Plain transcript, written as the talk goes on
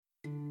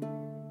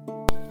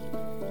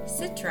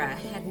Citra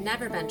had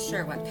never been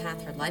sure what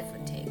path her life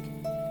would take.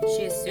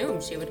 She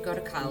assumed she would go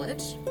to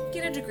college,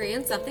 get a degree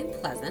in something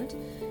pleasant,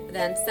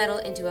 then settle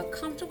into a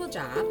comfortable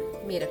job,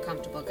 meet a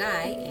comfortable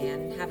guy,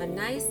 and have a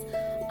nice,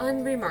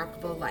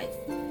 unremarkable life.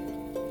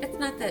 It's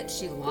not that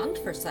she longed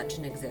for such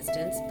an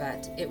existence,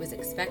 but it was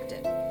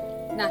expected.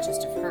 Not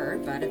just of her,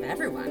 but of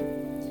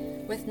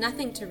everyone. With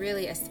nothing to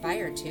really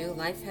aspire to,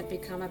 life had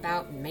become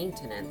about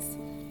maintenance.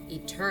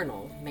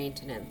 Eternal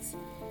maintenance.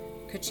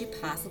 Could she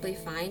possibly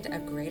find a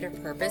greater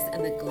purpose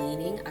in the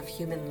gleaning of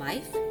human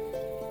life?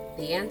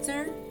 The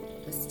answer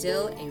was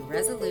still a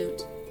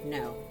resolute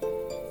no.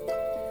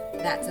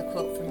 That's a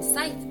quote from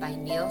Scythe by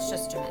Neil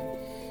Shusterman.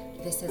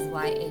 This is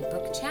YA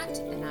Book Chat,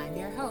 and I'm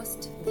your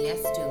host, Leah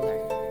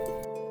Stuhler.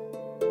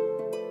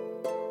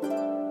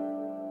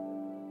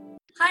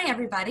 Hi,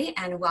 everybody,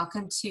 and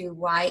welcome to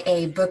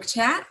YA Book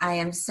Chat. I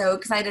am so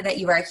excited that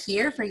you are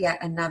here for yet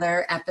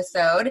another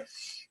episode.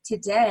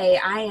 Today,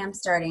 I am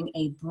starting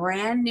a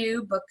brand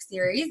new book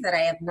series that I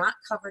have not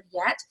covered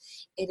yet.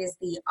 It is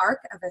the Arc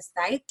of a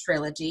Scythe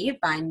trilogy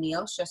by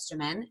Neil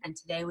Shusterman, and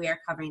today we are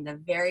covering the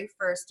very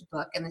first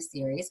book in the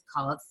series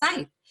called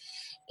Scythe.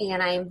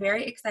 And I am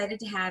very excited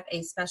to have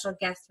a special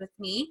guest with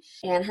me,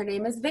 and her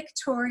name is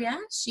Victoria.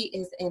 She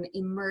is an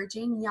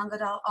emerging young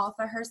adult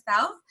author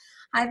herself.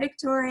 Hi,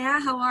 Victoria.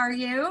 How are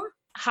you?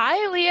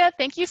 Hi, Leah.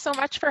 Thank you so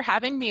much for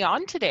having me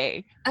on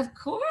today. Of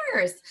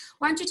course.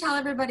 Why don't you tell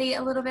everybody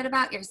a little bit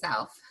about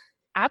yourself?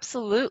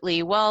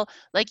 Absolutely. Well,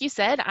 like you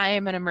said, I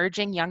am an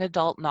emerging young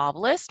adult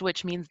novelist,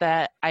 which means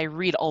that I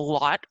read a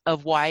lot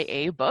of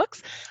YA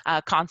books,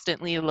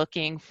 constantly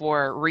looking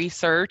for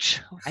research.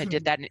 I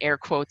did that in air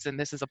quotes, and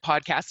this is a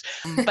podcast,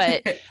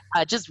 but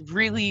just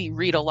really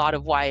read a lot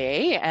of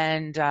YA,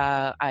 and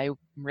I'm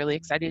really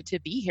excited to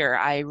be here.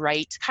 I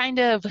write kind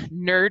of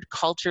nerd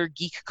culture,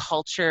 geek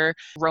culture,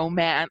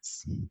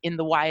 romance in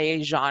the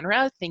YA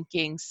genre,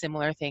 thinking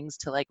similar things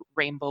to like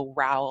Rainbow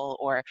Rowell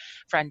or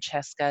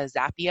Francesca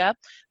Zappia.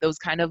 Those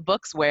kind of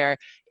books where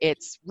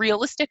it's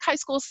realistic high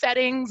school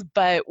settings,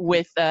 but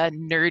with a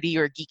nerdy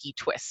or geeky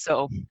twist.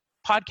 So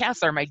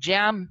podcasts are my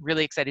jam.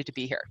 Really excited to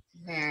be here.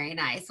 Very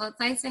nice. Well, it's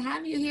nice to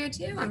have you here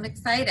too. I'm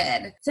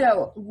excited.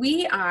 So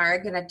we are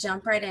going to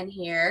jump right in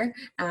here.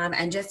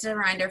 And just a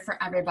reminder for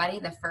everybody,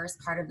 the first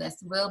part of this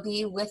will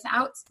be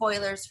without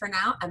spoilers for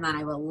now. And then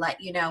I will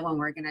let you know when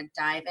we're going to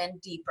dive in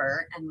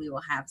deeper and we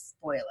will have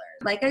spoilers.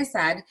 Like I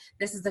said,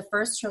 this is the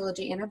first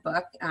trilogy in a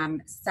book.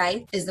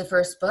 Scythe is the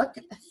first book.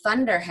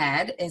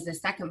 Thunderhead is the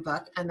second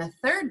book. And the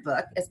third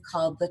book is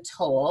called The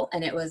Toll.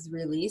 And it was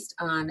released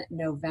on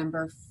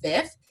November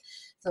 5th.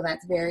 So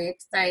that's very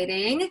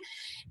exciting.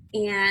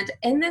 And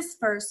in this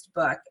first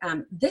book,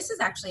 this is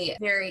actually a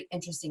very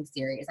interesting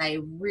series. I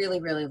really,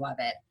 really love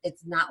it.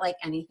 It's not like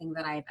anything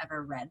that I've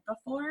ever read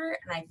before,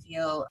 and I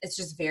feel it's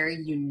just very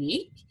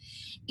unique.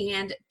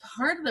 And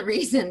part of the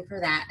reason for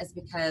that is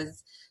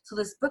because, so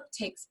this book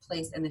takes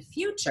place in the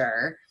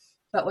future,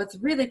 but what's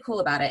really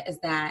cool about it is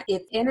that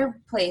it's in a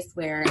place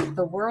where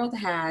the world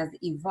has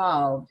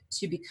evolved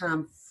to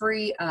become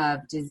free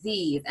of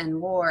disease and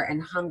war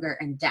and hunger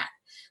and death.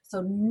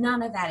 So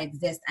none of that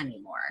exists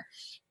anymore.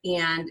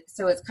 And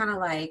so it's kind of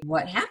like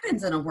what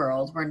happens in a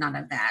world where none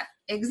of that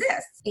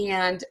exists.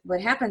 And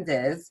what happens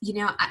is,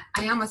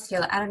 I almost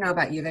feel, I don't know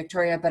about you,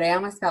 Victoria, but I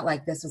almost felt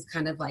like this was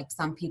kind of like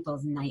some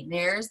people's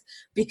nightmares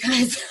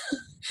because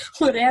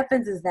what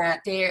happens is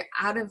that they're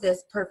out of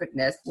this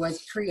perfectness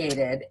was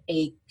created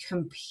a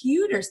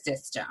computer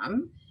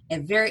system, a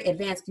very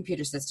advanced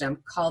computer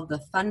system called the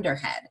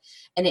Thunderhead,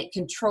 and it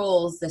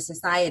controls the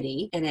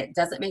society and it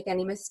doesn't make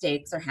any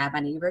mistakes or have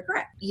any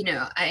regret.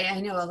 I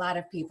know a lot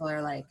of people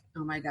are like,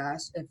 oh my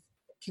gosh, if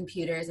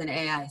computers and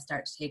AI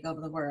start to take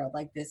over the world,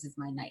 like this is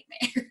my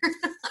nightmare.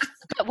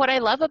 But what I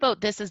love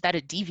about this is that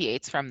it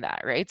deviates from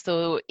that, right?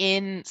 So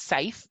in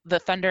Scythe, the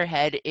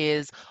Thunderhead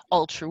is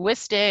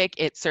altruistic,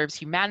 it serves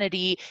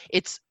humanity,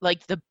 it's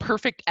like the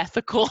perfect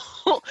ethical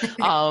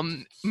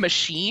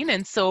machine,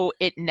 and so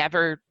it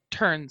never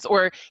turns,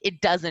 or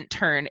it doesn't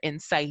turn in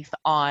Scythe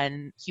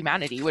on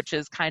humanity, which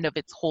is kind of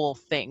its whole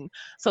thing.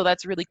 So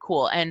that's really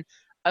cool. And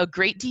a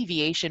great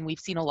deviation, we've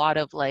seen a lot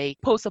of like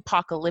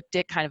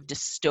post-apocalyptic kind of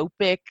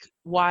dystopic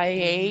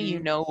YA,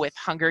 with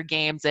Hunger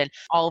Games and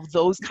all of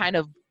those kind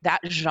of that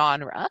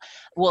genre.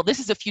 Well, this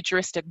is a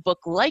futuristic book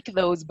like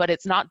those, but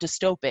it's not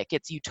dystopic,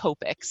 it's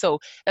utopic. So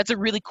that's a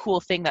really cool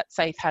thing that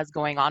Scythe has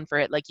going on for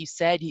it. Like you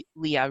said,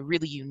 Leah,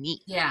 really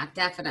unique. Yeah,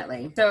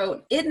 definitely.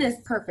 So in this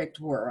perfect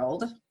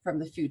world from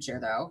the future,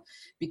 though,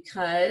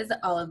 because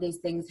all of these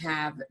things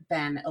have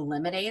been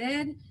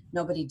eliminated,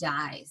 nobody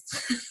dies.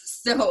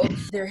 So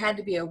there had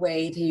to be a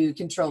way to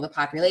control the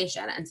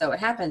population. And so what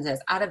happens is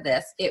out of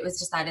this, it was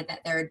decided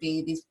that there would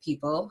be these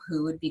people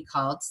who would be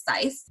called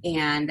Scythe,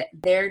 and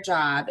their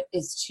job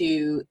is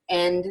to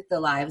end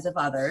the lives of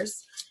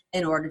others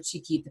in order to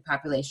keep the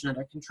population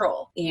under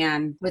control.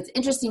 And what's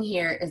interesting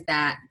here is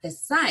that the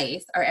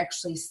Scythe are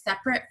actually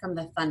separate from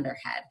the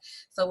Thunderhead.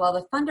 So while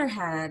the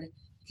Thunderhead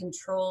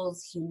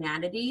controls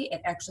humanity,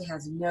 it actually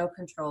has no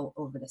control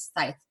over the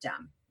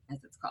Scythedom,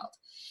 as it's called.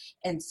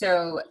 And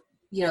so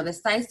the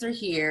Scythes are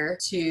here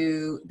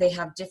they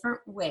have different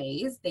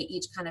ways. They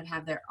each kind of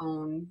have their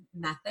own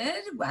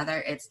method, whether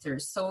it's through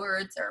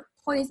swords or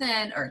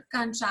poison or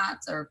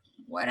gunshots or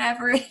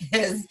whatever it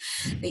is.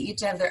 They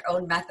each have their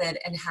own method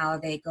and how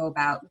they go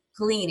about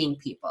gleaning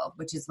people,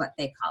 which is what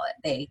they call it.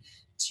 They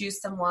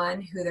choose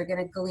someone who they're going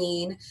to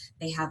glean.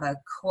 They have a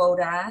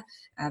quota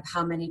of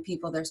how many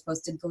people they're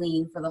supposed to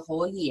glean for the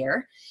whole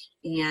year.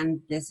 And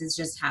this is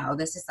just how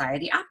the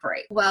society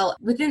operates. Well,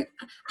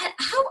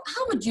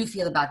 how would you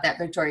feel about that,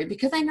 Victoria?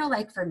 Because I know,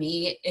 like, for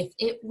me, if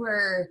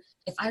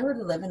I were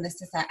to live in this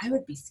society, I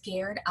would be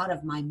scared out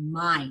of my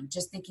mind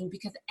just thinking,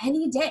 because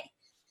any day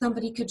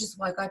somebody could just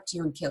walk up to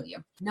you and kill you.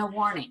 No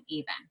warning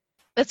even.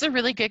 That's a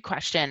really good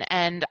question.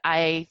 And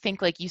I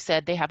think, like you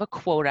said, they have a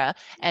quota.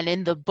 And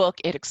in the book,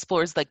 it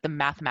explores like the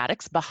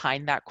mathematics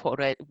behind that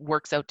quota. It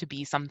works out to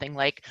be something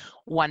like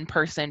one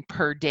person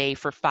per day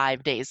for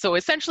 5 days. So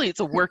essentially it's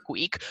a work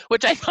week,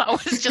 which I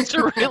thought was just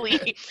a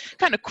really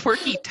kind of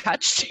quirky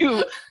touch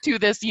to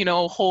this,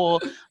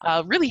 whole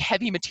really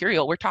heavy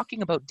material. We're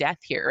talking about death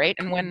here, right?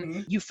 And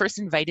when you first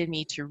invited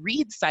me to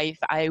read Scythe,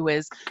 I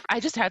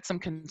just had some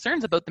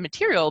concerns about the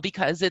material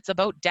because it's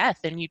about death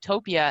and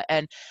utopia.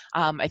 And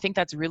I think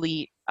that's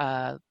really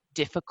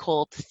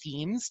difficult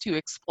themes to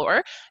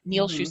explore.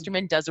 Neil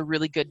Shusterman does a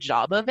really good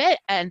job of it.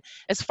 And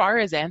as far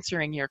as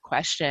answering your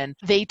question,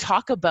 they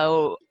talk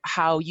about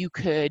how you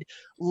could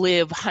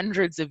live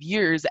hundreds of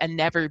years and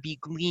never be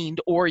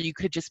gleaned, or you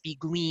could just be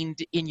gleaned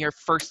in your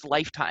first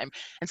lifetime.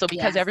 And so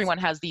because everyone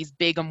has these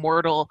big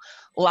immortal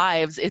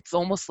lives, it's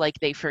almost like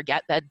they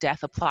forget that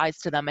death applies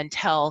to them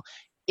until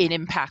it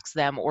impacts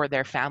them or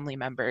their family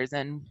members.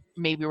 And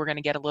maybe we're going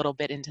to get a little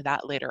bit into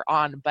that later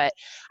on. But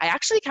I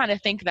actually kind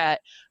of think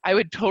that I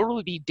would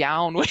totally be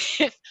down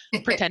with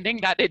pretending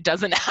that it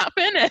doesn't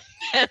happen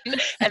and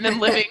then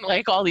living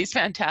like all these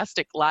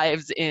fantastic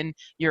lives in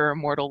your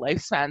immortal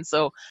lifespan.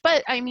 So,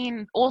 but I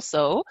mean,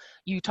 also,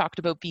 you talked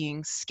about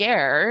being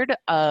scared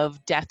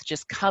of death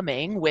just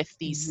coming with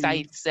these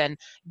scythes and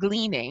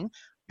gleaning.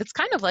 It's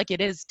kind of like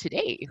it is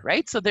today,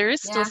 right? So there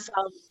is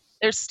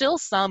still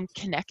some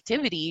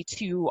connectivity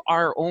to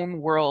our own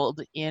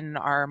world in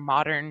our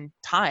modern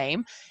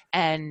time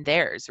and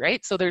theirs,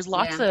 right? So there's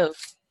lots of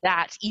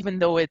that, even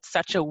though it's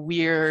such a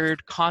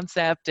weird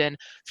concept and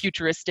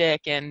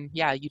futuristic and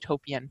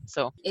utopian.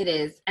 So it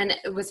is. And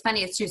it was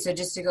funny, it's true. So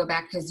just to go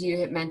back, because you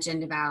had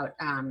mentioned about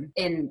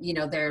in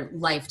their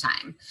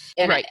lifetime.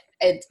 And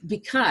it's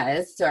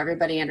because, so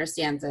everybody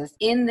understands this,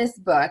 in this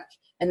book,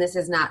 and this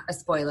is not a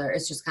spoiler,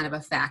 it's just kind of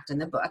a fact in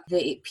the book,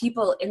 the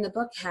people in the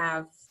book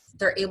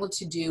they're able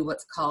to do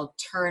what's called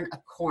turn a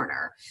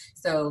corner.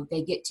 So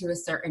they get to a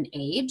certain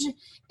age,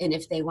 and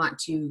if they want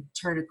to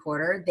turn a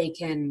quarter, they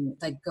can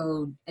like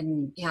go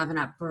and have an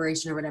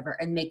operation or whatever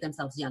and make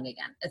themselves young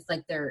again. It's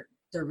like they're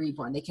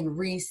reborn. They can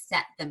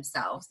reset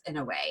themselves in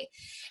a way.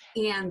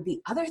 And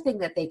the other thing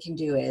that they can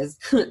do is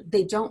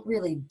they don't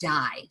really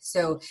die.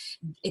 So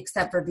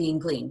except for being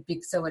gleaned.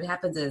 So what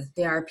happens is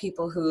there are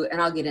people who, and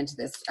I'll get into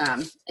this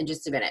in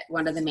just a minute.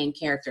 One of the main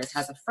characters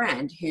has a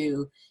friend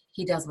who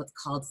he does what's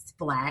called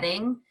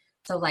splatting.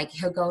 So like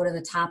he'll go to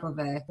the top of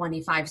a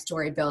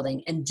 25-story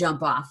building and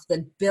jump off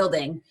the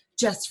building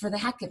just for the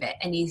heck of it.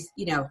 And he's,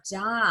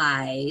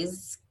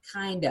 dies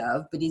kind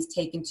of, but he's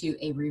taken to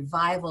a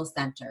revival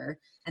center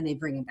and they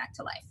bring him back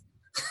to life.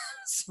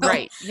 So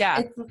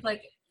it's just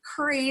like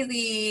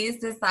crazy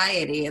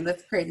society and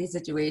this crazy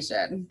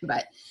situation.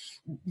 But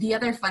the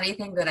other funny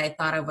thing that I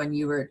thought of when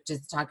you were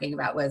just talking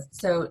about was,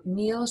 so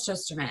Neil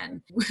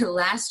Shusterman,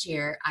 last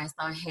year I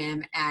saw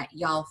him at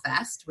Y'all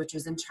Fest, which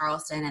was in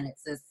Charleston, and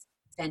it's this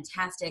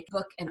fantastic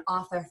book and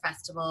author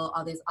festival.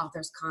 All these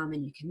authors come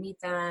and you can meet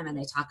them and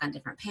they talk on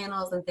different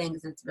panels and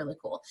things, and it's really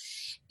cool.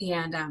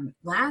 And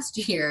last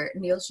year,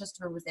 Neil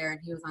Shusterman was there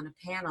and he was on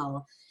a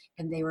panel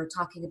and they were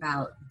talking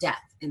about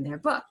death in their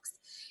books.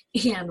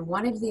 And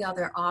one of the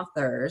other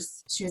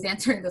authors, she was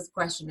answering this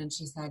question and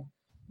she said,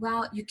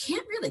 well, you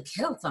can't really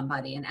kill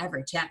somebody in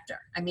every chapter.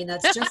 I mean,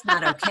 that's just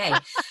not okay.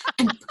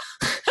 And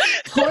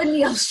poor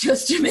Neil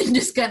Shusterman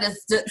just kind of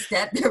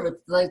sat there with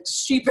like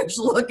sheepish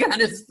look on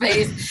his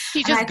face.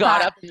 He just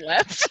got up and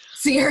left.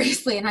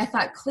 Seriously. And I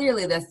thought,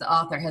 clearly this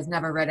author has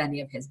never read any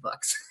of his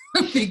books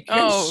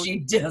because she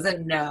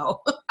doesn't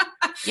know.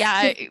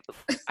 Yeah,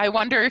 I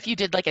wonder if you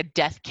did like a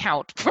death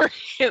count for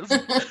his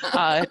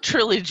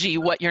trilogy,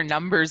 what your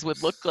numbers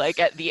would look like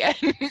at the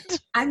end.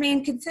 I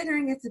mean,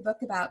 considering it's a book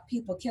about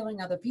people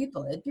killing other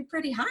people, it'd be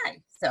pretty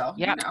high. So,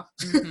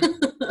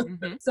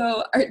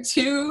 So our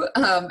two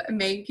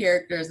main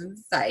characters in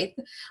Scythe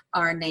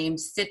are named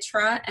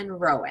Citra and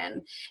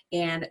Rowan,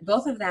 and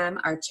both of them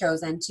are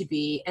chosen to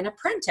be an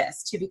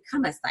apprentice to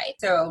become a Scythe.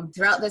 So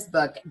throughout this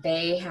book,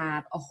 they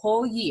have a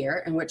whole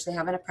year in which they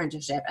have an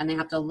apprenticeship and they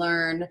have to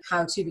learn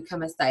how to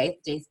become a Scythe.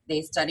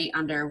 They study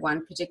under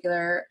one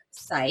particular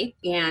Scythe,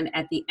 and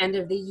at the end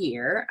of the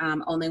year,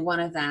 only one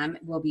of them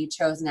will be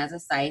chosen as a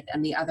Scythe,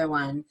 and the other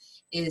one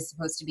is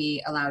supposed to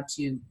be allowed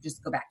to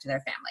just go back to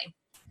their family.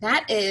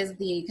 that is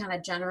the kind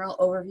of general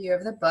overview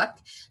of the book.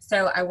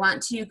 So I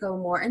want to go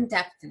more in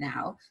depth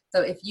now.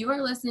 So if you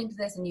are listening to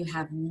this and you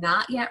have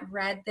not yet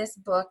read this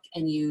book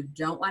and you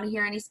don't want to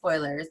hear any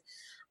spoilers,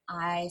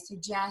 I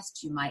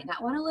suggest you might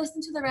not want to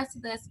listen to the rest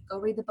of this. Go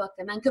read the book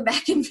and then come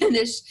back and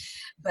finish.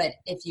 But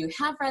if you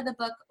have read the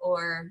book,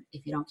 or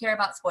if you don't care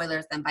about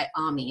spoilers, then by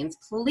all means,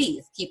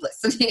 please keep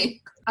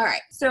listening. All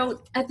right.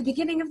 So at the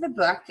beginning of the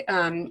book,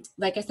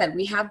 like I said,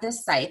 we have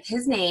this Scythe.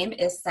 His name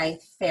is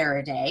Scythe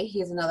Faraday.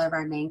 He's another of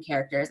our main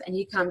characters, and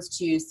he comes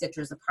to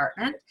Citra's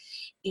apartment,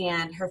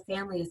 and her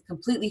family is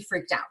completely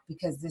freaked out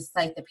because this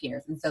Scythe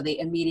appears. And so they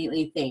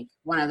immediately think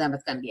one of them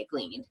is going to get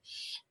gleaned.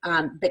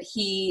 But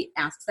he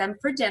asks them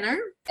for dinner,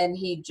 and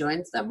he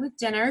joins them with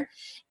dinner.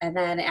 And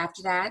then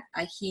after that,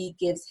 he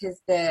gives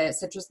the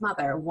Citra's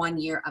mother 1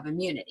 year of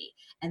immunity.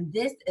 And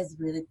this is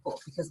really cool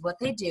because what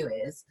they do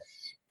is,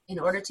 in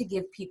order to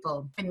give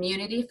people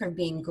immunity from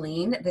being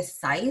gleaned, the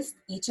Scythe,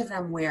 each of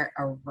them wear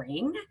a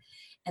ring,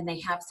 and they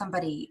have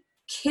somebody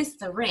kiss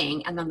the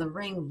ring, and then the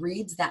ring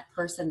reads that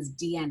person's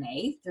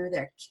DNA through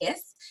their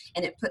kiss,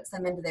 and it puts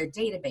them into their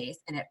database,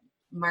 and it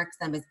marks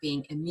them as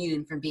being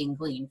immune from being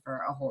gleaned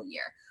for a whole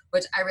year,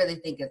 which I really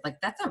think is like,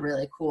 that's a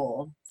really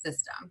cool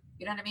system.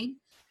 You know what I mean?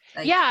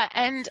 Like, yeah,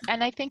 and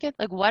I think it,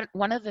 like,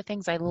 one of the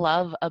things I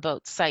love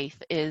about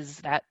Scythe is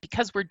that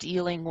because we're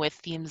dealing with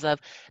themes of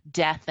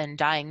death and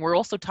dying, we're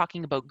also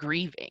talking about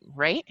grieving,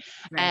 right?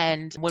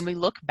 And when we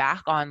look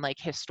back on like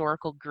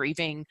historical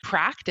grieving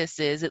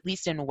practices, at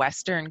least in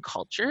Western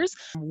cultures,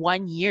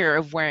 1 year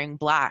of wearing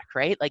black,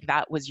 right? Like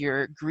that was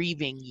your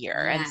grieving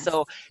year. Yes. And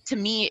so to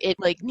me, it,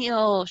 like,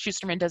 Neil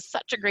Schusterman does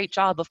such a great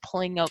job of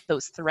pulling out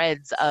those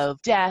threads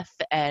of death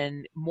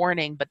and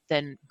mourning, but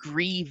then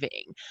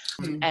grieving,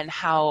 and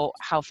how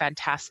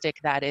fantastic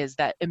that is,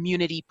 that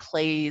immunity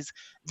plays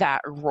that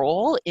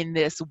role in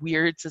this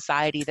weird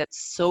society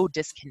that's so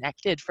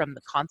disconnected from the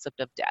concept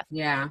of death.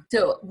 Yeah.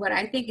 So what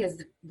I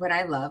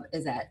love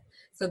is that,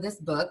 so this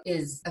book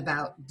is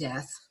about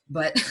death,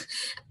 but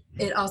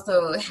it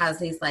also has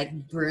these like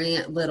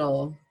brilliant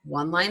little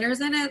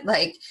one-liners in it.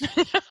 Like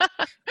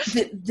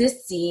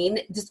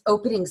this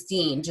opening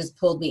scene just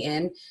pulled me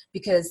in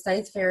because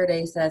Scythe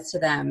Faraday says to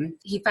them,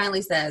 he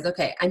finally says,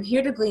 okay, I'm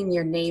here to glean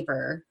your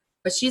neighbor,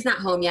 but she's not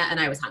home yet, and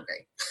I was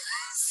hungry.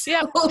 So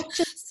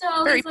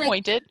very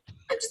pointed.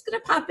 I'm just going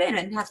to pop in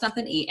and have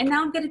something to eat, and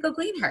now I'm going to go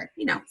glean her.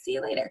 See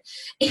you later.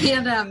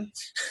 And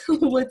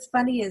what's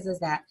funny is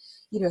that,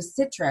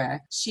 Citra,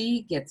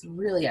 she gets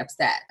really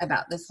upset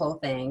about this whole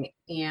thing.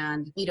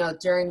 And,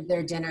 during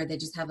their dinner, they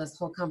just have this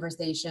whole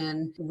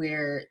conversation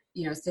where,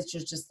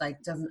 Citra just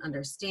like doesn't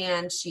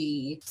understand.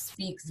 She's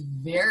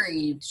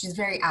very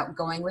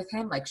outgoing with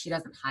him. Like she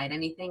doesn't hide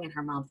anything. And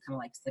her mom's kind of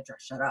like, Citra,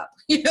 shut up.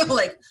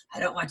 Like, I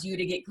don't want you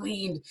to get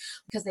cleaned,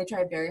 because they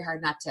try very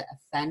hard not to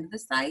offend the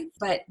Scythe.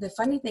 But the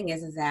funny thing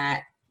is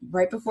that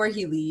right before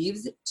he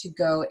leaves to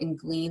go and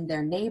glean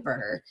their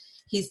neighbor,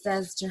 he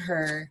says to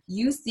her,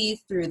 you see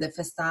through the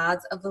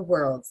facades of the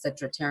world,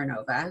 Citra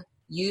Terranova.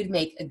 You'd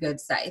make a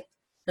good Scythe.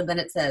 And then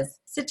it says,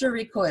 Citra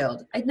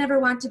recoiled. I'd never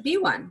want to be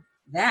one.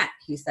 That,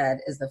 he said,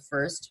 is the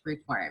first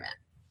requirement.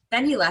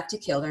 Then he left to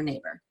kill their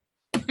neighbor.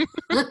 Neil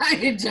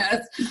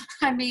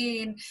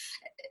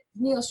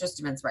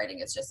Schusterman's writing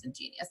is just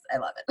ingenious. I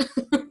love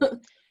it.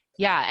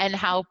 Yeah, and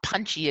how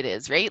punchy it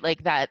is, right?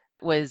 Like that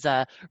was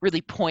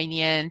really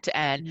poignant,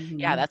 and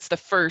yeah, that's the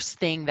first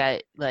thing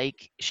that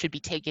like should be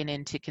taken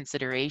into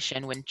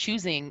consideration when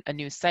choosing a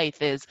new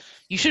Scythe. Is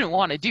you shouldn't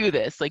want to do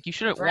this. Like you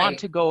shouldn't want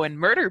to go and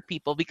murder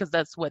people because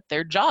that's what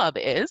their job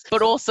is.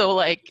 But also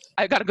like,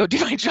 I gotta go do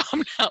my job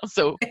now,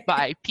 so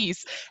bye,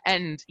 peace.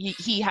 And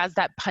he has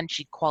that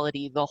punchy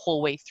quality the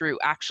whole way through.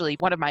 Actually,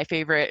 one of my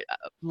favorite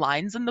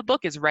lines in the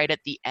book is right at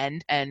the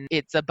end, and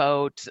it's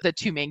about the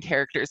two main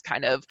characters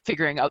kind of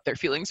figuring out their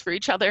feelings for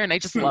each other, and I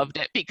just loved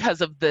it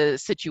because of the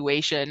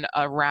situation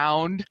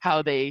around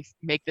how they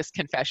make this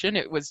confession.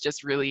 It was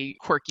just really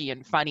quirky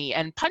and funny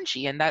and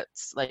punchy, and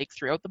that's like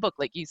throughout the book,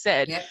 like you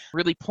said,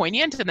 really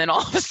poignant. And then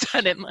all of a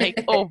sudden,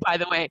 like, oh, by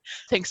the way,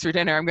 thanks for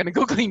dinner, I'm gonna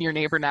go clean your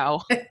neighbor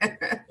now.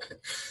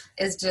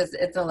 It's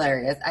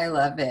hilarious. I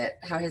love it,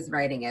 how his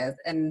writing is.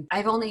 And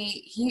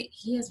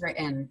he has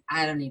written,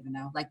 I don't even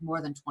know, like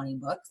more than 20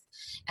 books,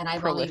 and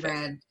I've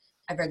read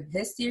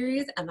this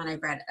series, and then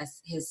I've read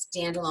his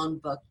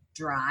standalone book,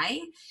 Dry,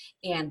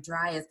 and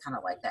Dry is kind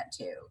of like that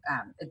too.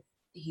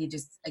 He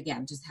just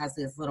has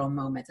these little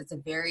moments. It's a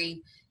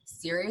very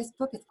serious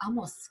book. It's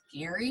almost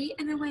scary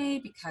in a way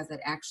because it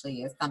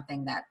actually is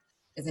something that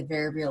is a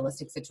very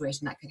realistic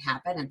situation that could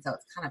happen, and so it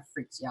kind of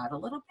freaks you out a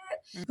little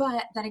bit.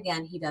 But then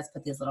again, he does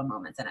put these little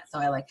moments in it, so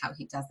I like how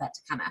he does that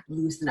to kind of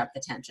loosen up the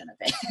tension a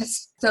bit.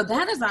 So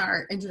that is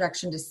our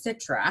introduction to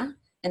Citra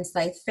and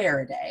Scythe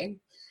Faraday.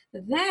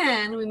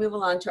 Then we move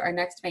along to our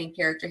next main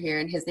character here,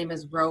 and his name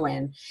is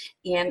Rowan.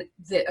 And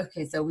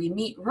so we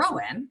meet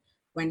Rowan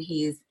when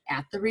he's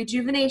at the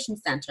rejuvenation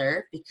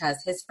center because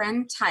his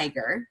friend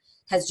Tiger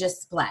has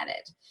just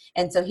splatted.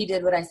 And so he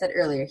did what I said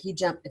earlier. He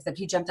jumped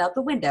out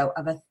the window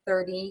of the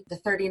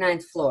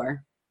 39th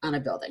floor on a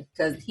building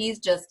because he's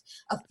just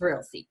a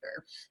thrill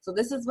seeker. So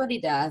this is what he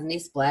does, and he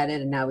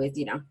splatted, and now he's,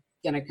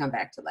 going to come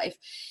back to life.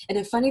 And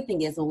the funny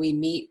thing is when we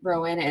meet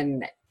Rowan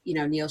and,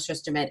 Neil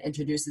Schusterman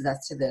introduces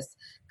us to this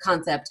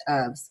concept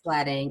of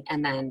splatting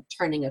and then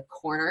turning a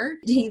corner.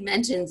 He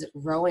mentions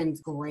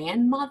Rowan's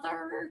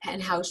grandmother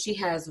and how she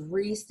has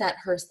reset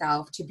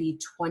herself to be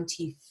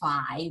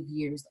 25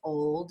 years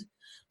old.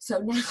 So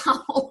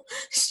now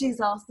she's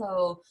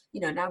also,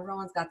 now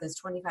Rowan's got this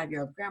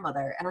 25-year-old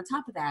grandmother. And on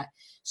top of that,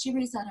 she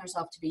reset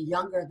herself to be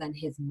younger than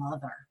his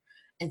mother.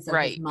 And so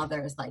his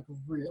mother is like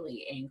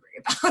really angry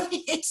about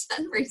it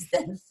and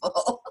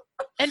resentful.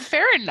 And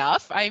fair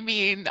enough. I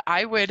mean,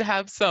 I would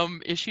have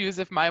some issues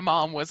if my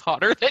mom was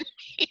hotter than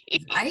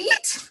me.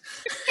 Right?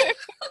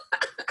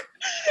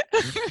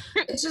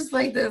 It's just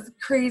like this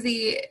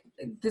crazy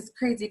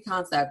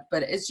concept,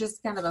 but it's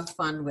just kind of a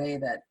fun way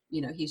that,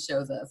 he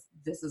shows us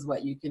this is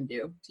what you can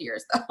do to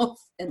yourself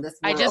in this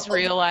world. I just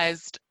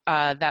realized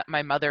that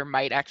my mother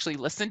might actually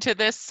listen to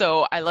this.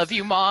 So I love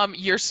you, Mom.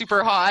 You're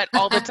super hot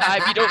all the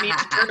time. You don't need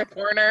to turn a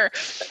corner.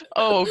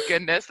 Oh,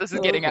 goodness. This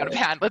is getting out of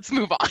hand. Let's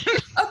move on.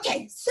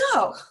 Okay.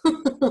 So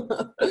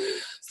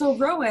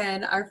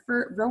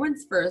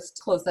Rowan's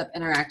first close-up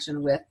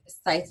interaction with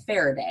Scythe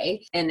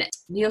Faraday, and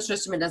Neil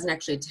Schusterman doesn't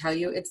actually tell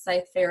you it's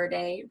Scythe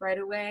Faraday right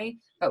away,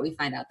 but we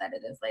find out that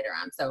it is later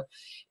on. So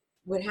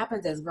what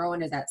happens is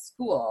Rowan is at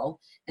school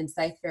and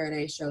Scythe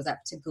Faraday shows up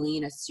to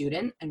glean a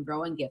student, and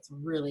Rowan gets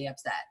really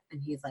upset.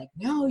 And he's like,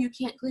 no, you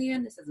can't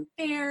glean. This isn't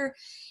fair.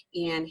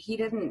 And he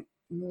didn't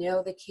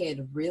know the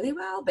kid really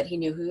well, but he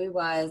knew who he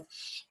was.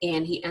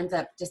 And he ends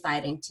up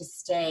deciding to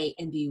stay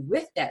and be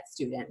with that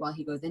student while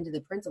he goes into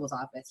the principal's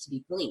office to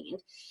be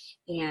gleaned.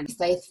 And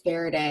Scythe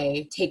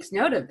Faraday takes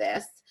note of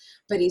this,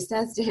 but he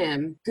says to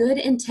him, good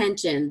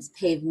intentions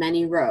pave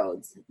many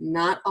roads.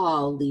 Not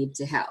all lead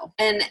to hell.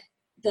 And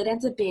that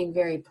ends up being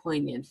very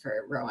poignant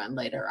for Rowan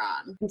later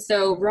on. And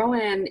so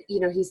Rowan,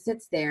 he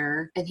sits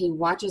there and he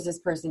watches this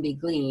person be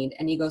gleaned,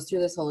 and he goes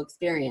through this whole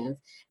experience.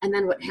 And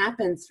then what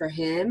happens for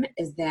him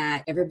is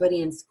that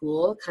everybody in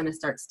school kind of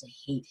starts to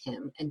hate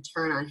him and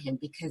turn on him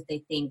because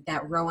they think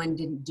that Rowan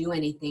didn't do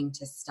anything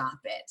to stop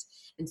it.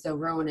 And so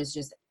Rowan is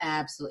just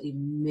absolutely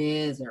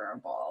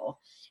miserable.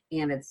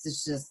 And it's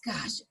just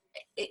gosh,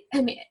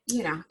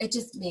 it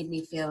just made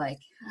me feel like,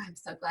 oh, I'm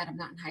so glad I'm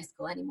not in high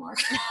school anymore.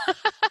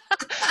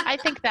 I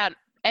think that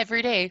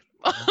every day,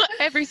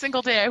 every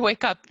single day I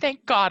wake up,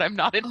 thank God I'm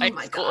not in high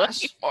school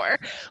anymore.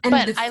 And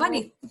but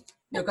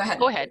no, go ahead.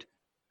 Go ahead.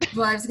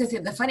 Well, I was going to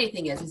say, the funny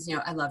thing is,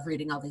 I love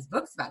reading all these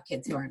books about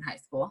kids who are in high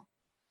school.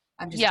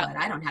 I'm just glad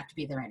I don't have to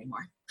be there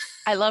anymore.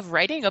 I love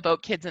writing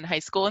about kids in high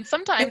school. And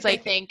sometimes I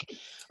think,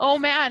 oh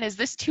man, is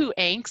this too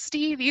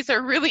angsty? These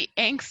are really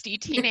angsty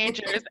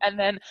teenagers. And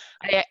then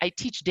I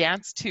teach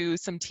dance to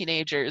some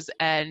teenagers.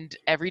 And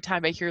every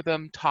time I hear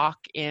them talk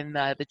in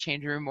the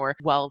change room or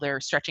while they're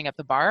stretching at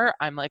the bar,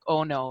 I'm like,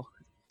 oh no,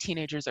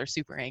 teenagers are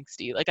super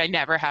angsty. Like I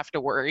never have to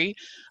worry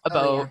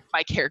about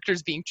my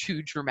characters being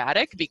too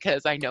dramatic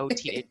because I know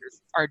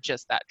teenagers are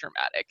just that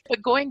dramatic.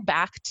 But going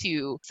back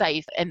to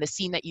Scythe and the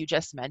scene that you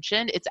just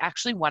mentioned, it's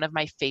actually one of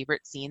my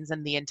favorite scenes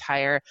in the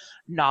entire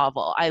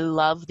novel. I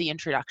love the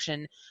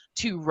introduction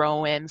to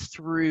Rowan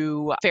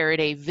through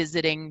Faraday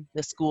visiting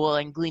the school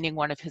and gleaning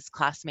one of his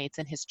classmates,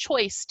 and his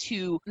choice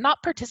to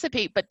not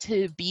participate, but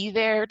to be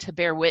there, to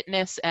bear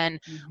witness and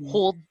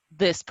hold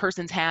this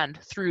person's hand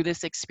through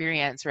this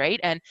experience,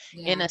 right? And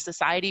in a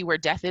society where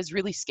death is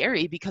really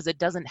scary because it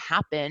doesn't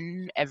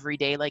happen every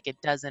day like it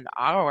does in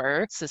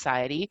our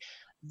society,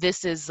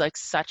 this is like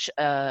such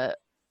a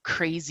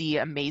crazy,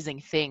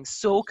 amazing thing,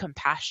 so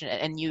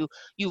compassionate, and you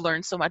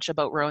learn so much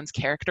about Rowan's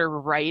character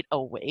right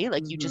away.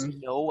 Like you just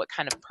know what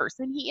kind of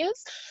person he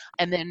is.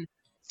 And then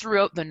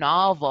throughout the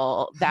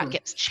novel, that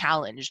gets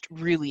challenged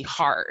really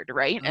hard,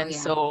 right?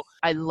 So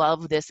I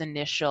love this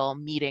initial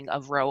meeting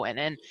of Rowan.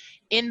 And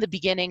in the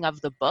beginning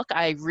of the book,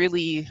 I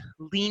really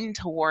leaned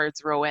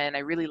towards Rowan. I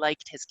really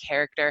liked his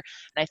character.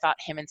 And I thought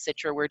him and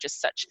Citra were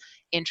just such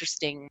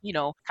interesting,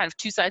 kind of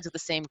two sides of the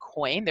same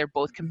coin. They're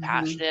both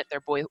compassionate.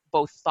 They're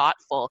both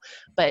thoughtful.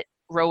 But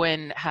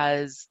Rowan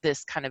has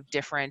this kind of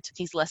different,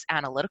 he's less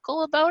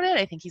analytical about it.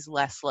 I think he's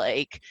less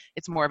like,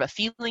 it's more of a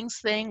feelings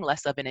thing,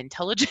 less of an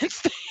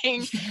intelligence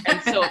thing.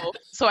 And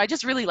so I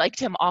just really liked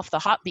him off the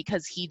hop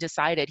because he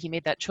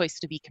made that choice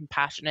to be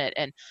compassionate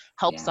and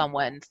help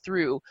someone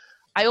through.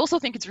 I also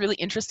think it's really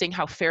interesting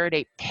how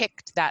Faraday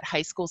picked that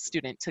high school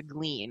student to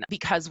glean,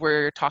 because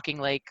we're talking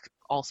like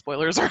all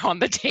spoilers are on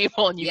the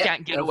table and you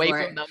can't get away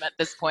from them at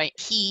this point.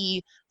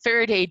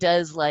 Faraday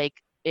does like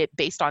it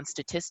based on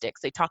statistics.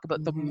 They talk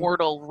about the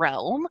mortal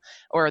realm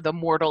or the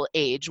mortal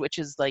age, which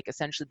is like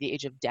essentially the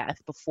age of death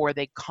before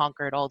they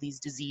conquered all these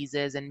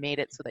diseases and made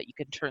it so that you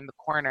could turn the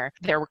corner.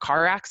 There were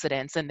car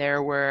accidents and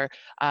there were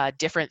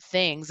different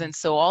things. And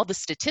so all the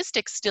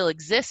statistics still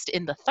exist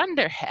in the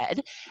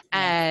Thunderhead,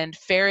 and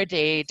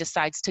Faraday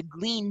decides to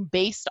glean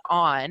based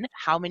on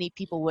how many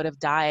people would have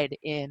died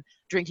in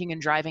drinking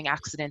and driving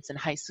accidents in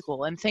high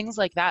school and things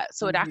like that.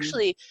 So it Mm-hmm.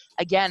 actually,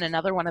 again,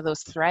 another one of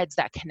those threads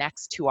that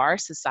connects to our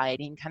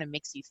society and kind of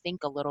makes you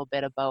think a little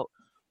bit about,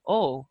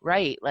 oh,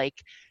 right, like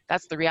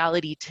that's the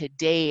reality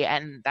today.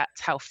 And that's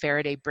how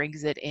Faraday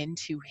brings it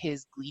into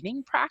his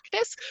gleaning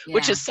practice,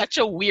 which Yeah. is such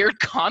a weird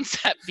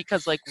concept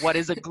because, like, what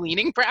is a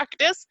gleaning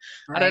practice?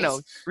 I don't Right. know.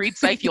 Read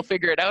Scythe, you'll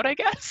figure it out, I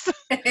guess.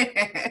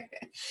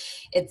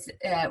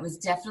 It was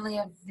definitely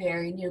a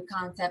very new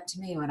concept to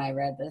me when I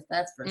read this.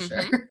 That's for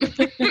sure.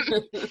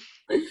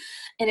 Hmm.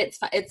 And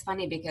it's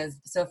funny because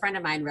a friend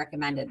of mine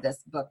recommended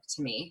this book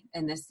to me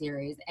in this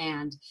series,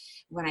 and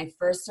when I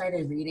first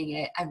started reading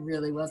it, I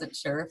really wasn't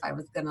sure if I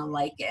was gonna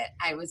like it.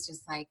 I was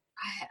just like,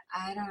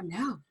 I don't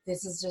know.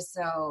 This is just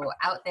so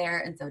out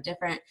there and so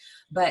different.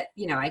 But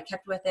I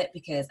kept with it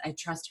because I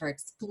trust her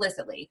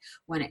explicitly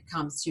when it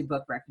comes to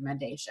book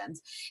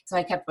recommendations. So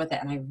I kept with it,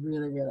 and I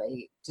really,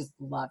 really just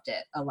loved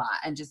it a lot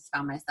and just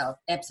found myself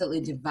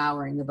absolutely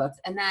devouring the books.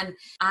 And then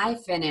I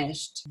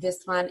finished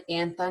this one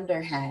and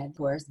Thunderhead, of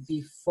course,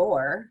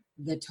 before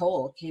The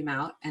Toll came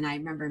out. And I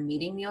remember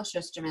meeting Neil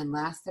Shusterman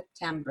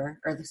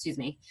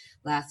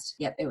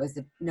it was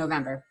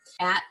November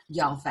at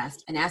Y'all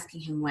Fest and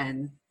asking him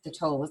when The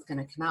Toll was going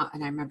to come out.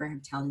 And I remember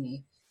him telling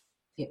me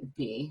it would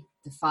be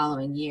the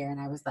following year. And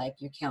I was like,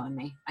 you're killing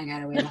me. I got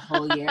to wait a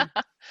whole year.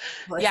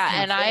 What's Yeah,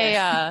 and not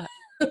fair.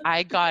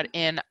 I got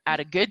in at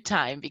a good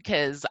time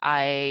because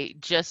I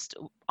just,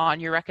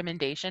 on your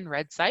recommendation,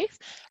 read Scythe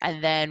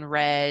and then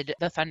read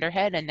The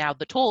Thunderhead, and now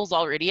The Toll's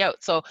already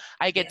out. So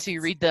I get to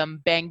Yes. read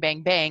them bang,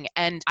 bang, bang.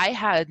 And I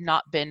had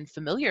not been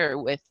familiar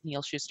with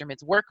Neil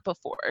Shusterman's work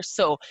before.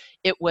 So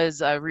it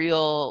was a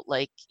real,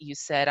 like you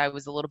said, I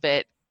was a little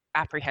bit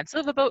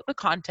apprehensive about the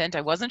content.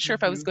 I wasn't sure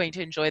if I was Mm-hmm. going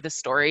to enjoy the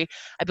story.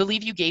 I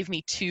believe you gave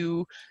me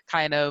two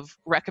kind of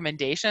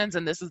recommendations,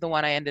 and this is the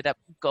one I ended up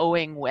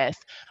going with.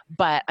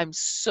 But I'm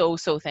so,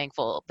 so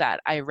thankful that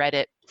I read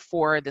it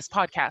for this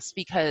podcast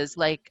because,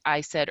 like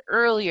I said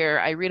earlier,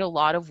 I read a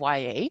lot of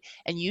YA,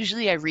 and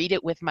usually I read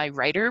it with my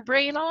writer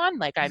brain on.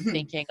 Like, I'm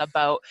thinking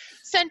about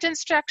sentence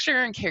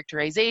structure and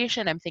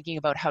characterization. I'm thinking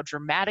about how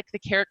dramatic the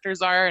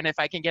characters are, and if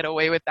I can get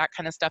away with that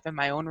kind of stuff in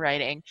my own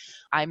writing.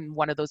 I'm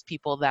one of those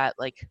people that,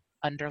 like,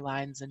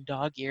 underlines and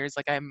dog ears.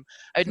 Like,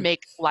 I'd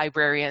make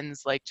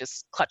librarians like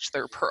just clutch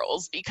their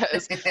pearls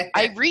because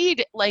I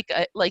read like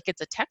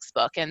it's a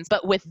textbook. And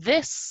but with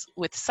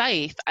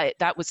Scythe,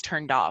 that was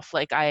turned off.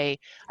 Like, I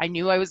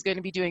knew I was going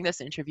to be doing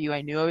this interview.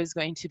 I knew I was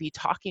going to be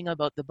talking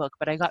about the book,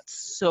 but I got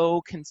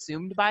so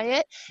consumed by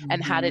it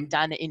and had Mm-hmm. it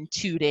done in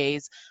 2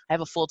 days. I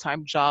have a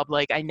full-time job.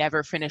 Like, I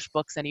never finish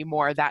books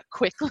anymore that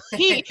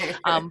quickly.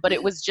 But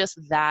it was just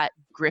that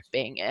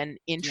gripping and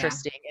Yeah.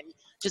 interesting and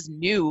just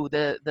new.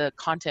 The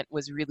content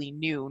was really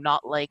new,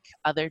 not like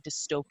other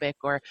dystopic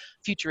or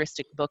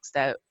futuristic books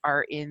that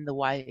are in the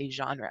YA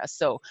genre.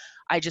 So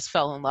I just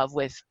fell in love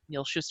with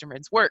Neil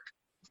Shusterman's work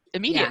Yeah.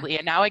 immediately,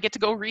 and now I get to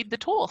go read The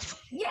Toll.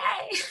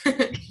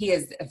 Yay! He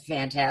is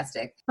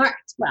fantastic. All right,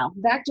 well,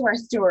 back to our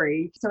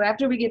story. So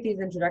after we get these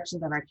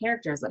introductions of our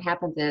characters, what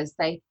happens is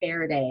Scythe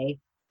Faraday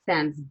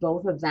sends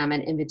both of them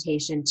an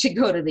invitation to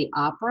go to the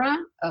opera,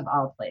 of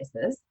all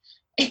places.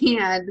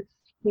 And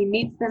he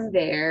meets them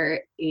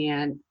there.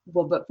 And,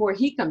 well, before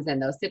he comes in,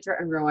 though, Citra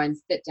and Rowan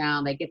sit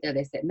down. They get there,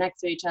 they sit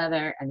next to each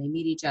other, and they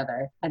meet each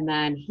other. And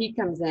then he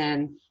comes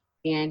in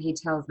and he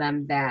tells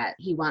them that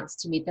he wants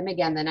to meet them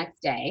again the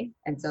next day.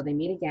 And so they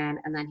meet again.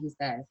 And then he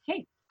says,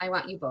 hey, I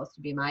want you both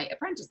to be my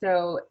apprentice.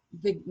 So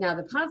now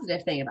the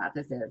positive thing about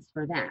this is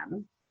for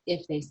them,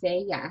 if they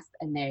say yes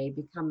and they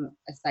become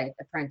a Scythe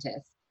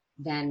apprentice,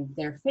 then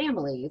their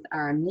families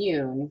are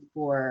immune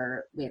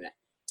for,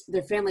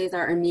 their families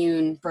are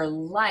immune for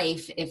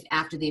life if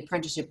after the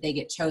apprenticeship they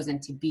get chosen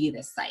to be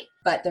the Scythe.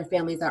 But their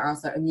families are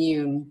also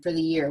immune for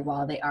the year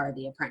while they are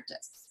the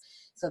apprentice.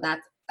 So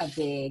that's a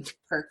big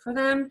perk for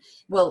them.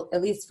 Well,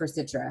 at least for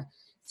Citra.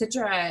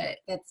 Citra,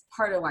 that's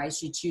part of why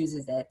she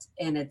chooses it.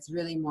 And it's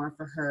really more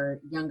for her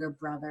younger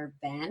brother,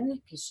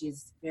 Ben, because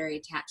she's very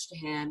attached to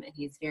him and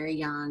he's very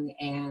young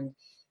and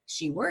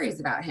she worries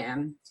about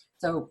him.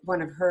 So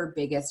one of her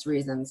biggest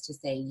reasons to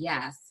say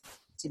yes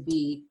to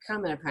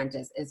become an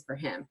apprentice is for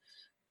him.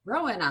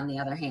 Rowan, on the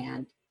other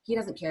hand, he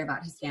doesn't care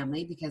about his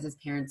family because his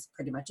parents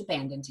pretty much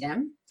abandoned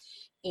him.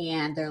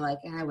 And they're like,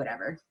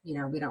 whatever,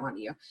 we don't want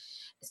you.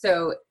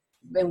 So,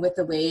 and with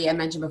the way I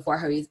mentioned before,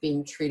 how he's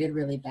being treated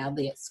really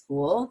badly at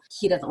school,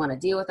 he doesn't want to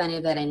deal with any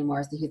of that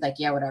anymore. So he's like,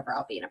 yeah, whatever,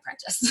 I'll be an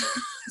apprentice.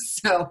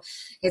 So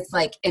it's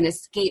like an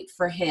escape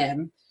for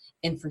him.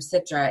 And for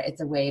Citra,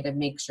 it's a way to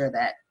make sure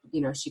that,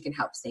 she can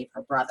help save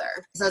her brother.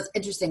 So it's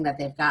interesting that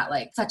they've got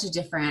like such a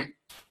different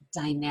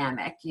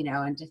dynamic,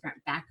 and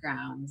different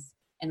backgrounds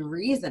and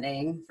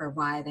reasoning for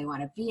why they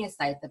want to be a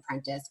Scythe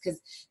apprentice. Because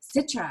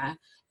Citra,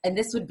 and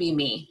this would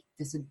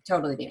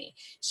totally be me,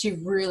 she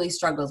really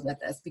struggles with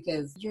this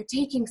because you're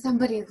taking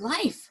somebody's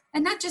life,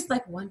 and not just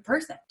like one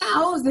person,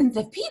 thousands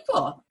of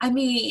people. I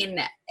mean,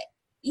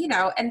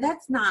 and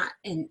that's not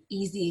an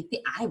easy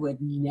thing. I would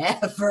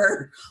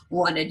never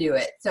want to do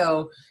it.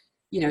 So,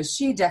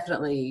 she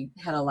definitely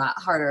had a lot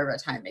harder of a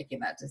time making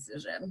that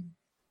decision.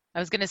 I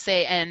was going to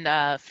say, and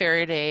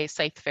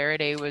Scythe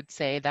Faraday would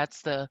say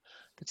that's the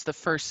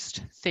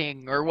first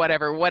thing or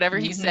whatever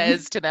he Hmm.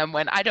 says to them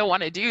when I don't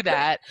want to do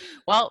that.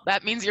 Well,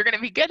 that means you're going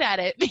to be good at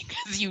it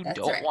because you That's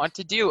don't right. want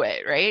to do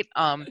it, right?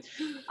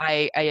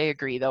 I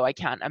agree though. I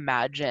can't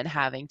imagine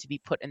having to be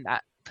put in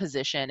that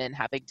position and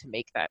having to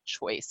make that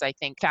choice. I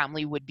think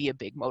family would be a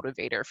big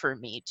motivator for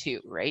me too,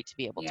 right? To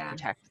be able to Yeah.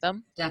 protect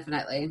them.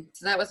 Definitely.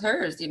 So that was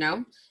hers,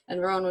 And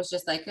Rowan was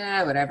just like,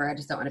 whatever. I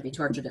just don't want to be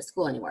tortured at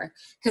school anymore.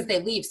 Because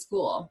they leave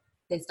school.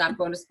 They stop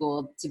going to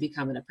school to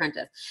become an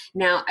apprentice.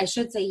 Now, I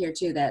should say here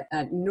too that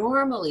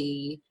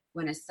normally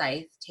when a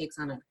scythe takes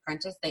on an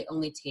apprentice, they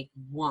only take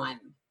one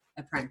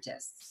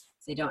apprentice.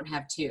 They don't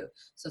have two.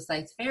 So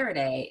Scythe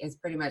Faraday is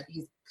pretty much,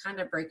 he's kind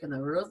of breaking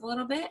the rules a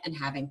little bit and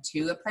having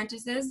two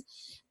apprentices,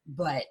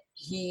 but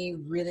he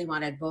really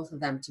wanted both of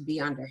them to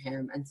be under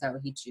him. And so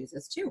he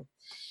chooses two.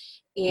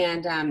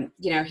 And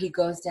he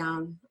goes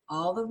down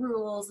all the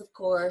rules, of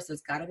course.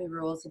 There's got to be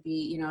rules to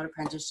be, an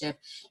apprenticeship.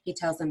 He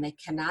tells them they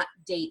cannot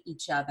date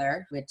each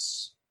other,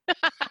 which,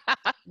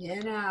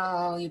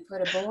 you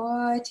put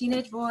a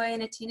teenage boy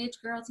and a teenage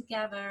girl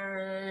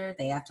together.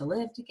 They have to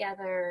live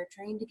together,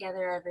 train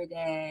together every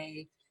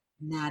day.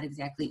 Not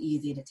exactly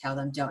easy to tell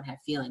them don't have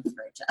feelings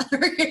for each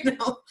other.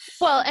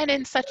 Well, and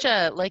in such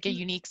a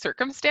unique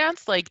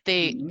circumstance, like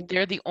Mhm.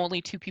 they're the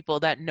only two people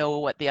that know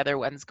what the other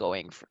one's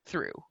going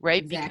through,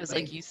 right? Because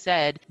like Exactly. you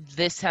said,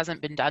 this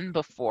hasn't been done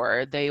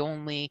before.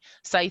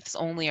 Scythes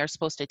only are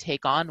supposed to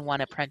take on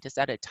one apprentice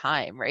at a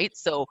time, right?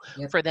 So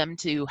Yep. for them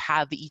to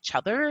have each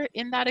other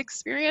in that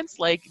experience,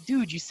 like,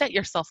 dude, you set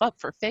yourself up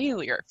for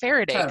failure.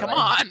 Faraday, come Totally.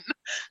 on.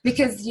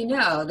 Because you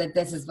know that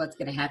this is what's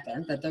going to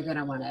happen, that they're going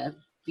to want to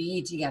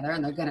be together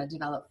and they're going to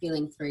develop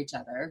feelings for each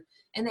other.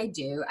 And they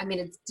do. I mean,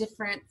 it's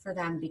different for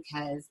them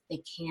because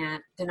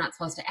they're not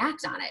supposed to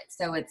act on it.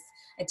 So it's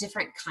a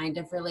different kind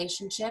of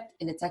relationship.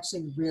 And it's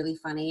actually really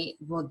funny.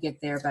 We'll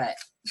get there, but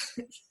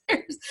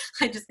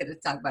I'm just going to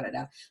talk about it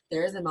now.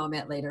 There is a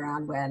moment later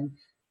on when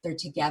they're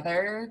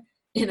together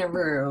in a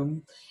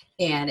room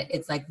and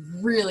it's like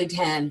really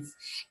tense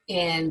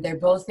and they're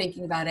both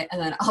thinking about it.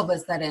 And then all of a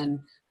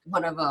sudden,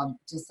 one of them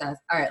just says,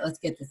 all right, let's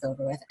get this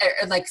over with.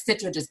 Or like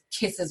Citra just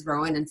kisses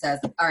Rowan and says,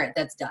 all right,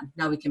 that's done.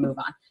 Now we can move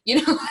on.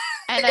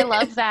 And I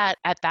love that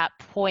at that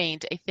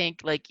point, I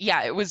think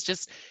it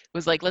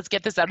was like, let's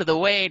get this out of the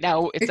way.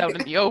 Now it's out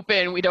in the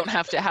open. We don't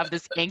have to have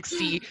this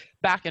angsty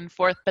back and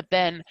forth. But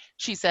then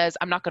she says,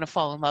 I'm not going to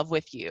fall in love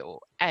with you.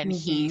 And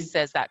he Mm-hmm.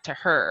 says that to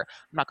her,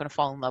 I'm not going to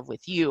fall in love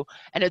with you.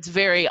 And it's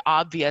very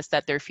obvious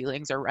that their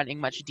feelings are running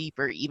much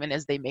deeper, even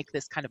as they make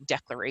this kind of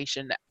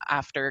declaration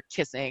after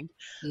kissing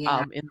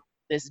Yeah. in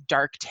this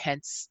dark,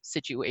 tense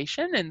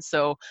situation. And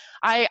so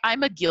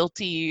I'm a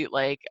guilty,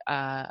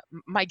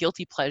 my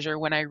guilty pleasure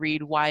when I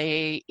read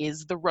YA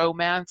is the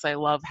romance. I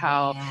love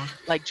how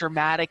Yeah.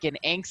 dramatic and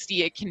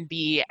angsty it can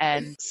be.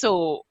 And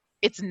so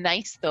it's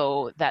nice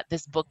though that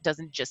this book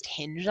doesn't just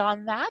hinge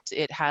on that.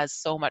 It has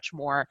so much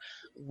more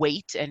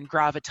weight and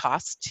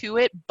gravitas to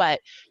it,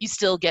 but you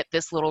still get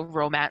this little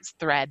romance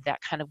thread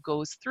that kind of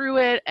goes through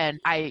it.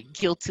 And my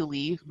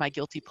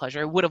guilty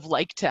pleasure, would have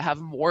liked to have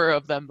more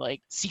of them,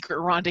 like secret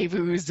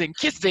rendezvous and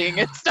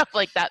kissing and Yeah. stuff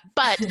like that.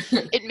 But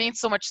it made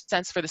so much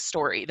sense for the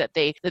story that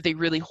they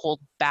really hold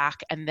back,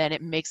 and then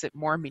it makes it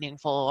more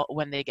meaningful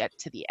when they get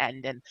to the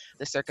end and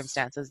the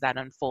circumstances that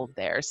unfold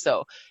there.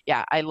 So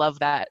yeah, I love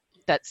that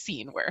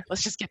scene where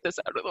let's just get this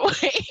out of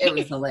the It way.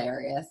 was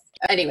hilarious.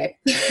 Anyway.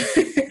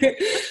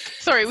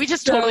 Sorry, we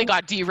just totally So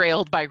got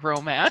derailed by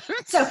romance.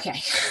 it's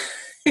okay.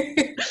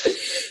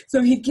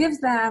 So he gives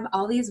them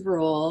all these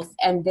rules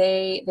and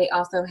they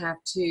also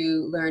have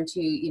to learn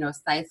to,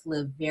 scythes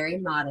live very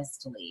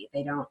modestly.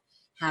 They don't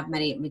have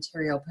many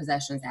material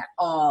possessions at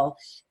all.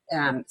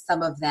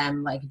 Some of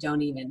them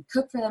don't even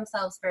cook for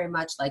themselves very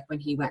much, like when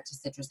he went to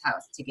Citra's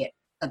house to get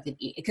something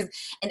to eat.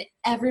 And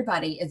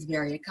everybody is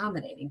very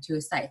accommodating to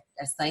a scythe.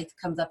 A scythe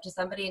comes up to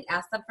somebody and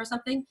asks them for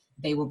something,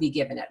 they will be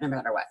given it no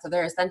matter what. So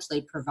they're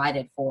essentially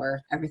provided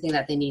for everything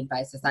that they need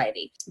by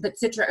society. But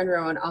Citra and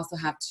Rowan also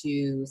have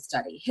to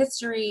study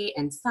history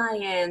and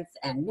science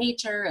and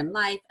nature and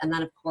life. And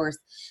then, of course,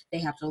 they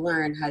have to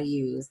learn how to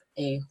use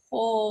a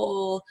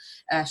whole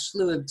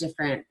slew of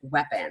different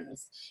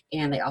weapons.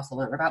 And they also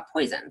learn about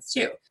poisons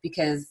too,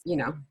 because,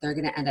 they're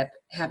going to end up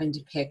having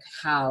to pick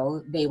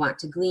how they want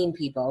to glean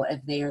people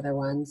if they are the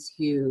ones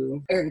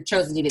who are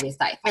chosen to be the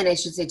scythe. And I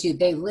should say too,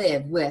 they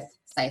live with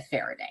Scythe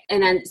Faraday.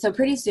 And then so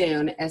pretty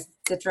soon as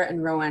Citra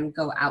and Rowan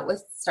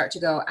start to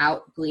go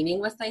out gleaning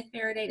with Scythe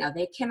Faraday, now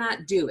they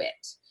cannot do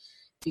it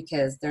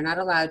because they're not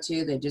allowed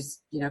to. They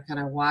just, kind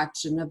of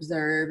watch and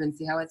observe and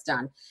see how it's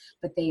done.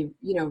 But they,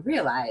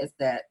 realize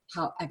that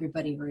how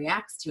everybody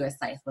reacts to a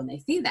scythe when they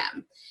see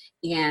them.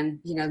 And,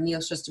 Neil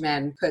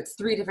Schusterman puts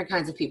three different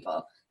kinds of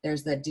people.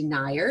 There's the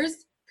deniers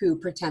who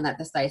pretend that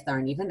the scythes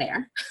aren't even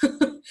there.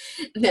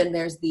 Then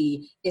there's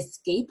the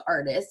escape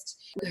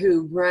artist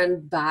who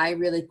run by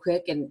really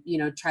quick and,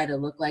 try to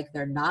look like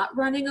they're not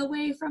running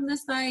away from the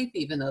scythe,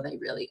 even though they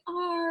really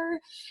are.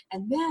 whatever.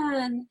 And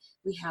then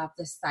we have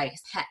the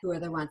Scythe, who are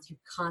the ones who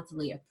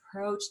constantly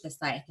approach the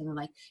Scythe and they're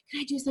like,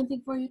 can I do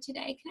something for you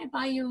today? Can I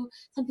buy you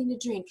something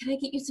to drink? Can I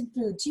get you some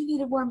food? Do you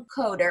need a warm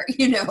coat? Or,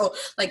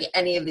 like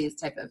any of these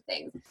type of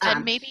things.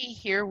 And maybe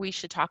here we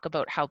should talk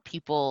about how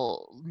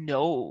people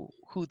know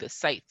who the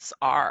Scythes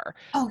are,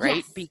 right?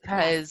 Yes,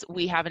 because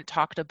we haven't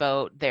talked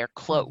about their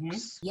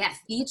cloaks. Yes,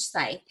 each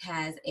Scythe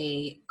has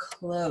a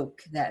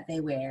cloak that they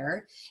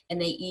wear, and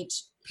they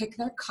each pick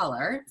their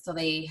color, so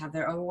they have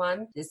their own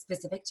one that's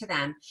specific to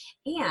them.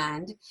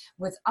 And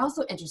what's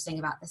also interesting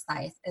about the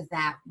Scythe is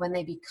that when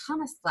they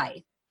become a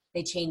Scythe,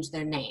 they change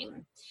their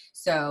name.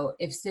 So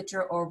if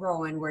Citra or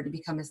Rowan were to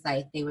become a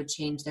Scythe, they would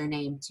change their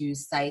name to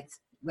Scythe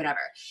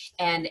whatever.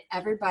 And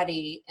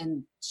everybody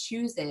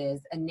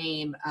chooses a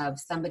name of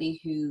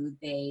somebody who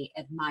they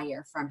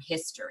admire from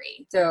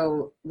history.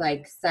 So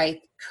like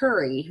Scythe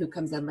Curry, who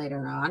comes in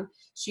later on,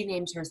 she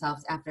named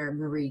herself after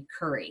Marie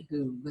Curie,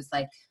 who was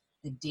like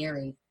the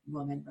dairy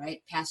woman,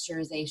 right?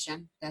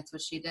 Pasteurization. That's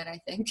what she did, I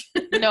think.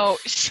 No,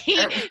 she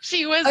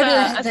was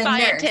a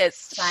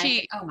scientist.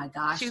 Oh my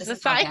gosh, she was this a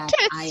is how bad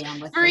scientist. I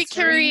am with Marie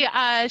history.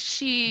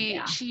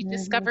 Curie, she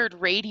discovered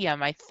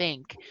radium, I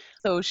think.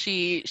 So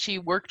she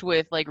worked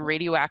with like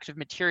radioactive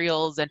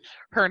materials, and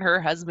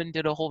her husband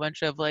did a whole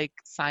bunch of like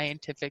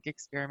scientific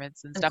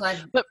experiments and stuff. I'm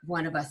glad but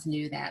one of us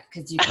knew that,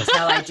 because you can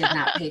tell I did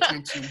not pay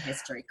attention in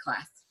history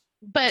class.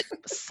 But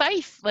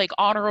Scythe, like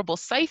Honorable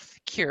Scythe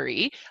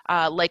Curie,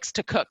 likes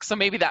to cook. So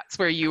maybe that's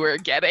where you were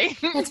getting.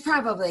 That's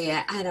probably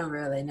it. I don't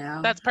really know.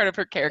 That's part of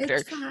her character.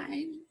 It's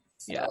fine.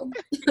 So.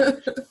 Yeah.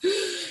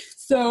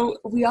 So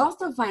we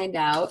also find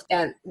out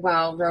that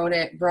while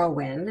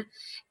Rowan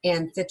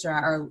and Citra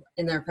are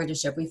in their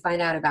apprenticeship, we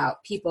find out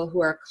about people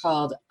who are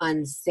called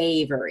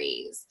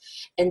unsavories.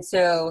 And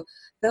so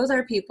those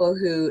are people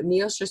who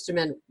Neil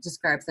Schusterman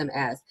describes them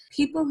as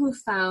people who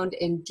found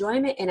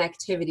enjoyment in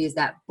activities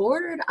that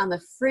bordered on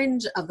the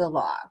fringe of the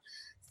law.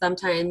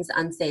 Sometimes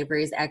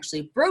unsavories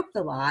actually broke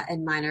the law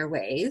in minor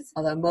ways,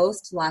 although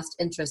most lost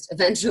interest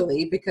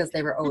eventually because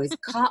they were always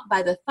caught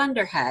by the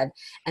thunderhead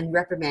and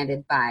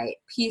reprimanded by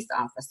peace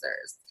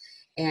officers.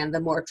 And the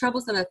more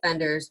troublesome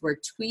offenders were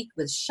tweaked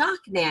with shock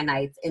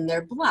nanites in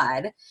their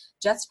blood,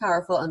 just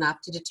powerful enough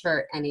to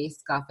deter any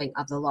scoffing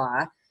of the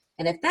law.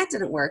 And if that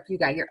didn't work, you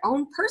got your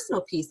own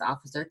personal peace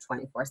officer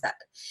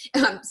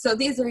 24/7. So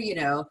these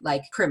are,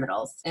 like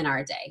criminals in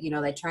our day.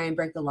 They try and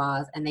break the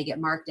laws and they get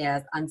marked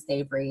as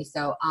unsavory.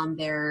 So on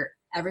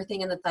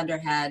everything in the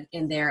Thunderhead,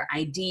 in their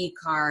ID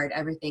card,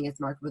 everything is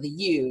marked with a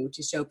U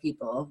to show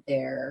people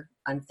they're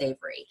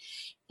unsavory.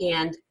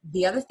 And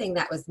the other thing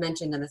that was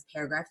mentioned in this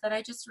paragraph that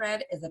I just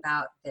read is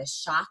about the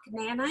shock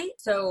nanite.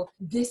 So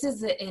this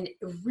is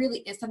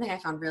it's something I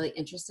found really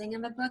interesting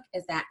in the book,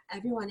 is that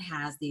everyone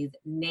has these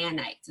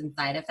nanites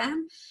inside of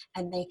them,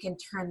 and they can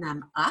turn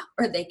them up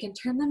or they can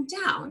turn them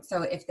down.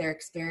 So if they're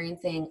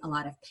experiencing a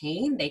lot of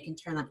pain, they can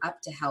turn them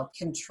up to help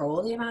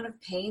control the amount of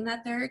pain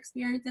that they're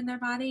experiencing in their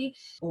body,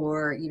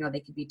 or they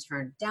could be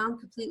turned down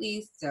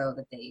completely so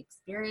that they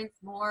experience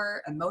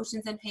more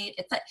emotions and pain.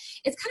 It's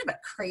kind of a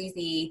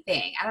crazy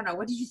thing. I don't know.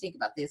 What did you think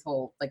about this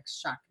whole like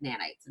shock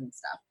nanites and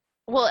stuff?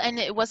 Well, and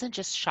it wasn't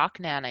just shock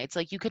nanites.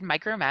 Like you could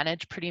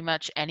micromanage pretty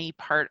much any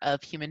part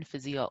of human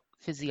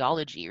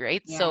physiology,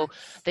 right? Yeah. So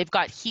they've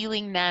got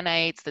healing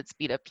nanites that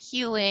speed up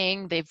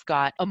healing. They've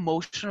got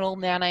emotional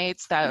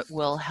nanites that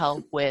will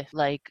help with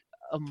like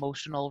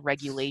emotional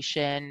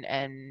regulation,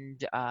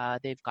 and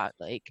they've got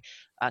like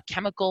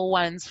chemical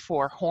ones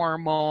for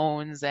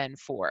hormones and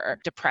for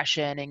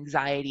depression,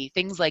 anxiety,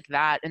 things like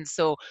that. And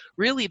so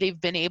really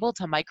they've been able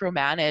to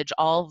micromanage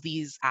all of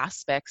these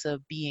aspects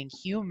of being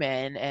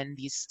human and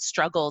these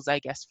struggles, I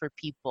guess, for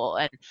people.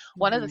 And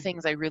one of the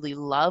things I really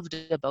loved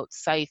about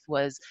Scythe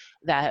was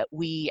that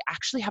we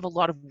actually have a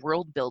lot of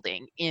world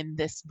building in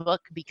this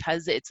book,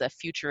 because it's a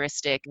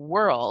futuristic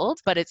world,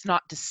 but it's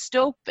not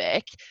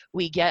dystopic.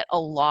 We get a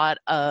lot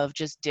of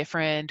just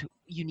different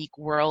unique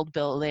world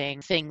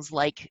building things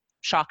like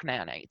shock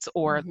nanites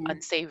or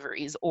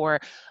unsavories, or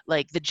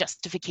like the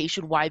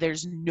justification why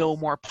there's no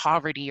more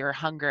poverty or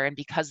hunger, and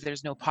because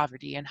there's no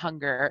poverty and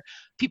hunger,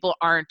 people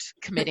aren't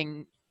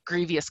committing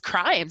grievous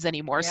crimes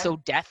anymore. So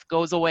death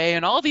goes away,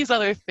 and all these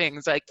other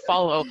things like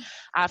follow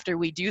after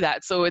we do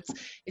that. So it's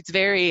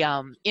very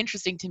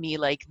interesting to me,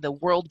 like the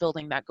world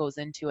building that goes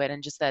into it,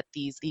 and just that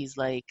these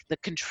like the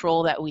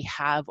control that we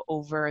have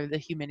over the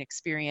human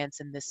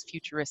experience in this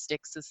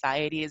futuristic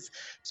society just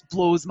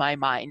blows my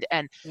mind.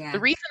 And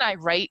the reason I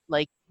write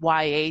like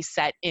YA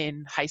set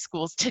in high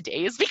schools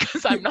today is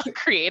because I'm not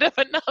creative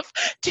enough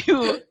to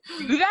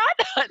do that.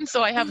 And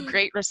so I have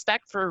great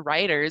respect for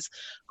writers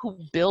who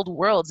build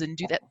worlds and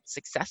do that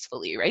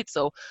successfully, right?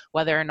 So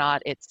whether or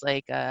not it's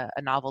like a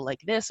novel like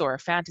this or a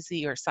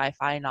fantasy or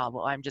sci-fi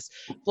novel,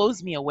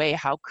 blows me away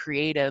how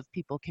creative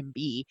people can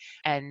be.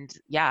 And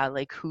yeah,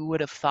 like who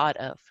would have thought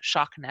of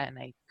shock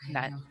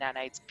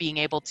nanites being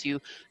able to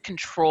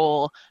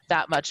control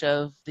that much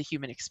of the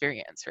human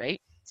experience, right?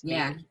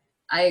 Yeah.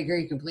 I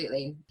agree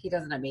completely. He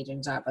does an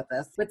amazing job with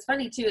this. What's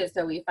funny too is,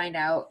 so we find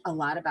out a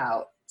lot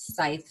about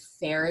Scythe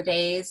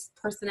Faraday's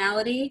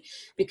personality,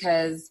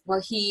 because,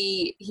 well,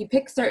 he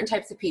picks certain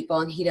types of people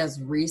and he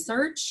does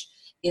research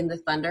in the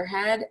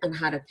Thunderhead on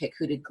how to pick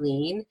who to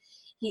glean.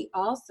 He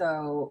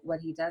also, what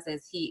he does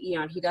is he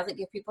doesn't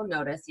give people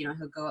notice. He'll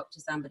go up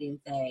to somebody and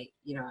say,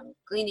 I'm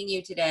gleaning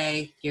you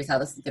today. Here's how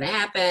this is going to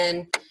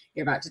happen.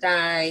 You're about to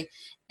die.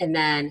 And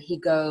then he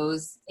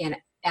goes, and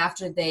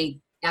after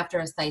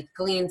a scythe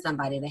gleans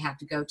somebody, they have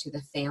to go to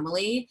the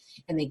family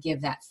and they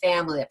give that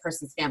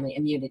person's family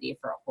immunity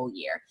for a whole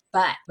year.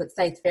 But what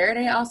Scythe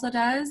Faraday also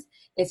does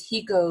is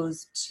he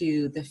goes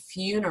to the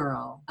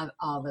funeral of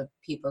all the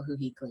people who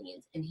he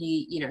gleans. And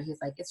he's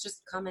like, it's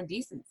just common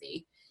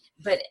decency.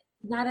 But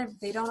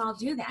they don't all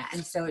do that.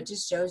 And so it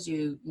just shows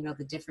you,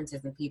 the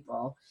differences in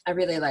people. I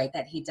really like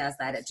that he does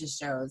that. It just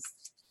shows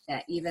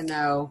that even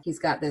though he's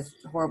got this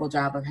horrible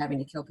job of having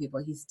to kill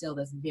people, he's still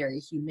this very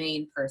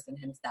humane person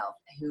himself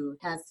who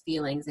has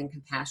feelings and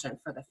compassion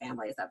for the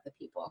families of the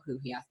people who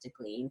he has to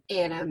glean.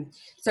 And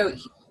so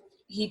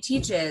he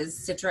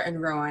teaches Citra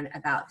and Rowan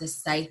about the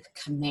Scythe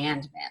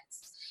commandments.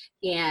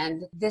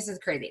 And this is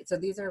crazy. So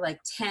these are like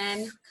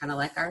 10, kind of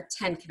like our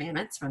 10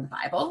 commandments from the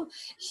Bible.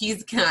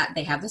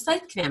 They have the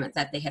Scythe commandments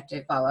that they have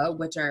to follow,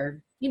 which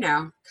are,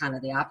 kind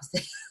of the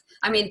opposite.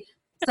 I mean,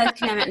 Scythe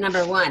commandment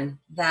number 1,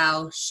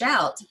 thou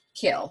shalt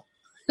kill.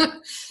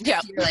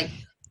 Yeah. You're like,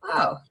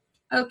 oh,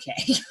 okay.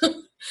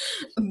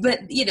 But,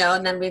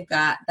 and then we've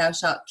got thou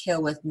shalt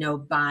kill with no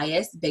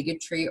bias,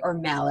 bigotry, or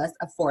malice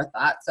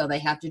aforethought. So they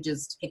have to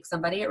just pick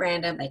somebody at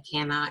random. They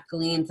cannot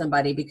glean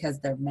somebody because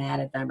they're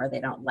mad at them or they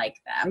don't like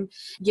them,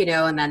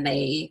 and then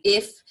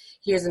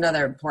here's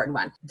another important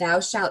one. Thou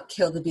shalt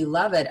kill the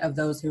beloved of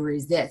those who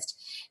resist.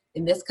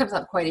 And this comes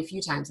up quite a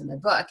few times in the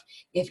book.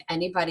 If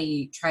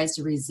anybody tries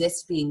to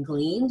resist being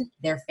gleaned,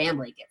 their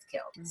family gets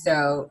killed. Mm-hmm.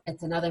 So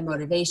it's another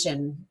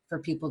motivation for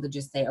people to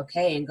just say,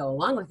 okay, and go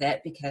along with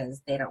it,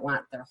 because they don't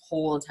want their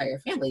whole entire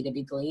family to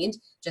be gleaned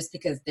just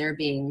because they're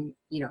being,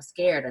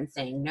 scared and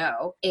saying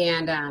no.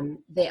 And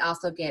they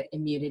also get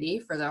immunity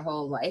for their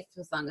whole life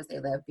as long as they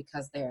live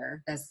because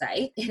they're a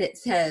Scythe. And it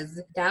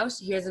says,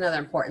 here's another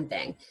important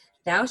thing.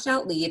 Thou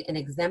shalt lead an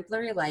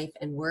exemplary life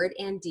in word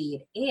and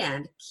deed,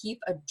 and keep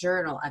a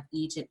journal of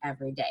each and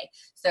every day.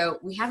 So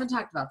we haven't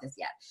talked about this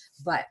yet,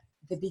 but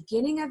the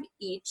beginning of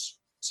each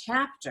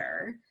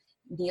chapter,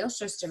 Neil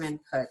Shusterman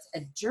puts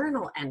a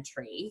journal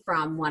entry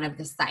from one of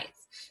the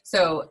Scythes.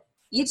 So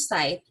each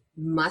Scythe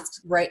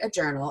must write a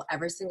journal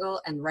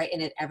and write in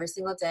it every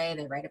single day.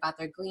 They write about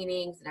their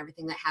gleanings and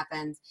everything that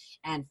happens.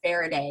 And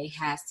Faraday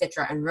has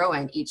Citra and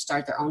Rowan each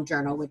start their own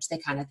journal, which they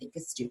kind of think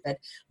is stupid,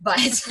 but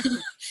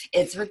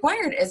it's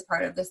required as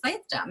part of the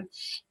Scythedom.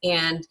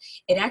 And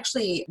it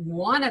actually,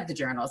 one of the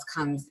journals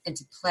comes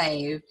into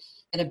play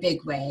in a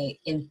big way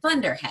in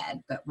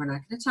Thunderhead, but we're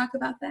not going to talk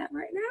about that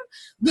right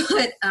now.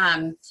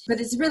 But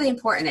it's really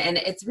important, and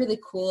it's really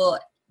cool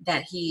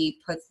that he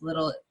puts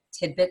little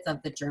tidbits of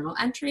the journal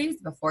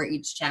entries before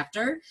each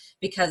chapter,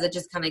 because it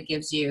just kind of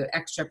gives you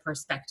extra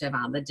perspective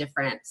on the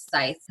different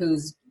Scythes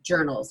whose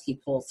journals he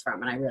pulls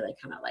from, and I really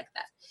kind of like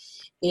that.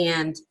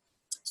 And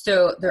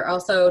so they're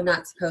also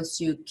not supposed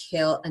to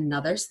kill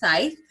another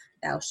Scythe.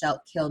 Thou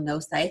shalt kill no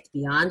Scythe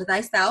beyond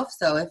thyself.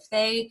 So if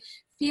they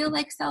feel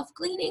like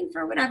self-gleaning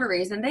for whatever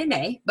reason, they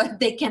may, but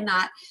they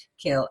cannot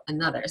kill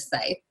another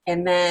Scythe.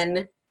 And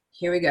then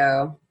here we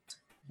go.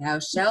 Thou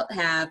shalt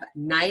have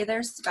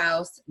neither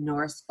spouse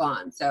nor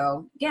spawn.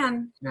 So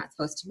again, not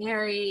supposed to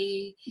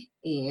marry,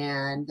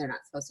 and they're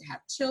not supposed to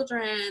have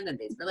children and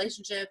these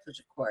relationships, which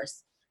of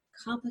course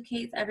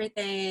complicates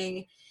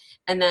everything.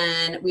 And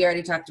then we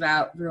already talked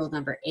about rule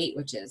number 8,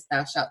 which is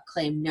thou shalt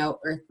claim no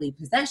earthly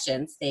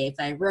possessions save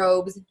thy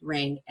robes,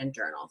 ring, and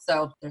journal.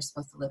 So they're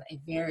supposed to live a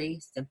very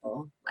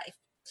simple life.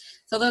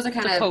 So those are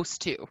kind of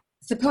supposed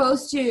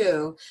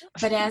to,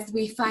 but as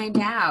we find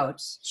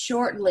out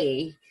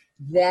shortly,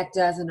 that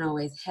doesn't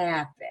always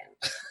happen.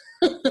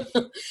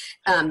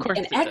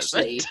 And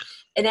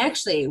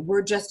actually, we're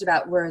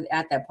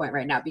at that point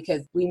right now,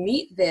 because we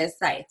meet this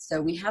Scythe.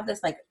 So we have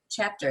this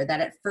chapter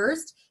that at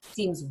first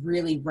seems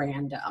really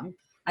random.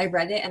 I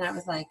read it and I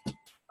was like,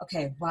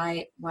 okay,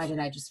 why did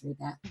I just read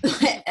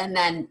that? And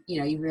then,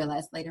 you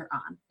realize later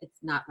on, it's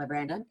not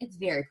random. It's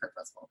very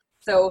purposeful.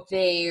 So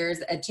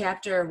there's a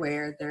chapter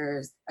where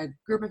there's a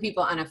group of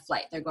people on a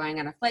flight. They're going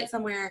on a flight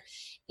somewhere,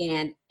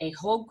 and a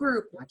whole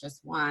group, not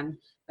just one,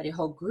 but a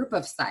whole group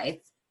of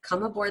Scythes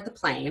come aboard the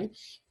plane.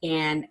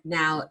 And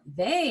now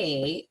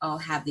they all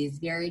have these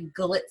very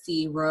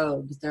glitzy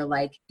robes. They're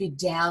like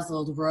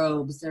bedazzled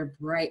robes. They're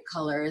bright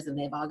colors, and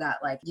they've all got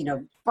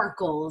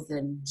sparkles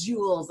and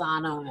jewels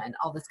on them and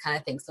all this kind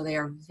of thing. So they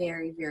are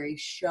very, very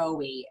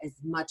showy as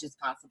much as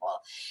possible.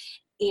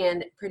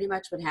 And pretty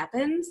much what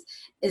happens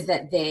is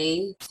that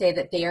they say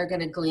that they are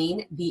going to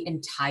glean the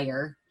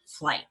entire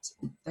flight.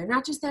 They're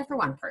not just there for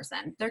one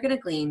person. They're going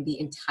to glean the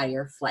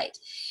entire flight.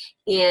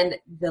 And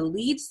the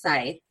lead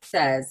Scythe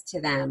says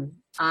to them,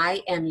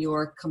 I am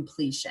your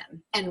completion.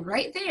 And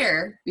right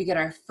there, we get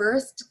our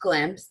first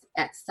glimpse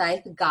at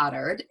Scythe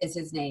Goddard is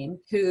his name,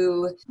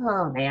 who,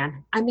 oh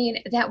man, I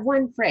mean, that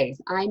one phrase,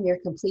 I'm your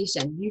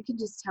completion, you can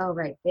just tell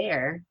right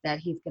there that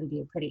he's going to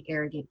be a pretty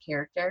arrogant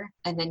character.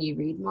 And then you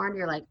read more and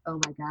you're like,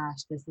 oh my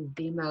gosh, this is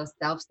the most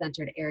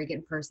self-centered,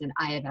 arrogant person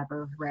I have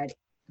ever read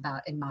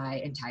about in my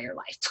entire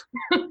life.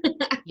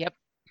 Yep.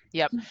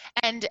 Yep.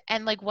 And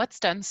like what's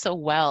done so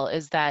well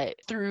is that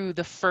through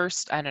the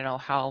first, I don't know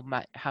how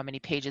many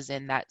pages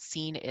in that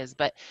scene is,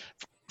 but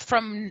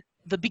from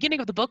the beginning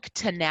of the book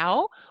to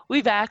now,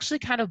 we've actually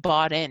kind of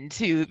bought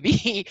into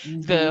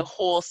the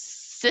whole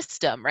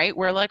system, right?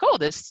 We're like, oh,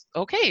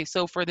 okay,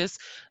 so for this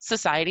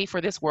society,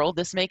 for this world,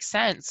 this makes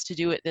sense to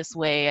do it this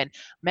way. And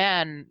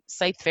man,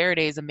 Scythe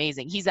Faraday is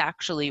amazing. He's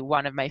actually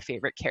one of my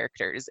favorite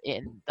characters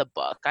in the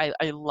book. I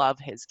love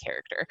his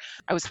character.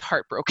 I was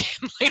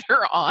heartbroken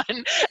later on.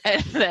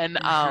 And then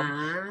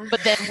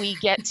but then we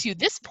get to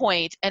this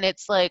point and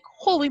it's like,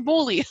 holy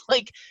moly,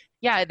 like,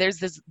 yeah, there's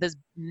this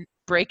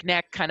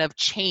breakneck kind of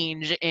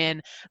change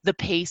in the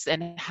pace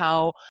and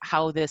how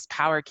this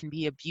power can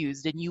be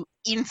abused, and you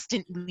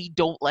instantly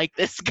don't like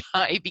this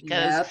guy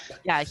because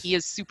yeah, he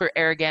is super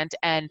arrogant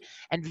and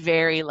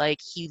very like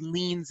he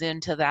leans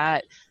into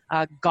that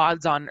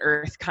gods on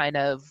earth kind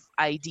of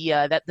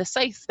idea that the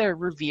Scythes, they're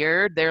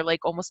revered, they're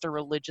like almost a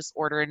religious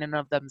order in and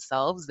of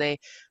themselves. They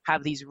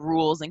have these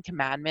rules and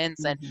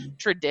commandments and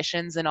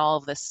traditions and all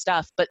of this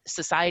stuff, but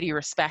society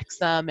respects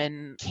them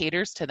and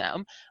caters to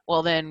them.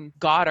 Well, then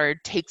Goddard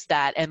takes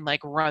that and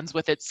like runs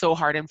with it so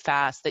hard and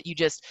fast that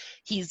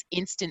he's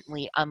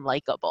instantly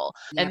unlikable.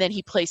 And then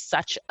he plays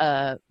such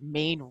a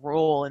main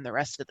role in the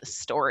rest of the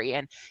story.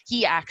 And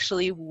he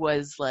actually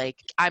was like,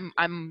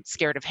 I'm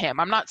scared of him.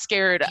 I'm not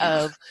scared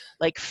of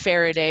like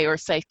Faraday or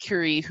Scythe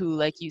Curie, who,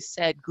 like you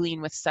said,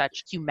 glean with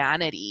such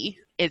humanity.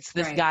 It's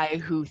this guy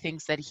who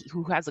thinks that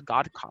who has a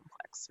god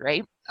complex,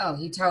 right? Oh,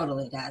 he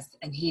totally does.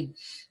 And he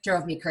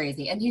drove me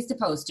crazy. And he's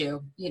supposed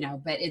to,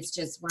 but it's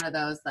just one of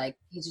those, like,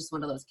 he's just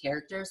one of those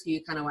characters who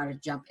you kind of want to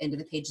jump into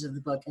the pages of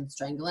the book and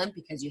strangle him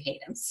because you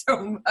hate him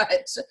so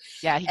much.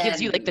 Yeah, he gives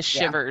you like the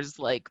shivers,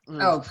 like.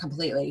 Oh,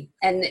 completely.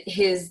 And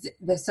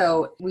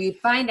so we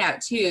find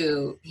out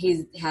too,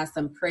 he has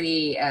some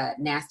pretty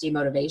nasty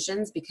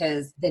motivations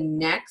because the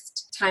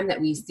next time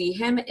that we see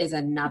him is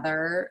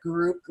another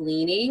group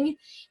gleaning.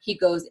 He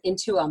goes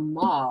into a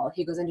mall.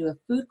 He goes into a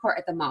food court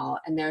at the mall,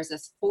 and there's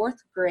this 4th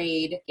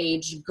grade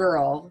age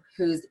girl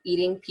who's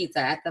eating pizza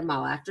at the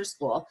mall after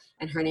school,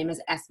 and her name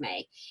is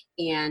Esme.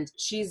 And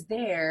she's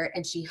there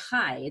and she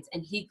hides,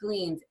 and he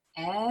gleans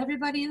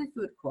everybody in the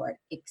food court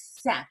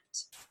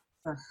except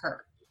for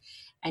her.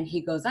 And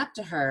he goes up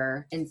to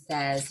her and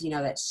says,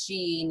 that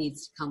she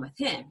needs to come with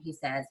him. He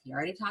says he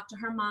already talked to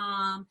her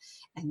mom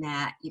and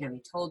that, he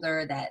told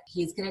her that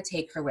he's going to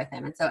take her with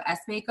him. And so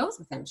Esme goes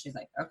with him. She's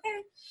like, okay.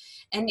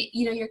 And,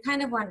 you're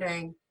kind of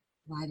wondering,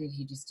 why did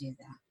he just do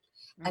that?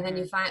 And then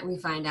we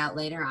find out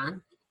later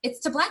on, it's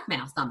to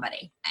blackmail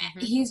somebody.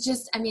 He's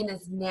just,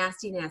 this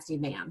nasty, nasty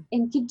man.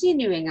 And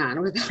continuing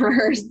on with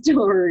our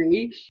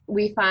story,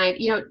 we find,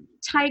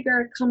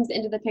 Tiger comes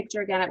into the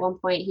picture again at one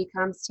point. He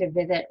comes to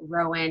visit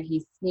Rowan.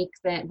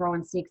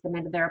 Rowan sneaks him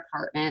into their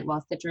apartment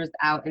while Citra's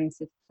out and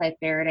Scythe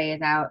Faraday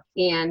is out.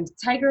 And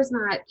Tiger's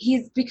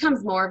he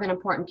becomes more of an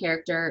important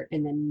character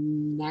in the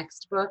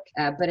next book.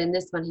 But in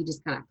this one, he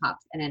just kind of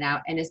pops in and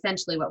out. And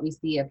essentially what we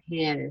see of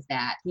him is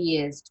that he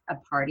is a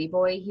party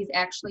boy. He's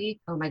actually,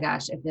 oh my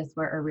gosh, if this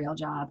were a real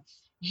job,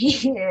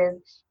 he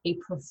is a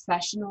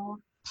professional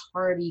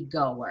party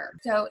goer.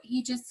 So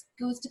he just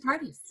goes to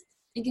parties.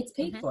 It gets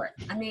paid for it.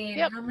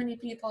 How many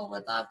people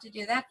would love to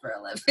do that for a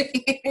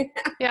living?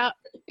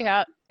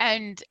 Yeah.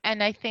 And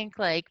I think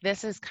like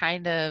this is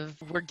kind of,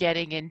 we're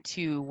getting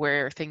into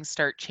where things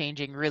start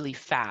changing really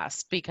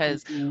fast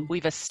because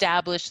we've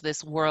established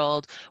this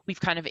world. We've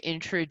kind of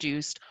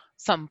introduced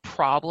some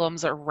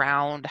problems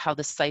around how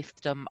the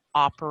Scythedom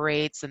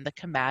operates and the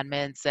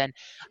commandments, and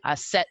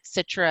set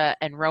Citra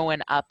and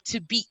Rowan up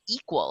to be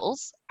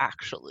equals,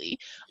 actually,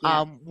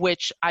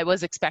 which I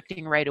was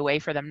expecting right away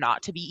for them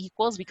not to be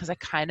equals because I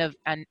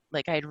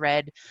had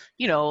read,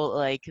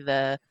 like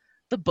the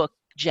book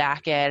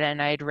jacket,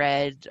 and I'd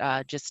read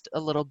just a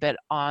little bit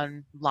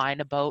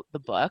online about the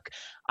book,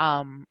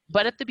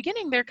 but at the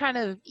beginning they're kind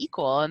of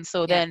equal, and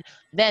so then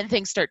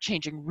things start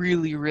changing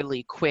really,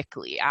 really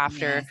quickly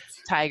after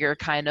Tiger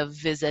kind of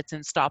visits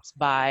and stops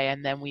by,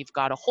 and then we've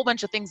got a whole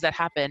bunch of things that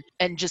happen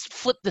and just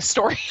flip the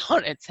story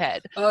on its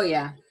head. Oh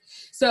yeah.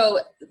 So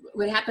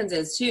what happens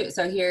is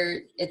so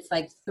here it's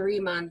like 3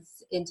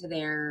 months into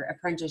their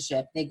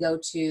apprenticeship, they go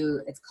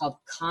to, it's called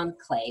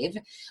Conclave,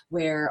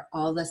 where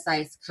all the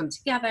Scythes come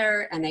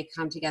together, and they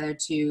come together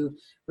to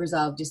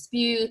resolve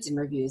disputes and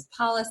reviews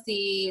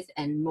policies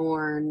and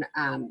mourn,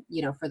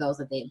 for those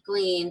that they've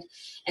gleaned.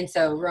 And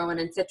so Rowan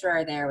and Citra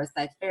are there with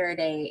Scythe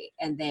Faraday,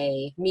 and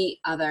they meet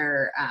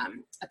other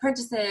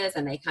apprentices,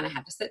 and they kind of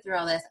have to sit through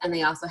all this, and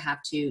they also have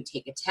to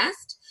take a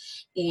test.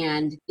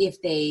 And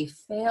if they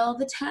fail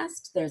the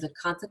test, there's a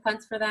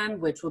consequence for them,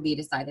 which will be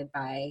decided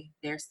by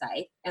their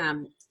Scythe.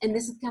 And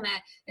this is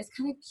it's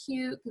kind of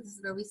cute because this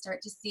is where we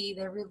start to see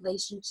their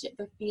relationship,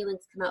 their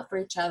feelings come out for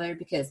each other,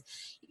 because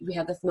we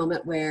have this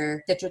moment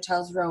where Citra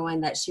tells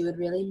Rowan that she would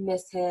really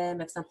miss him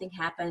if something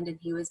happened and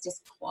he was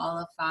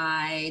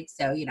disqualified.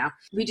 So,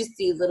 we just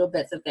see little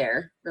bits of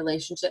their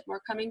relationship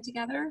more coming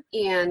together.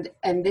 And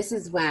this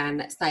is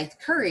when Scythe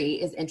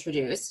Curry is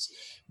introduced.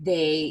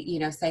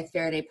 Scythe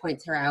Faraday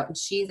points her out, and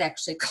she's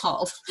actually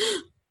called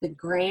the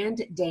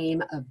Grand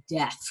Dame of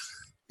Death.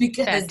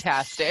 Because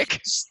fantastic.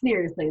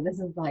 Seriously, this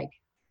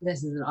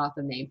is an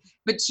awesome name.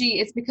 But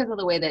it's because of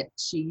the way that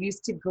she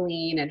used to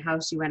glean and how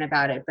she went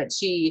about it. But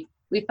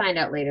we find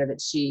out later that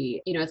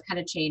she, has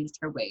kind of changed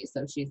her ways.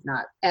 So she's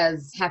not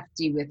as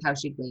hefty with how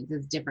she gleans.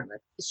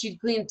 She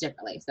gleans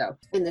differently. So,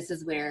 and this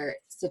is where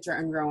Citra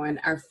and Rowan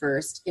are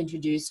first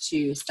introduced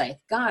to Scythe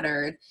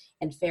Goddard,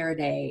 and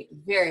Faraday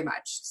very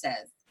much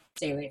says,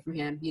 stay away from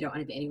him. You don't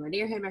want to be anywhere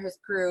near him or his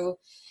crew.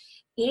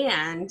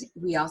 And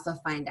we also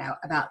find out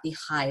about the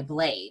High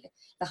Blade.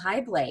 The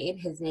High Blade,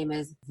 his name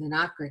is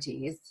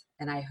Xenocrates,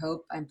 and I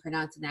hope I'm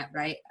pronouncing that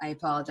right. I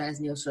apologize,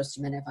 Neil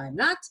Schusterman, if I'm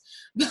not.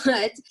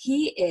 But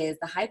the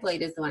High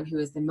Blade is the one who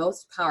is the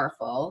most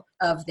powerful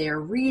of their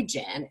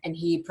region, and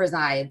he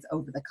presides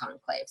over the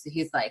conclave. So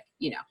he's like,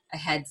 a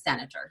head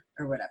senator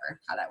or whatever,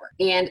 how that works.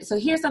 And so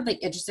here's something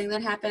interesting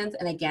that happens.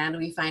 And again,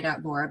 we find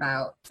out more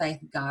about Scythe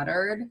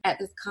Goddard at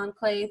this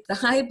conclave. The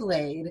High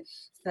Blade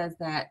says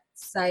that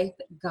Scythe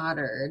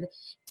Goddard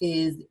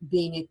is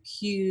being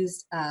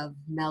accused of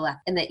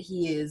maleficence, and that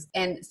he is,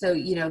 and so,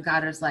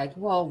 Goddard's like,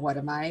 well, what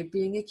am I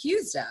being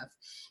accused of?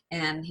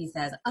 And he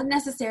says,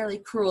 unnecessarily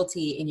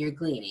cruelty in your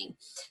gleaning.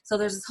 So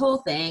there's this whole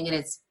thing, and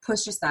it's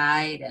pushed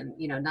aside, and,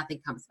 nothing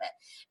comes of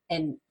it.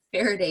 And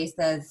Faraday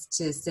says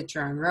to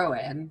Citra and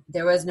Rowan,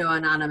 there was no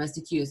anonymous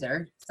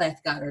accuser. Scythe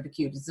Goddard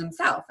accuses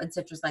himself. And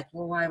Citra's like,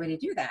 well, why would he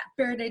do that?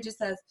 Faraday just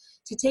says,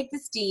 to take the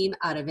steam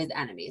out of his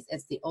enemies.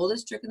 It's the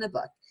oldest trick in the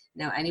book.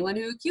 Now, anyone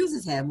who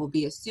accuses him will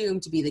be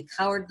assumed to be the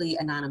cowardly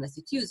anonymous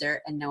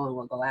accuser, and no one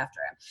will go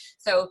after him.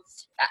 So,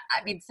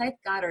 Scythe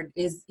Goddard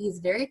he's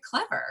very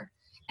clever.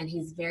 And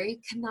he's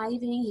very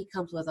conniving. He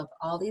comes with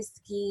all these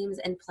schemes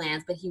and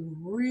plans, but he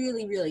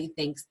really, really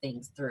thinks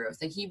things through.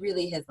 So he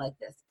really has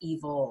this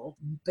evil,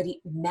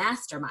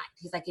 mastermind.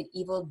 He's like an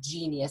evil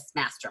genius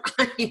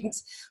mastermind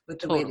with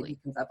the way that he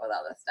comes up with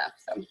all this stuff.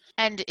 So.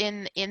 And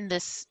in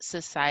this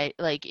society,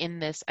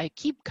 I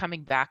keep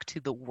coming back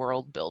to the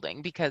world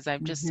building because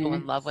I'm just so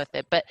in love with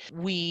it. But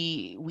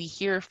we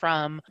hear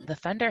from the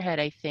Thunderhead,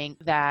 I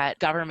think, that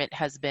government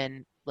has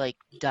been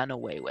done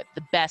away with.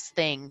 The best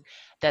thing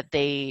that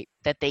they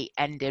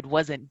ended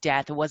wasn't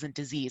death, it wasn't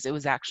disease, it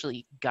was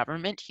actually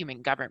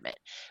human government,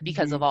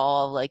 because of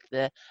all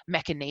the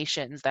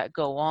machinations that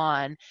go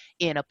on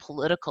in a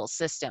political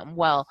system.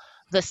 Well,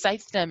 the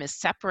Scythedom is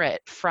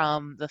separate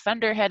from the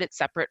Thunderhead, it's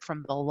separate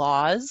from the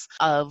laws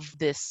of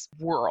this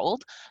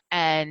world,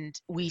 and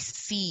we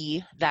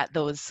see that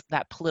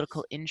that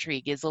political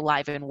intrigue is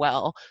alive and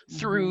well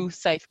through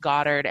Scythe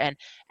Goddard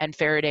and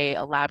Faraday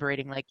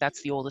elaborating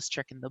that's the oldest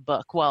trick in the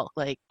book. Well,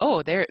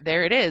 there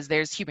it is,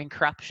 there's human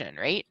corruption,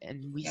 right?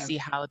 And we see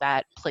how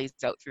that plays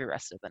out through the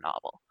rest of the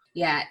novel.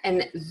 Yeah,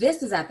 and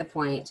this is at the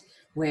point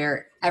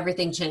where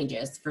everything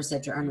changes for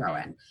Citra and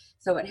Rowan.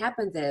 So what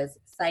happens is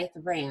Scythe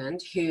Rand,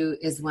 who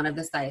is one of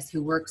the Scythes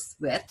who works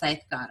with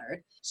Scythe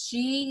Goddard,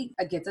 she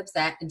gets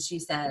upset and she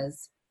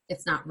says,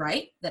 it's not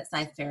right that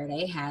Scythe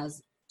Faraday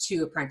has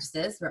 2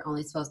 apprentices. We're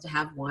only supposed to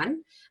have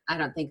 1. I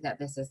don't think that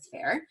this is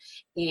fair.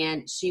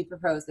 And she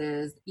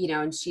proposes,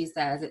 and she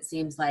says it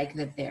seems like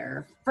that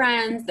they're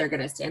friends. They're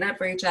going to stand up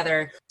for each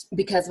other.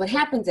 Because what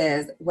happens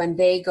is when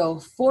they go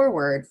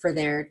forward for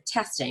their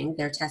testing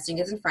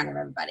is in front of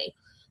everybody.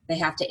 They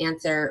have to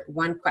answer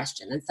one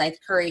question. And Scythe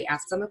Curry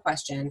asks them a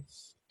question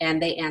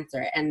and they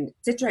answer. And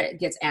Citra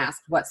gets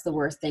asked, what's the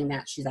worst thing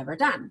that she's ever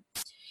done?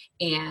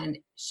 And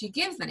she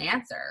gives an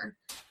answer,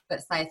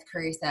 but Scythe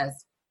Curry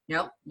says,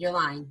 nope, you're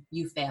lying.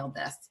 You failed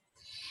this.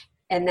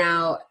 And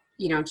now,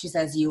 she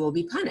says, you will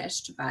be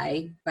punished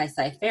by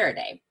Scythe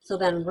Faraday. So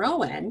then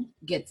Rowan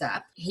gets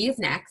up. He is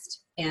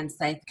next. And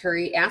Scythe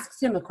Curry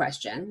asks him a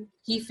question.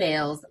 He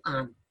fails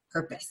on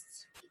purpose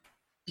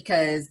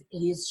because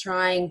he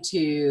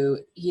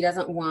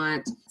doesn't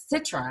want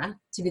Citra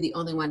to be the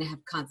only one to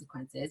have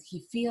consequences.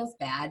 He feels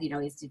bad.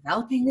 He's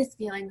developing these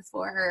feelings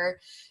for her.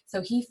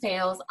 So he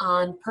fails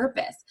on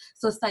purpose.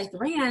 So Scythe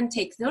Rand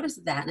takes notice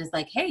of that and is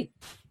like, hey,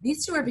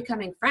 these 2 are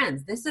becoming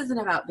friends. This isn't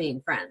about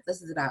being friends.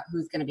 This is about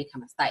who's going to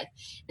become a Scythe.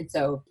 And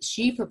so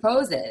she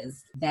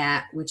proposes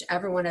that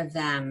whichever one of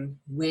them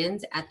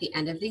wins at the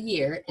end of the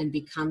year and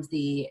becomes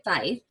the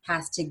Scythe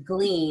has to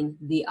glean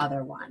the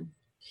other one.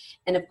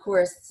 And of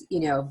course,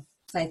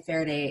 Scythe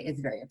Faraday is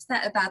very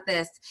upset about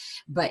this,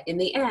 but in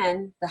the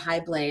end, the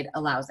High Blade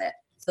allows it.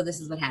 So this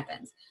is what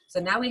happens. So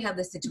now we have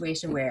this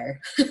situation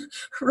where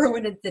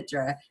Rowan and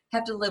Citra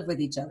have to live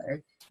with each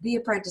other, be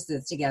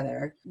apprentices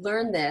together,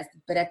 learn this,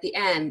 but at the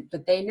end,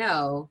 they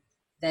know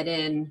that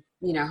in,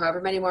 however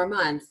many more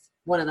months,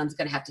 one of them's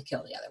going to have to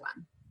kill the other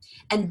one.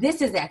 And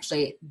this is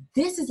actually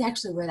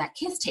where that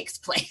kiss takes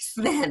place.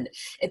 Then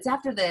it's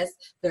after this,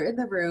 they're in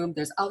the room,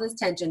 there's all this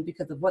tension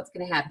because of what's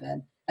going to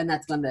happen. And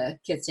that's when the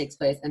kiss takes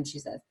place. And she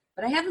says,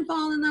 but I haven't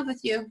fallen in love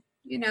with you,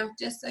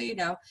 just so you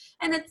know.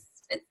 And it's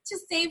to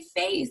save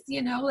face,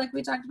 like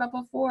we talked about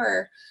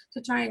before,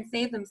 to try and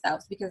save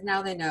themselves, because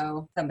now they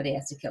know somebody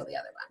has to kill the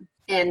other one.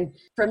 And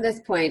from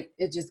this point,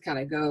 it just kind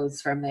of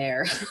goes from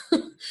there.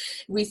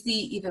 We see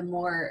even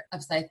more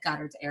of Scythe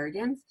Goddard's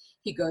arrogance.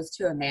 He goes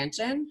to a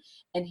mansion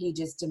and he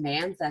just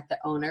demands that the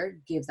owner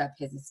gives up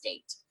his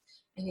estate.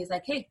 And he's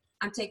like, hey,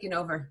 I'm taking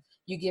over.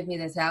 You give me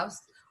this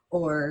house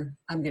or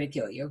I'm going to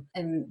kill you.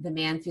 And the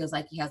man feels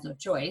like he has no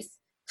choice.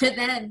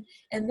 And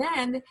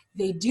then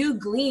they do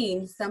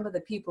glean some of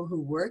the people who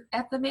work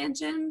at the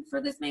mansion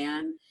for this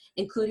man,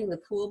 including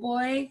the pool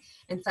boy.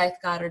 And Scythe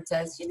Goddard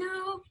says, I'm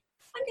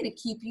going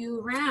to keep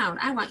you around.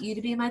 I want you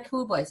to be my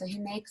pool boy. So he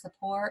makes the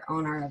poor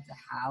owner of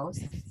the house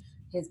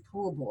his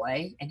pool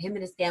boy, and him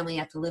and his family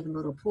have to live in a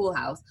little pool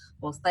house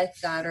while Scythe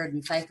Goddard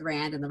and Scythe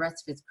Rand and the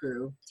rest of his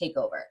crew take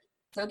over.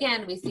 So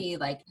again, we see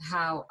like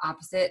how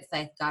opposite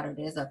Scythe Goddard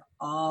is of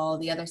all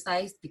the other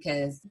Scythes,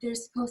 because they're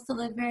supposed to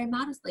live very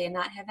modestly and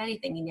not have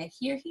anything. And yet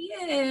here he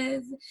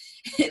is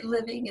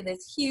living in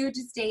this huge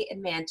estate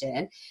and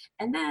mansion.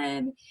 And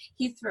then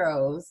he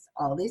throws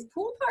all these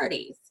pool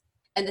parties.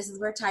 And this is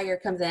where Tiger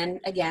comes in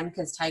again,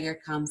 because Tiger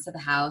comes to the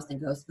house and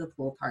goes to the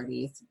pool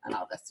parties and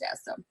all this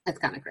jazz. So that's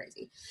kind of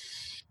crazy.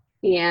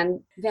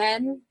 And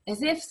then,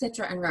 as if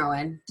Citra and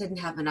Rowan didn't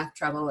have enough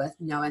trouble with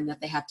knowing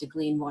that they have to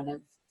glean one of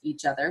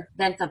each other,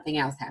 then something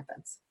else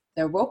happens.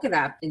 They're woken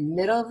up in the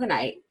middle of the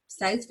night.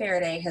 Scythe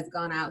Faraday has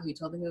gone out. He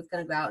told them he was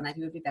going to go out and that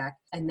he would be back.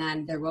 And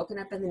then they're woken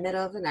up in the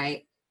middle of the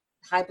night.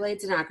 High Blade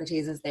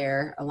Xenocrates is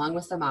there, along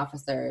with some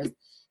officers.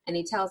 And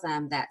he tells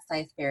them that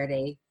Scythe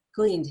Faraday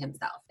gleaned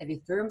himself, that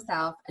he threw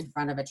himself in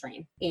front of a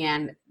train.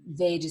 And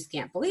they just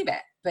can't believe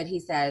it. But he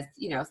says,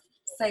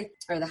 Scythe,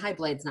 or the High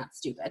Blade's not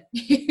stupid.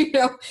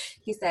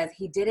 He says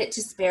he did it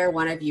to spare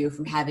one of you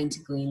from having to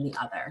glean the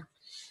other.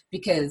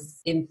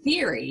 Because in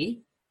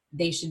theory,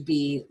 they should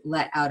be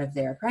let out of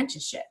their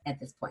apprenticeship at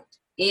this point.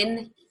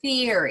 In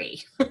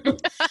theory.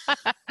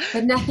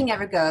 But nothing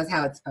ever goes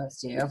how it's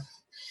supposed to.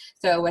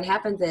 So what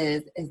happens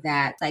is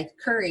that Scythe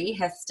Curry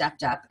has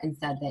stepped up and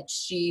said that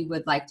she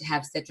would like to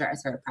have Citra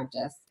as her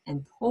apprentice.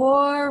 And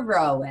poor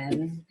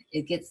Rowan,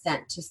 it gets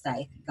sent to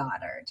Scythe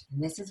Goddard.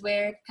 And this is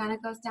where it kind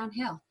of goes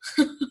downhill.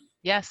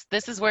 Yes,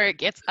 this is where it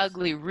gets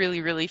ugly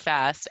really, really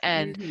fast.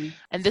 And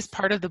this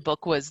part of the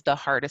book was the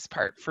hardest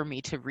part for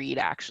me to read,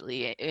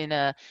 actually. In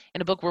a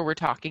book where we're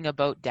talking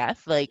about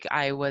death, like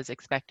I was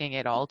expecting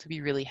it all to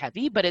be really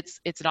heavy, but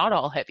it's not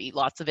all heavy.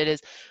 Lots of it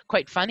is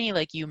quite funny,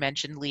 like you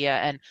mentioned, Leah,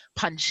 and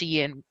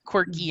punchy and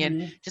quirky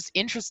and just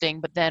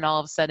interesting. But then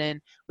all of a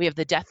sudden we have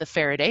the death of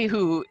Faraday,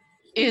 who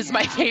is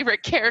my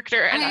favorite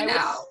character, and I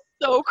was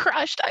so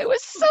crushed. I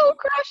was so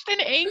crushed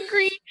and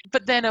angry.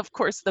 But then, of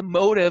course, the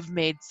motive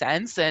made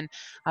sense, and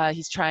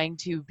he's trying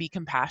to be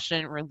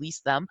compassionate and release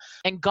them.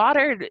 And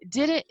Goddard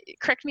didn't,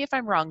 correct me if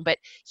I'm wrong, but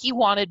he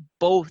wanted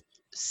both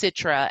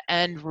Citra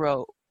and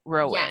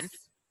Rowan. Yes.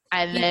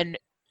 And then,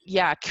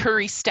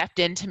 Curry stepped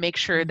in to make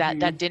sure that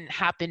that didn't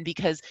happen,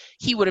 because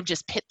he would have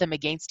just pit them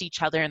against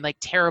each other in like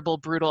terrible,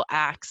 brutal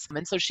acts.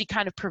 And so she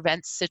kind of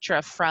prevents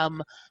Citra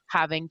from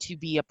having to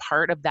be a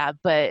part of that,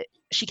 but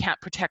she can't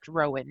protect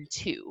Rowan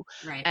too.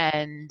 Right.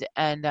 And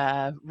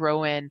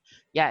Rowan,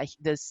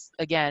 this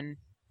again,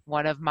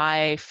 one of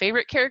my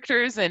favorite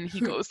characters, and he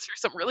goes through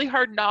some really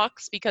hard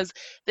knocks because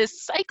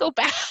this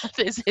psychopath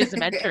is his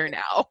mentor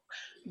now.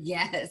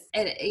 Yes.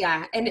 And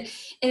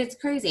it's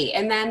crazy.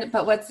 And then,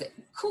 but what's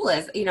cool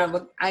is,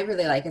 what I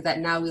really like is that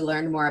now we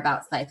learn more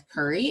about Scythe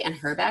Curry and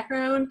her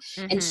background,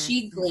 and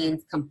she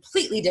gleans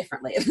completely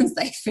differently than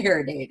Scythe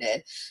Faraday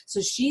did. So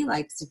she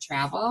likes to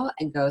travel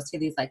and goes to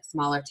these like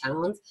smaller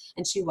towns,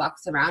 and she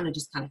walks around and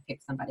just kind of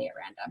picks somebody at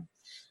random,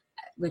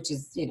 which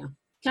is,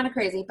 kind of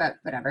crazy, but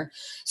whatever.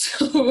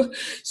 So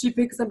she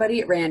picks somebody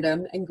at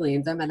random and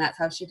gleans them, and that's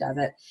how she does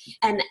it.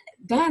 And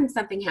then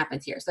something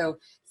happens here. So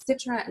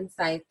Citra and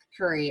Scythe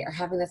Curry are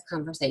having this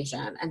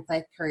conversation, and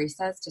Scythe Curry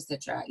says to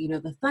Citra,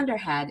 the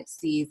Thunderhead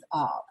sees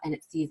all, and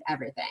it sees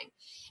everything.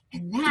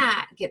 And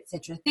that gets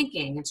Citra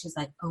thinking, and she's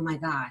like, oh my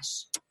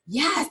gosh,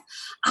 yes,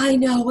 I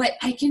know what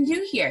I can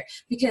do here.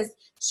 Because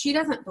she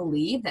doesn't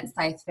believe that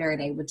Scythe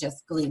Faraday would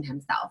just glean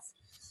himself.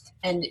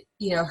 And,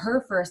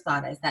 her first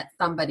thought is that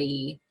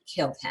somebody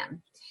killed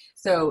him.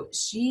 So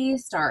she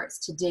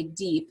starts to dig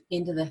deep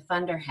into the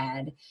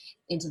Thunderhead,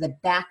 into the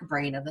back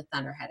brain of the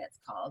Thunderhead, it's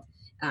called.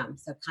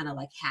 So kind of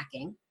like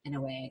hacking in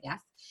a way, I guess.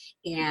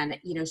 And,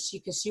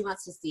 because she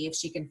wants to see if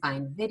she can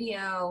find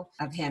video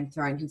of him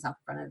throwing himself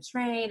in front of the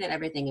train and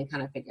everything, and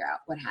kind of figure out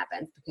what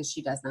happens, because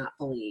she does not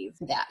believe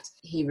that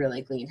he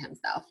really gleaned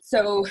himself.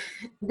 So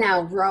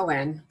now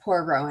Rowan,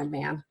 poor Rowan,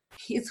 man,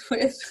 he's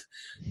with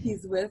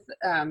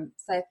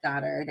Scythe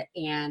Goddard,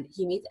 and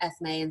he meets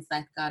Esme, and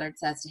Scythe Goddard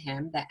says to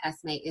him that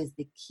Esme is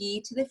the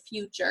key to the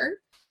future,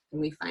 and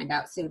we find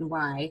out soon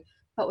why.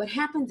 But what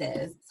happens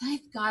is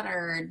Scythe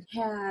Goddard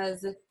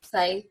has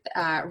Scythe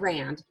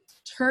Rand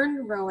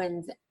turn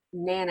Rowan's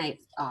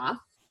nanites off,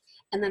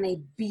 and then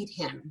they beat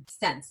him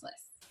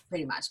senseless,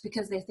 pretty much,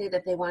 because they say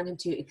that they want him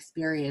to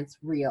experience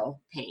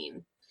real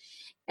pain.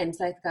 And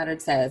Scythe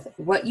Goddard says,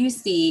 what you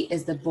see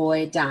is the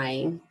boy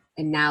dying,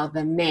 and now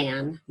the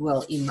man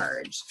will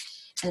emerge.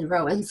 And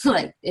Rowan's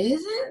like,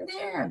 isn't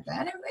there a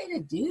better way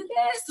to do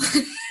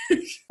this?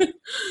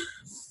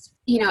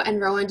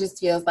 And Rowan just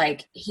feels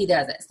like he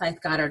does it.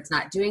 Scythe Goddard's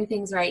not doing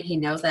things right. He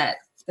knows that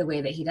the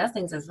way that he does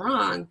things is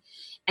wrong.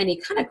 And he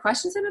kind of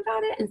questions him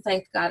about it. And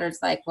Scythe Goddard's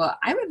like, well,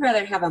 I would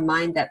rather have a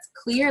mind that's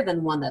clear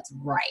than one that's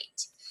right.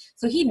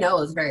 So he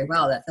knows very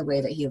well that the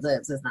way that he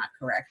lives is not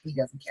correct. But he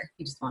doesn't care.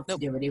 He just wants to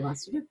do what he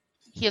wants to do.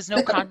 He has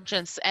no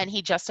conscience, and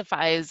he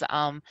justifies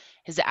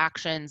his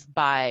actions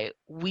by,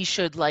 we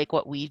should like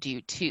what we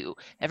do too.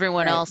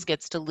 Everyone else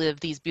gets to live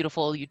these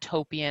beautiful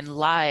utopian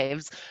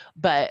lives,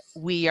 but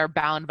we are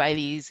bound by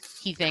these,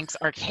 he thinks,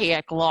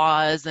 archaic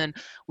laws, and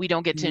we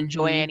don't get to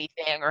enjoy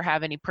anything or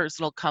have any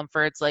personal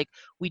comforts. Like,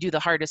 we do the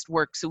hardest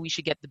work, so we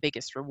should get the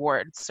biggest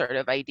rewards, sort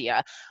of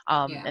idea.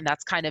 And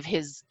that's kind of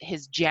his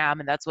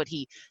jam, and it's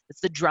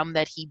the drum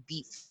that he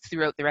beats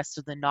throughout the rest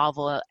of the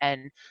novel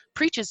and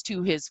preaches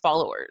to his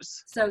followers.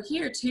 So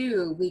here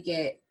too, we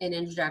get an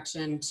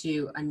introduction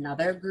to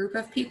another group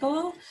of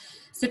people.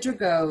 Citra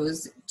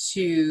goes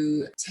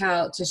to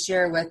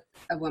share with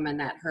a woman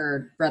that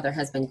her brother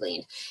has been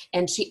gleaned.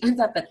 And she ends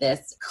up at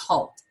this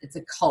cult. It's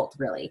a cult,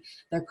 really.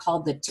 They're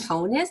called the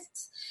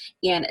Tonists.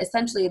 And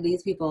essentially,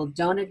 these people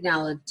don't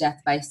acknowledge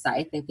death by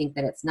sight. They think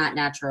that it's not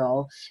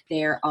natural.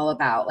 They're all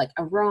about like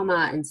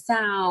aroma and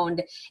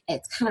sound.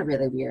 It's kind of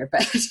really weird,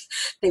 but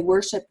they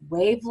worship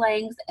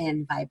wavelengths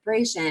and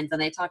vibrations.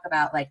 And they talk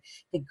about like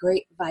the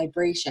great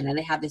vibration. And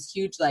they have this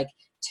huge like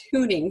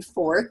tuning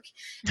fork,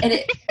 and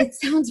it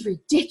sounds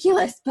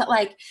ridiculous, but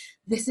like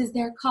this is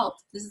their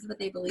cult. This is what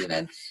they believe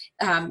in,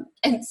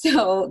 and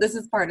so this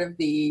is part of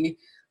the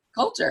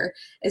culture.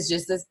 Is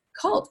just this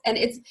cult, and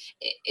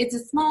it's a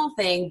small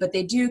thing, but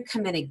they do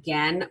come in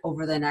again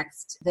over the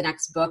next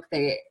book.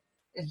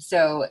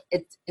 So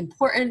it's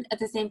important at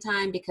the same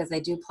time because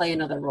they do play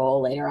another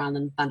role later on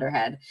in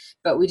Thunderhead,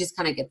 but we just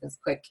kind of get this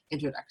quick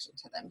introduction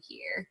to them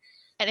here.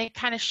 And it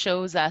kind of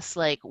shows us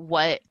like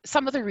what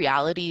some of the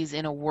realities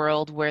in a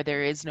world where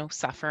there is no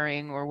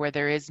suffering or where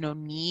there is no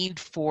need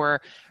for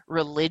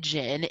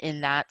religion,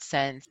 in that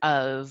sense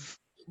of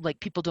like,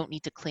 people don't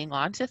need to cling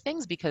on to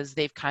things because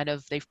they've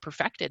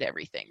perfected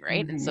everything,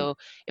 right? And so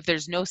if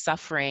there's no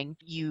suffering,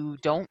 you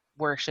don't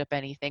worship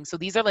anything. So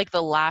these are like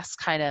the last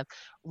kind of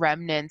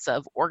remnants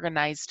of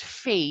organized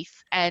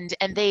faith, and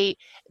they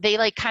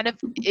like kind of,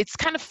 it's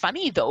kind of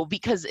funny though,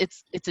 because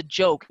it's a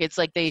joke. It's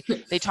like they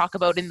talk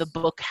about in the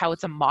book how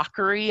it's a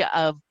mockery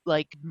of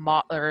like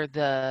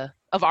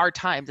of our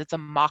times. It's a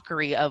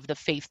mockery of the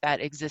faith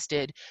that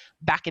existed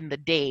back in the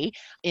day,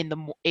 in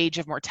the age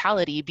of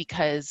mortality,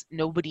 because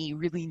nobody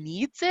really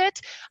needs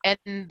it. And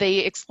they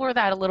explore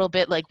that a little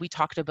bit. Like we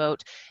talked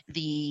about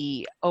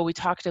the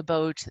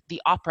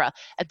opera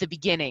at the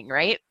beginning,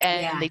 right?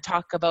 And they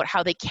talk about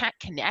how they can't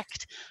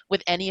connect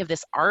with any of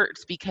this art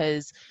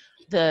because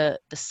the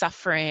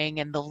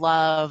suffering and the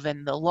love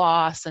and the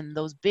loss and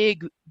those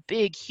big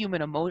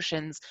human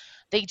emotions,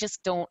 they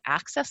just don't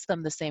access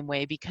them the same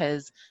way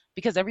because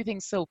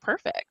everything's so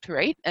perfect,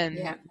 right? And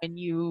when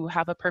you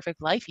have a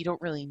perfect life, you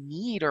don't really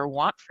need or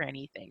want for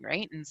anything,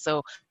 right? And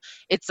so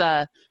it's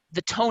the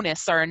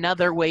Tonists are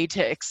another way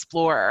to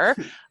explore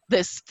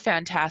this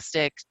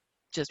fantastic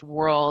just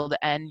world.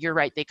 And you're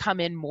right, they come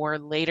in more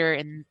later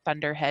in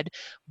Thunderhead,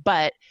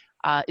 but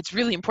it's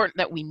really important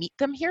that we meet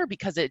them here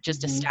because it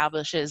just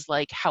establishes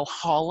like how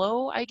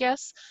hollow, I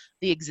guess,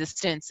 the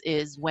existence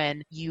is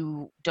when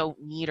you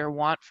don't need or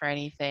want for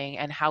anything,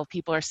 and how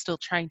people are still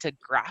trying to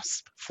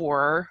grasp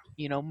for,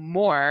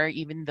 more,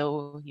 even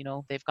though,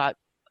 they've got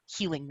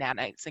healing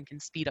nanites and can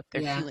speed up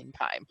their healing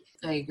time.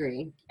 I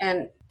agree.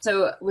 And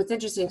so what's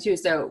interesting too,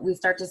 so we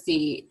start to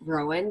see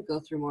Rowan go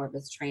through more of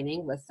his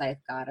training with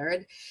Scythe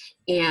Goddard,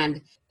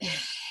 and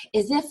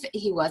as if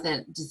he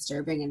wasn't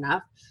disturbing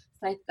enough,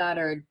 Scythe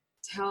Goddard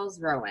tells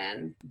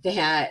Rowan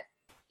that,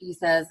 he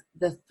says,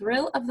 the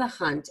thrill of the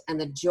hunt and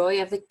the joy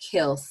of the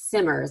kill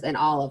simmers in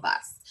all of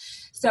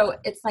us. So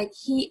it's like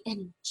he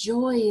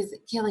enjoys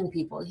killing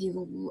people.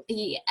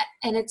 He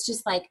and it's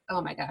just like,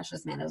 oh my gosh,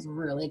 this man is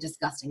really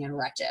disgusting and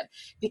wretched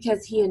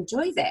because he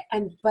enjoys it.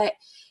 But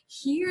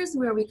here's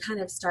where we kind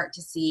of start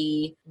to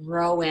see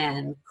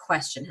Rowan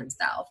question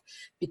himself,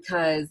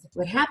 because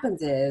what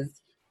happens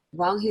is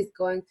while he's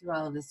going through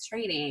all of this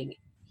training,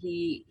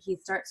 he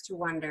starts to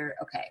wonder,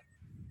 okay,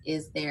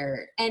 is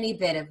there any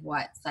bit of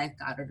what Scythe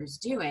Goddard is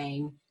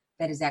doing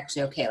that is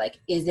actually okay? Like,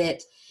 is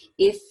it,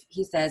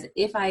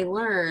 if I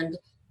learned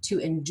to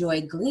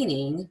enjoy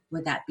gleaning,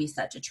 would that be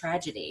such a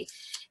tragedy?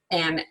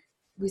 And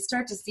we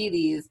start to see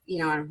these,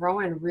 and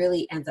Rowan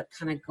really ends up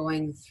kind of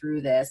going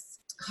through this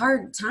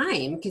hard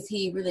time because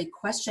he really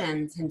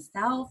questions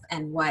himself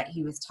and what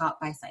he was taught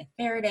by Scythe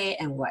Faraday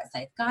and what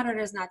Scythe Goddard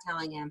is not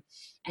telling him.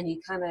 And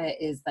he kind of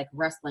is like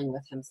wrestling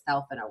with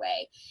himself in a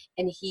way.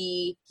 And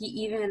he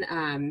even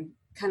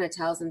kind of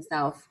tells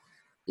himself,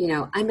 you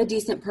know, I'm a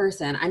decent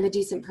person. I'm a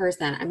decent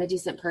person. I'm a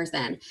decent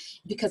person.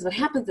 Because what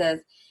happens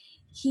is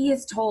he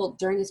is told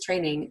during his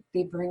training,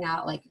 they bring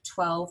out like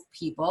 12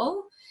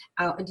 people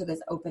out into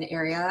this open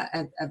area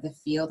of the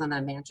field on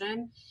the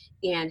mansion,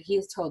 and he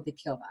is told to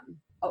kill them.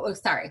 Oh,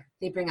 sorry.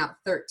 They bring out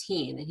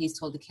 13, and he's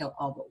told to kill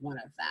all but one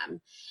of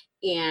them.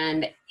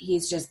 And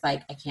he's just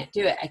like, I can't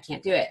do it. I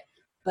can't do it.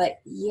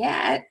 But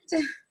yet,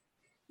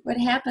 what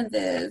happens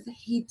is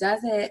he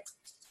does it.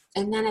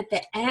 And then at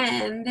the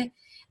end,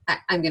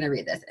 I'm going to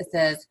read this. It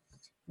says,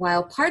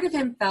 while part of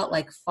him felt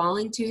like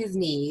falling to his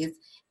knees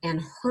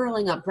and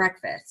hurling up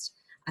breakfast,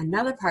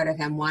 another part of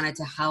him wanted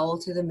to howl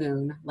to the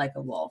moon like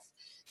a wolf.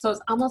 So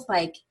it's almost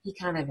like he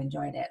kind of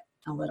enjoyed it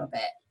a little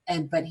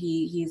bit. But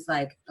he's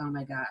like, oh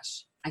my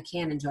gosh, I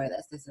can't enjoy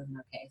this. This isn't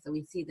okay. So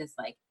we see this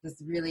like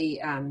this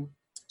really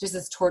just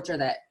this torture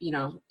that, you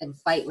know, and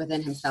fight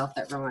within himself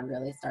that Rowan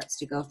really starts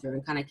to go through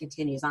and kind of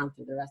continues on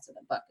through the rest of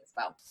the book as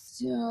well.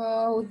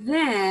 So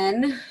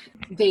then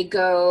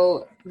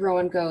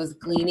Rowan goes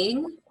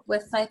gleaning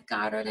with Scythe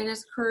Goddard and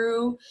his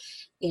crew,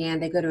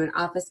 and they go to an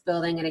office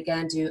building and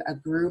again do a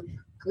group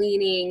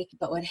gleaning.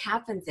 But what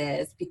happens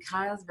is,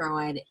 because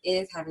Rowan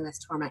is having this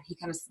torment, he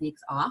kind of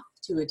sneaks off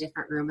to a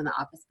different room in the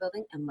office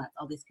building and lets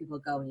all these people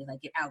go, and he's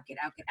like, get out, get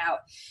out, get out.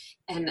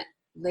 And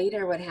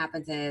later what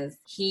happens is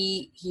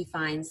he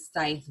finds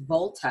Scythe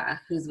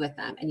Volta, who's with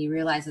them, and he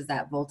realizes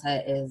that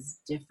Volta is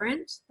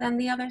different than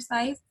the other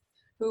Scythe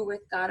who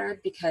with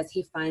Goddard, because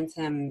he finds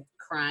him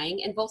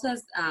crying, and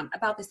Volta's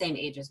about the same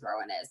age as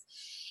Rowan is.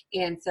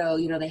 And so,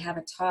 you know, they have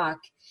a talk,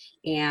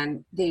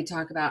 and they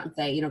talk about and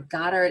say, you know,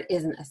 Goddard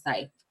isn't a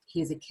Scythe.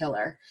 He's a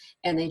killer.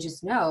 And they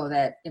just know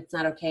that it's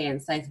not okay. And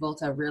Scythe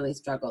Volta really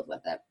struggled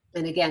with it.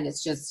 And again,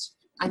 it's just,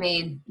 I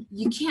mean,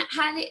 you can't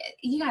have it.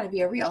 You got to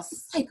be a real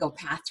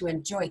psychopath to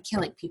enjoy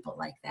killing people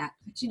like that.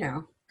 But, you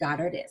know,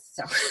 Goddard is.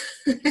 So.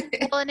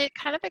 Well, and it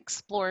kind of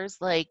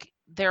explores, like,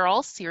 they're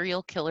all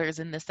serial killers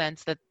in the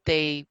sense that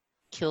they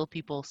kill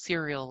people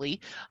serially.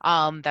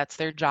 That's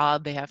their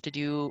job. They have to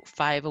do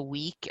 5 a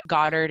week.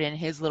 Goddard and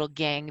his little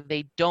gang,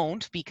 they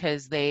don't,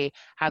 because they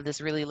have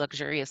this really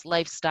luxurious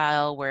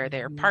lifestyle where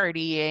they're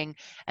partying,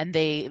 and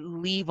they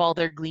leave all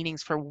their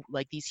gleanings for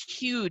like these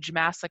huge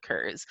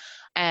massacres.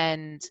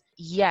 And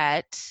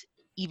yet,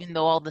 even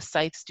though all the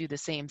Scythes do the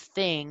same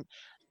thing,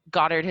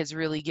 Goddard has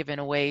really given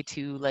away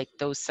to like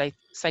those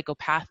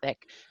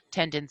psychopathic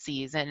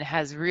tendencies and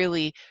has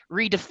really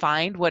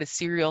redefined what a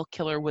serial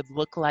killer would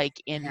look like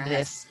in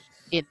Yes.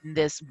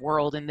 this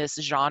world, in this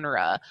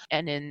genre,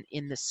 and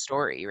in this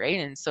story, right?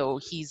 And so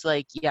he's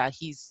like, yeah,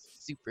 he's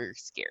super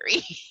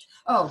scary.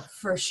 Oh,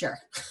 for sure.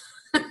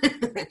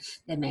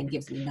 That man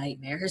gives me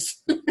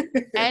nightmares.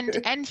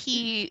 and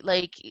he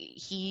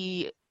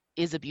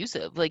is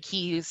abusive. Like,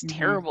 he's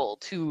terrible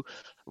to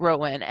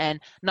Rowan,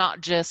 and not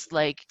just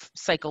like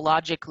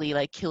psychologically,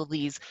 like kill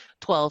these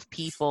 12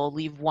 people,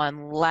 leave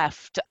one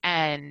left,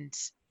 and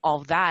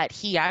all that.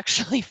 He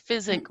actually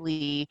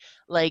physically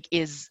like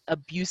is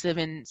abusive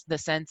in the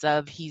sense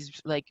of he's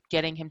like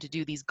getting him to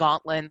do these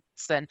gauntlets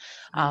and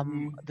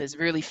this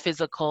really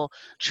physical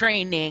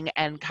training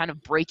and kind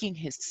of breaking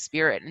his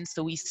spirit. And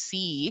so we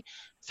see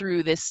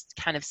through this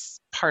kind of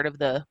part of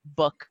the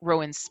book,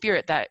 Rowan's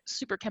spirit, that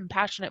super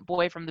compassionate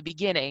boy from the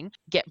beginning,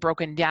 get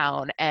broken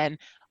down, and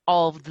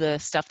all of the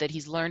stuff that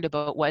he's learned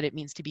about what it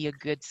means to be a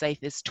good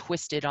Scythe is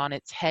twisted on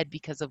its head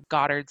because of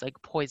Goddard's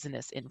like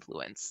poisonous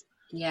influence.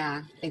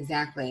 Yeah,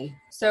 exactly.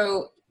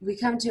 So we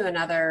come to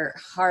another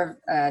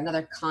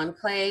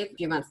conclave a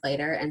few months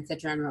later, and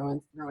Citra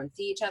and Rowan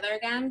see each other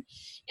again.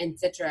 And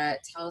Citra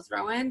tells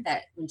Rowan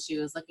that when she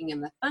was looking in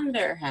the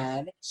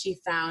Thunderhead, she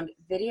found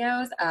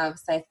videos of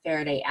Scythe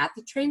Faraday at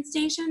the train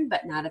station,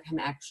 but not of him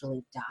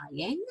actually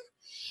dying,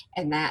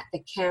 and that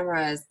the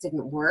cameras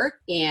didn't work.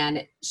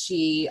 And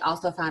she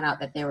also found out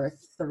that there were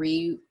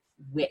 3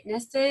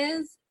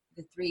 witnesses,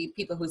 the 3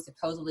 people who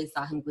supposedly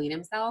saw him bleed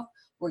himself,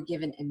 were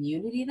given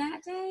immunity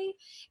that day.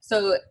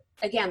 So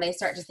again, they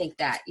start to think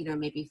that, you know,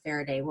 maybe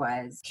Faraday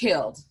was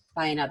killed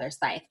by another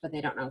Scythe, but they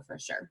don't know for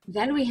sure.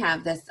 Then we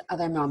have this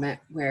other moment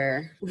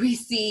where we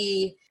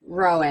see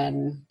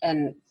Rowan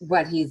and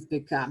what he's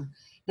become.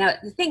 Now,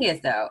 the thing is,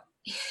 though,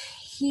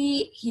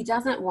 he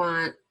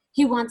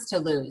wants to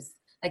lose.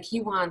 Like,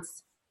 he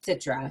wants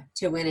Citra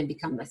to win and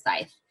become the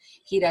Scythe.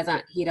 He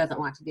doesn't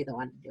want to be the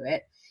one to do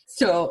it.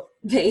 So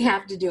they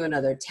have to do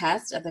another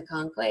test at the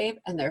conclave,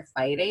 and they're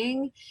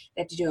fighting.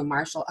 They have to do a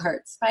martial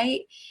arts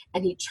fight,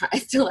 and he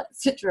tries to let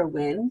Citra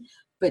win,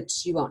 but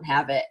she won't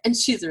have it. And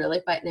she's really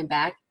fighting him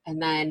back.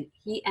 And then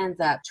he ends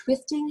up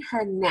twisting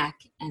her neck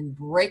and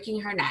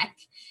breaking her neck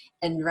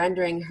and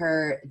rendering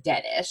her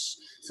deadish.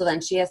 So then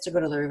she has to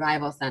go to the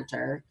revival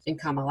center and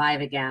come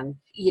alive again.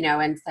 You know,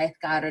 and Scythe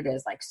Goddard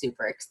is like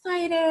super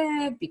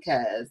excited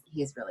because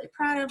he's really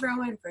proud of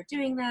Rowan for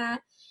doing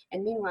that.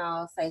 And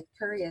meanwhile, Scythe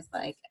Curry is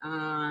like,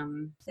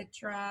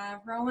 Citra,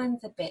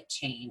 Rowan's a bit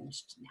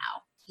changed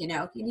now.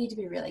 you need to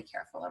be really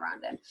careful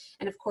around him.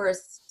 And of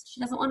course, she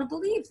doesn't want to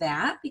believe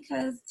that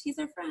because he's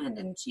her friend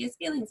and she has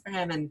feelings for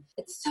him. And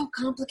it's so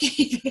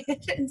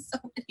complicated in so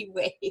many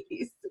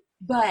ways.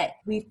 But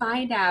we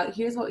find out,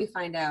 here's what we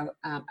find out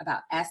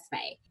about Esme.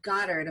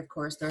 Goddard, of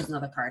course, throws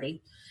another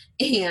party.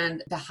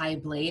 And the High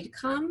Blade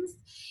comes.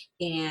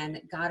 And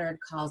Goddard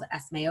calls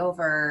Esme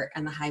over.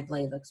 And the High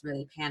Blade looks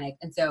really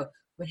panicked. And so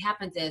what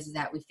happens is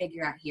that we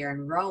figure out here,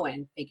 and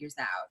Rowan figures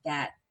out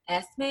that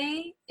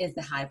Esme is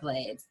the High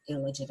Blade's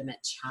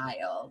illegitimate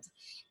child.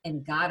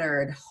 And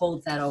Goddard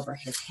holds that over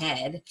his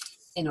head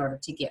in order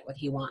to get what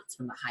he wants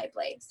from the High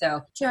Blade.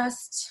 So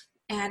just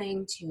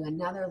adding to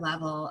another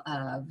level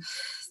of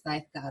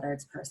Scythe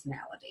Goddard's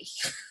personality.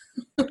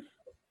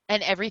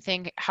 And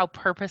everything, how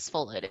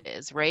purposeful it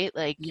is, right?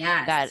 Like,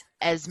 yes. That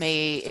Esme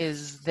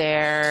is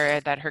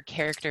there, that her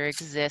character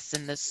exists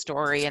in this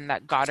story, and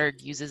that Goddard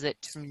uses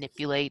it to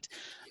manipulate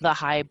the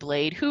High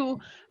Blade, who,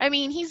 I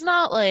mean, he's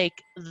not like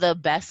the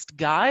best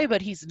guy, but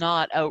he's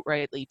not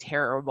outrightly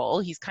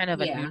terrible. He's kind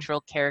of a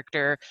neutral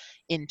character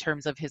in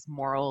terms of his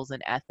morals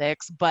and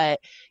ethics,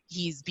 but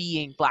he's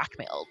being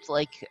blackmailed,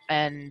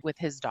 and with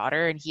his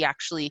daughter, and he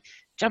actually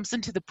jumps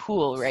into the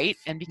pool, right?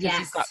 And because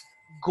he's got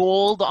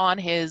gold on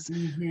his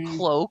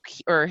cloak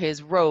or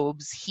his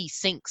robes, he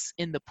sinks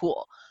in the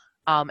pool.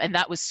 And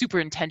that was super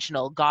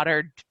intentional.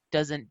 Goddard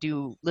doesn't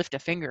lift a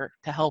finger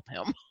to help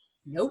him.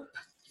 Nope.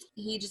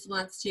 He just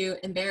wants to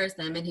embarrass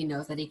them, and he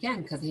knows that he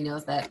can because he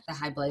knows that the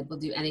High Blade will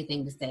do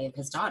anything to save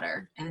his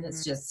daughter. And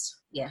it's just,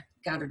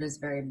 Goddard is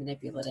very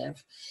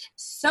manipulative.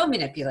 So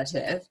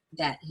manipulative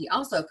that he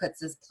also puts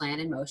his plan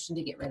in motion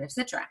to get rid of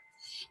Citra.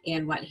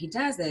 And what he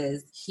does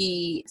is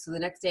so the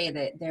next day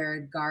that there are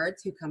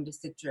guards who come to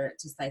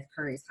Scythe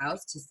Curry's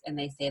house and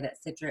they say that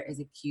Citra is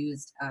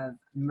accused of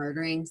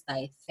murdering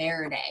Scythe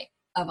Faraday,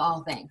 of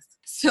all things.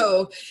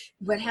 So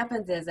what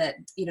happens is that,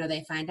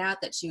 they find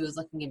out that she was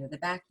looking into the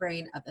back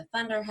brain of the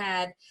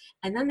Thunderhead.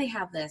 And then they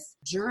have this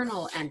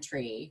journal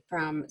entry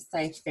from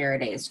Scythe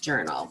Faraday's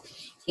journal.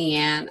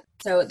 And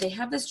so they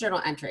have this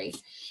journal entry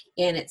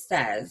and it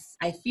says,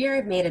 "I fear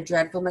I've made a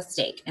dreadful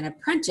mistake. An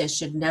apprentice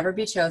should never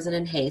be chosen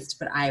in haste,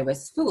 but I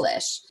was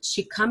foolish.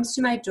 She comes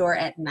to my door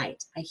at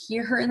night. I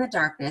hear her in the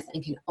darkness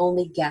and can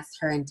only guess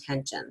her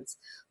intentions.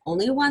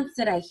 Only once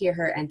did I hear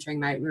her entering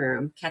my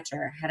room, catch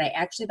her. Had I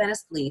actually been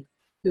asleep,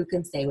 who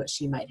can say what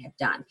she might have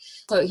done?"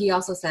 So he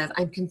also says,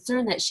 "I'm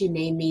concerned that she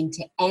may mean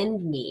to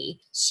end me.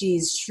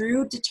 She's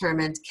shrewd,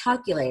 determined,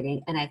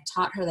 calculating, and I've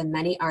taught her the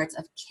many arts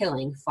of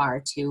killing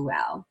far too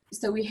well."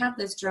 So we have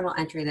this journal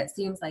entry that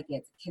seems like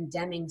it's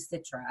condemning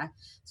Citra.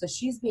 So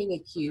she's being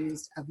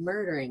accused of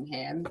murdering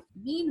him.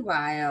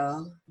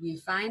 Meanwhile, we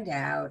find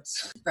out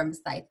from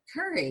Scythe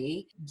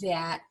Curry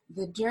that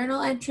the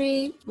journal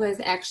entry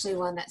was actually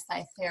one that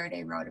Scythe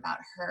Faraday wrote about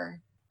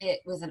her.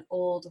 It was an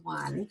old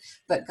one,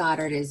 but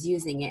Goddard is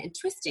using it and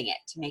twisting it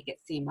to make it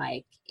seem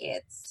like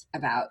it's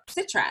about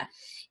Citra.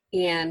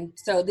 And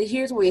so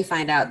here's where we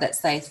find out that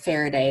Scythe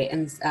Faraday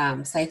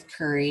and Scythe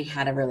Curry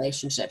had a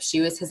relationship.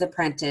 She was his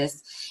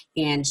apprentice,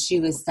 and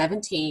she was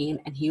 17,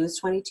 and he was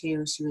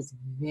 22. She was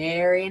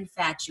very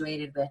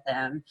infatuated with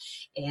him.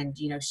 And,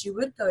 she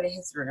would go to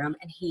his room,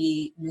 and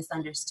he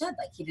misunderstood.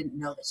 Like, he didn't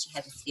know that she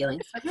had his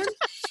feelings for him.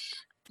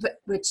 But,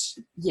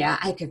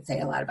 I could say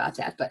a lot about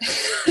that, but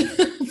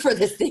for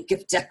the sake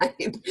of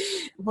time.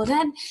 Well,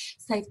 then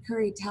Scythe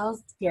Curry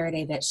tells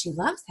Faraday that she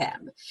loves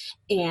him.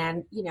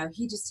 And,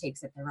 he just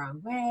takes it the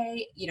wrong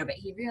way, but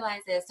he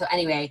realizes. So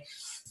anyway,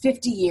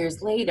 50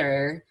 years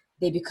later,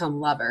 they become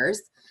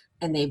lovers.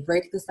 And they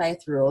break the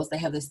Scythe rules. They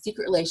have this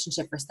secret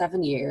relationship for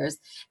 7 years,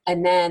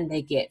 and then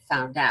they get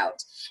found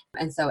out.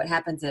 And so what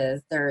happens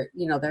is they're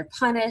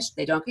punished.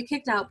 They don't get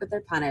kicked out, but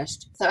they're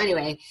punished. So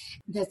anyway,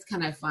 that's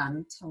kind of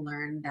fun to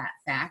learn that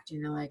fact.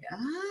 And you're like,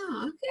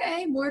 oh,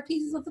 okay, more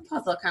pieces of the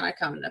puzzle kind of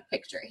come into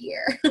picture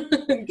here.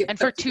 And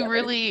for two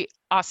really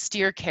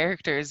austere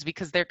characters,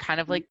 because they're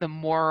kind of like the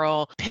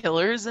moral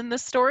pillars in the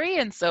story.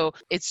 And so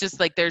it's just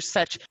like there's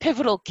such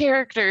pivotal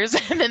characters,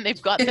 and then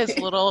they've got this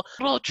little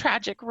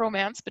tragic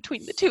romance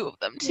between the two of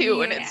them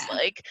too. And it's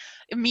like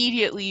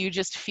immediately you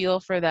just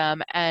feel for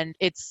them, and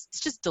it's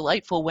just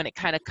delightful when it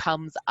kind of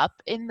comes up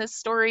in the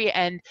story.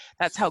 And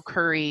that's how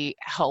Curry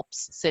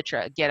helps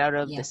Citra get out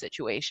of the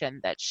situation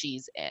that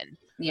she's in.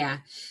 Yeah.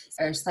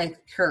 Or Scythe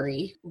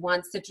Curry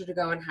wants Citra to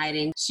go in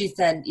hiding. She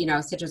said,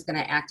 Citra's going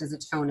to act as a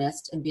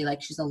tonist and be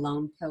like she's a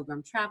lone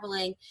pilgrim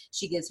traveling.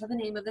 She gives her the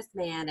name of this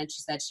man, and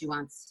she said she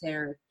wants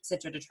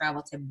Citra to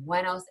travel to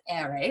Buenos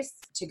Aires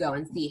to go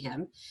and see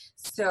him.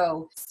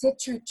 So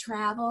Citra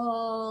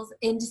travels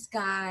in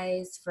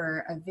disguise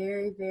for a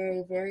very,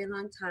 very, very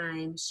long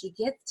time. She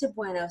gets to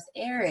Buenos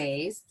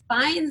Aires,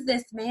 finds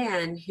this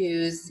man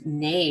whose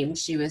name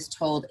she was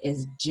told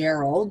is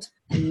Gerald.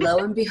 And lo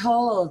and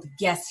behold,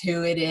 guess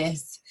who it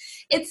is?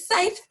 It's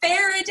Scythe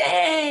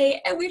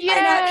Faraday! And we find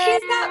out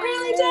he's not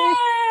really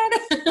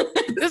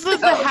dead! This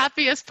was the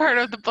happiest part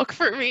of the book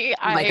for me.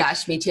 Oh my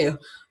gosh, me too.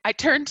 I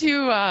turned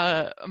to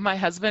my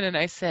husband and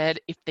I said,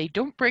 if they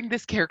don't bring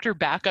this character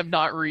back, I'm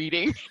not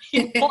reading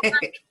anymore.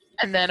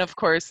 And then, of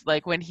course,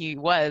 like when he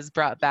was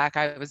brought back,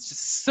 I was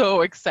just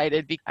so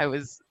excited because I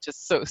was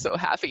just so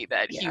happy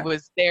that he Yeah.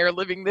 was there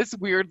living this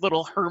weird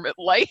little hermit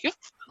life.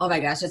 Oh my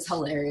gosh, it's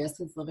hilarious.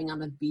 He's living on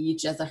the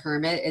beach as a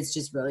hermit. It's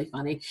just really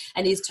funny.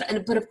 And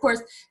but of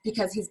course,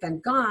 because he's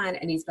been gone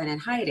and he's been in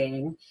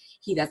hiding,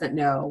 he doesn't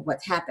know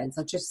what's happened.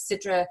 So just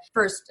Citra,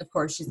 first, of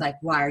course, she's like,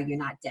 why are you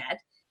not dead?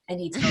 And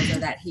he tells her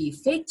that he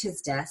faked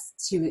his death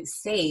to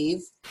save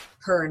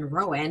her and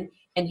Rowan.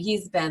 And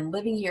he's been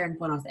living here in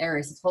Buenos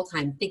Aires this whole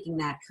time thinking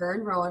that her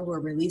and Rowan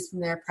were released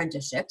from their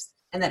apprenticeships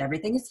and that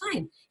everything is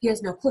fine. He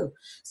has no clue.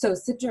 So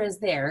Citra is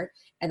there,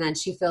 and then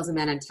she fills him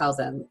in and tells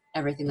him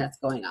everything that's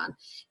going on.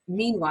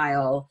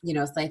 Meanwhile,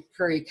 Scythe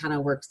Curry kind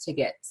of works to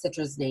get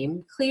Citra's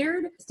name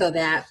cleared so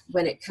that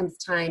when it comes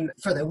time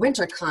for the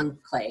winter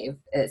conclave,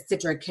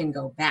 Citra can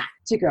go back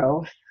to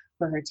go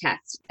for her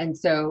test. And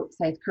so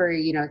Scythe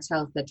Curry,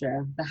 tells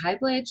Citra, the High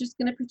Blade's just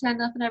going to pretend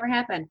nothing ever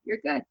happened. You're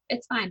good.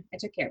 It's fine. I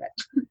took care of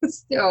it.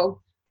 So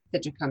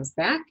Citra comes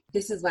back.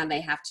 This is when they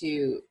have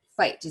to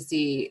fight to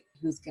see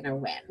who's going to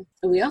win.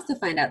 And we also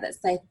find out that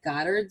Scythe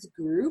Goddard's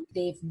group,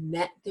 they've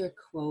met their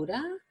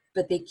quota,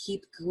 but they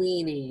keep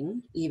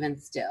gleaning even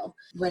still.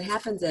 What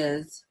happens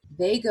is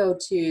they go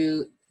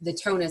to the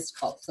Tonist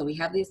cult. So we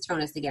have these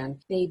Tonists again.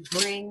 They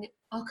bring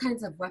all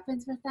kinds of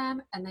weapons with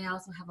them, and they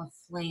also have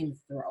a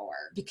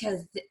flamethrower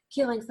because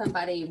killing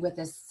somebody with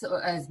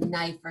a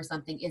knife or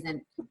something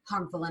isn't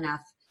harmful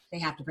enough. They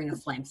have to bring a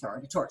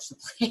flamethrower to torch the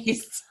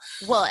place.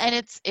 Well,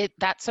 and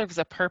that serves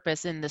a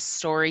purpose in the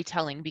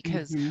storytelling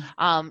because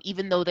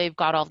even though they've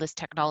got all this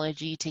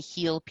technology to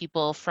heal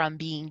people from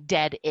being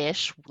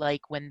dead-ish,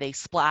 like when they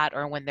splat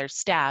or when they're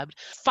stabbed,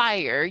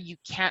 fire, you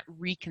can't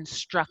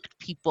reconstruct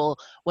people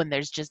when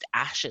there's just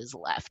ashes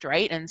left,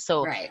 right? And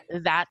so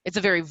that it's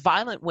a very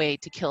violent way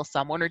to kill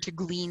someone or to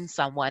glean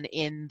someone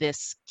in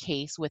this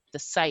case with the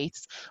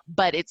scythes,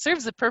 but it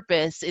serves a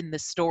purpose in the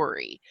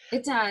story.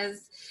 It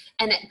does.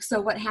 And so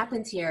what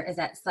happens here is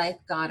that Scythe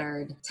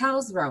Goddard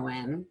tells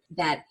Rowan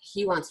that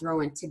he wants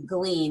Rowan to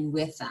glean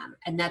with them.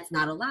 And that's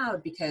not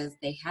allowed because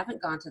they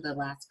haven't gone to the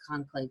last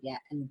conclave yet.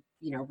 And,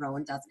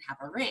 Rowan doesn't have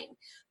a ring.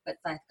 But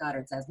Scythe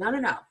Goddard says, no,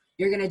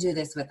 you're going to do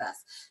this with us.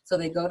 So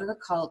they go to the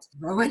cult.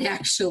 Rowan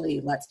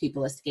actually lets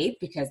people escape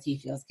because he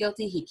feels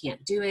guilty. He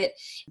can't do it.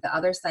 The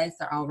other Scythes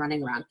are all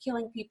running around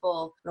killing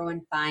people.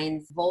 Rowan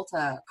finds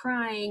Volta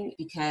crying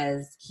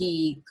because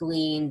he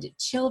gleaned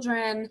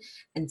children.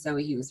 And so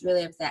he was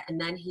really upset.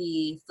 And then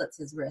he slits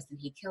his wrist and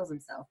he kills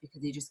himself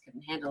because he just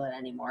couldn't handle it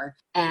anymore.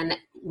 And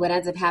what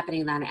ends up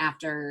happening then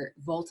after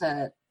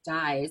Volta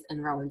dies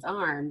in Rowan's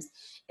arms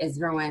is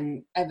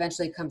Rowan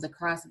eventually comes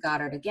across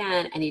Goddard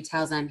again and he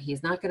tells him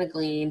he's not going to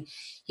glean.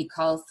 He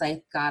calls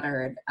Scythe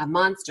Goddard a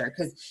monster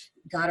because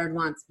Goddard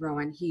wants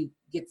Rowan. He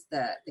gets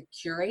the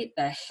curate,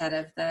 the head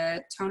of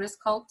the Tonist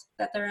cult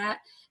that they're at,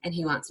 and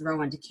he wants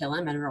Rowan to kill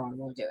him and Rowan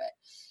will do it.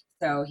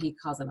 So he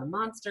calls him a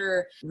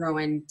monster.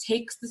 Rowan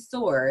takes the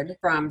sword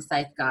from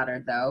Scythe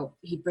Goddard, though.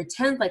 He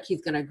pretends like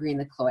he's going to green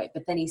the cloit,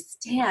 but then he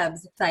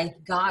stabs Scythe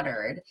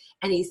Goddard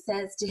and he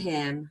says to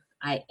him,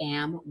 I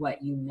am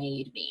what you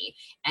made me.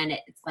 And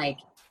it's like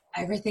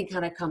everything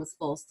kind of comes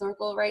full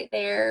circle right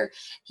there.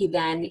 He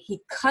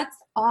cuts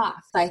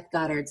off Scythe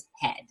Goddard's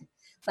head.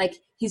 Like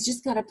he's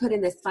just got to put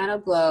in this final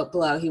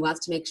blow. He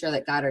wants to make sure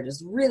that Goddard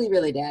is really,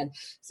 really dead.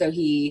 So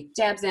he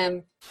stabs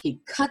him. He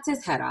cuts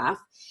his head off.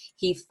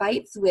 He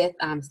fights with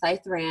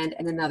Scythe Rand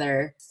and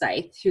another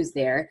Scythe who's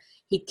there.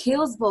 He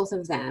kills both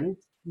of them.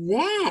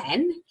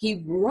 Then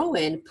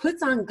Rowan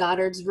puts on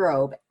Goddard's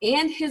robe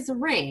and his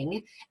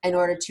ring in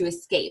order to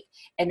escape.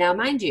 And now,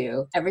 mind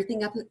you,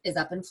 everything is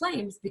up in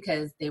flames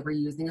because they were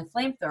using a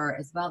flamethrower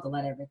as well to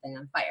let everything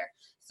on fire.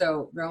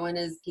 So Rowan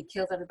he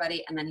kills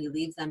everybody and then he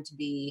leaves them to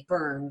be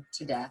burned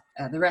to death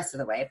the rest of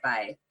the way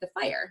by the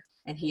fire.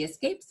 And he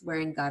escapes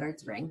wearing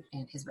Goddard's ring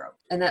and his robe.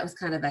 And that was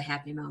kind of a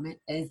happy moment,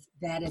 as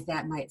bad as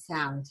that might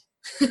sound.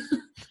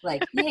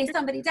 Like, yay,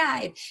 somebody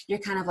died. You're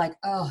kind of like,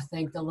 oh,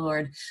 thank the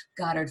Lord.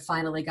 Goddard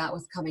finally got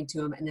what's coming to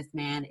him, and this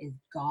man is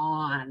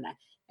gone.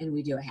 And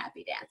we do a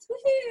happy dance.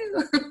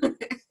 Woohoo!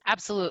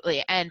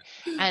 Absolutely. And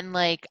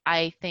like,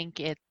 I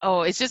think it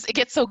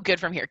gets so good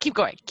from here. Keep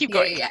going.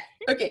 Yeah.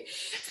 Okay.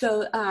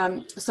 So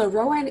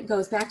Rowan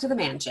goes back to the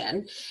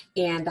mansion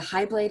and the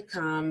High Blade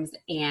comes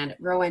and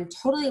Rowan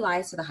totally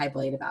lies to the High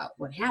Blade about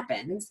what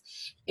happens.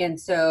 And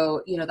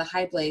so, the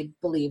High Blade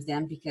believes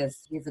him because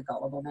he's a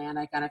gullible man,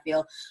 I kind of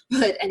feel.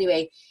 But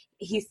anyway,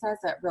 he says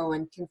that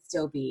Rowan can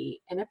still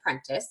be an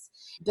apprentice.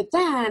 But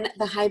then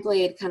the High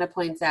Blade kind of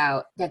points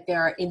out that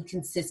there are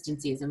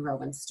inconsistencies in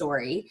Rowan's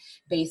story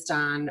based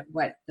on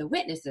what the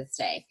witnesses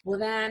say. Well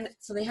then,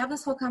 so they have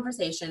this whole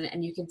conversation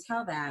and you can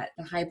tell that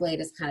the High Blade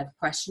is kind of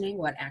questioning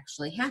what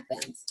actually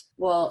happens.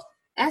 Well,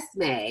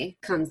 Esme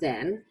comes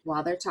in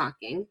while they're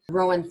talking.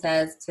 Rowan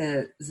says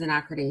to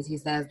Xenocrates, he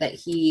says that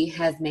he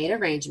has made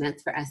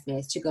arrangements for Esme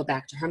to go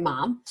back to her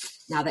mom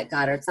now that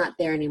Goddard's not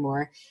there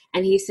anymore.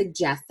 And he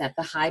suggests that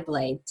the High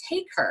Blade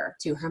take her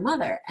to her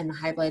mother. And the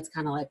High Blade's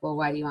kind of like, well,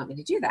 why do you want me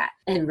to do that?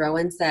 And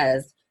Rowan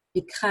says,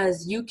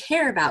 because you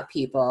care about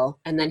people.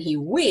 And then he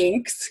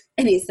winks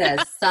and he says,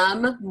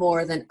 some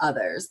more than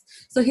others.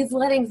 So he's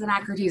letting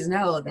Xenocrates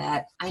know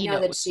that I know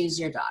that she's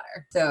your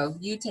daughter. So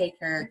you take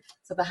her.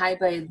 So the High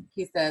Blade,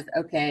 he says,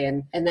 okay.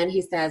 And then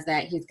he says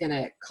that he's going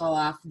to call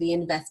off the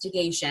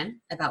investigation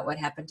about what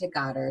happened to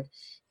Goddard.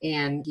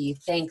 And he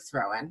thanks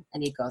Rowan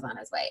and he goes on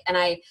his way. And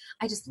I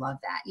just love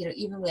that, you know,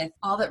 even with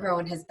all that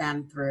Rowan has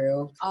been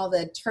through, all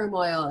the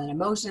turmoil and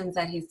emotions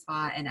that he's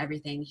fought and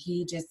everything,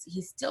 he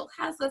still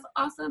has this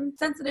awesome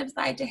sensitive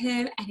side to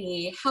him, and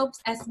he helps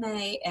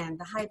Esme and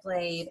the High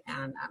Blade.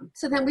 And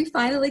so then we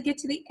finally get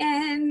to the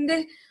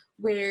end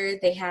where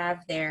they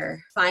have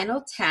their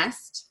final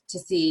test to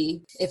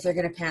see if they're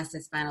going to pass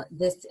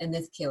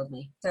this killed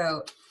me.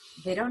 So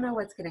they don't know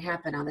what's going to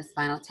happen on this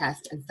final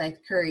test, and Scythe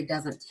Curry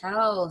doesn't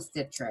tell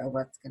Citra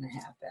what's going to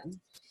happen.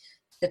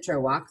 Citra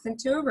walks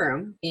into a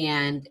room,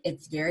 and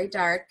it's very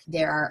dark.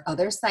 There are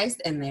other Scythes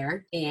in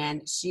there,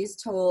 and she's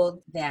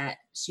told that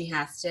she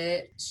has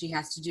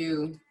to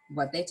do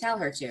what they tell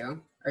her to,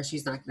 or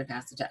she's not going to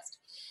pass the test.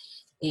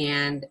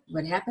 And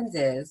what happens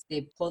is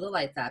they pull the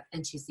lights up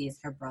and she sees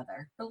her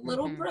brother, her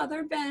little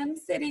brother Ben,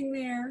 sitting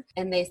there.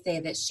 And they say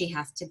that she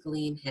has to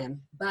glean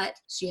him, but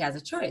she has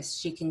a choice.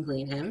 She can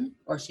glean him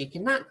or she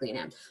cannot glean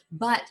him,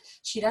 but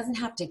she doesn't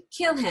have to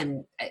kill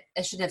him.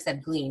 I shouldn't have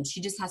said glean.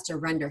 She just has to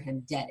render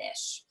him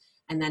deadish,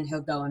 and then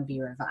he'll go and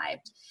be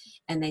revived.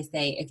 And they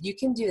say, if you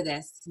can do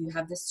this, you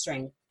have the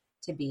strength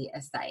to be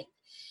a Scythe.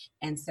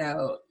 And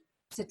so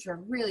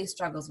Citra really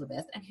struggles with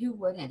this, and who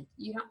wouldn't?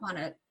 You don't want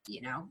to,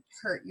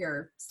 hurt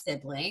your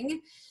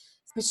sibling.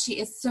 But she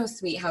is so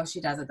sweet how she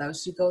does it, though.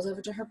 She goes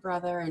over to her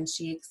brother and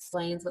she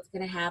explains what's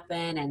going to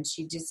happen, and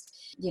she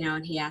just,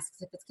 and he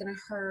asks if it's going to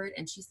hurt,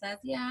 and she says,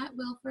 yeah, it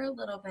will for a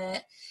little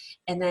bit.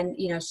 And then,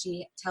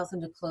 she tells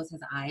him to close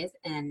his eyes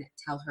and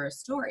tell her a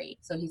story.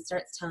 So he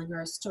starts telling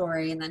her a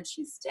story, and then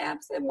she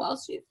stabs him while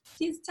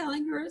she's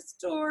telling her a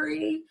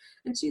story,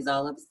 and she's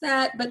all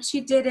upset, but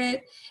she did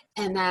it.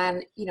 And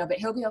then, but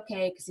he'll be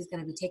okay because he's going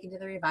to be taken to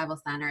the revival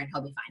center and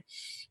he'll be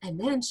fine. And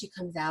then she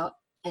comes out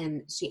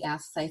and she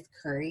asks Scythe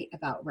Curry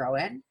about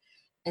Rowan.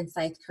 And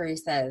Scythe Curry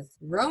says,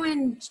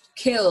 Rowan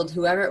killed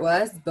whoever it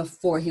was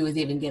before he was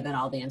even given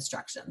all the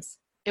instructions.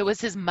 It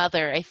was his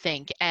mother, I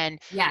think. And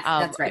yes,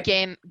 that's right.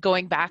 Again,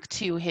 going back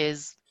to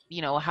his,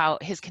 how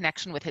his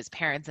connection with his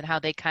parents and how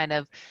they kind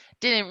of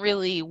didn't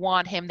really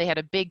want him. They had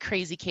a big,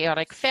 crazy,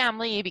 chaotic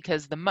family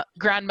because the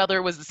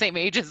grandmother was the same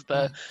age as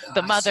the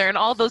mother and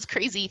all those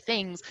crazy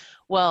things.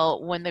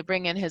 Well, when they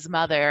bring in his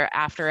mother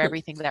after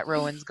everything that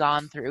Rowan's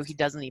gone through, he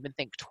doesn't even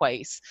think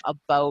twice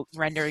about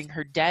rendering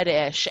her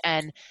deadish.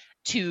 And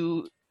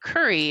to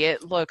Curry,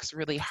 it looks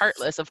really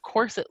heartless. Of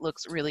course it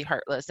looks really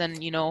heartless.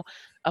 And,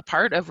 a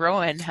part of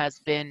Rowan has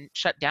been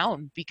shut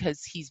down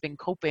because he's been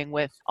coping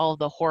with all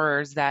the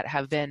horrors that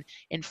have been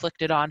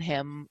inflicted on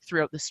him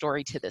throughout the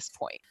story to this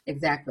point.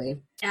 Exactly.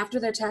 After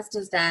their test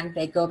is done,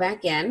 they go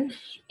back in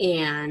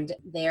and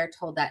they are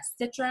told that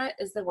Citra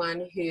is the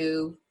one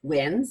who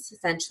wins,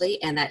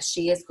 essentially, and that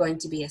she is going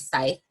to be a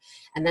Scythe.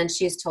 And then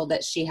she's told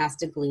that she has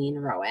to glean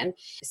Rowan.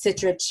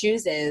 Citra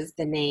chooses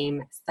the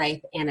name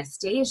Scythe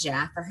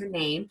Anastasia for her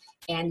name.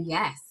 And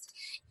yes,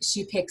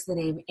 she picks the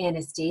name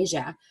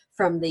Anastasia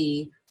from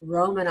the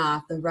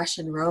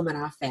Russian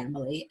Romanov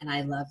family. And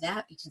I love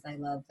that because I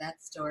love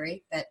that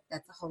story, but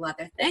that's a whole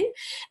other thing.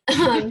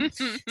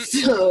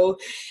 So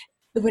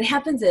what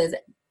happens is,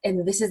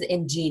 and this is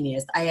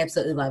ingenious, I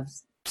absolutely love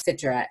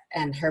Citra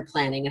and her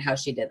planning and how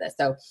she did this.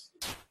 So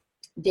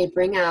they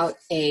bring out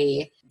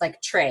a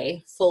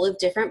tray full of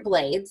different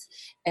blades,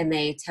 and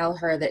they tell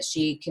her that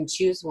she can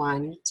choose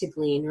one to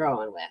glean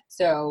Rowan with.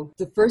 So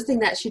the first thing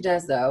that she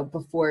does, though,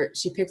 before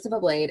she picks up a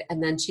blade,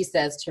 and then she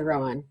says to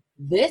Rowan,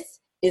 this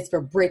is for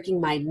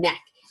breaking my neck.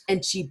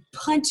 And she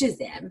punches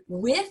him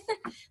with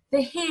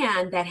the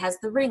hand that has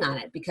the ring on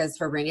it, because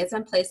her ring is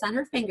in place on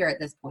her finger at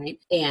this point.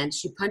 And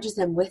she punches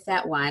him with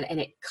that one, and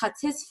it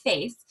cuts his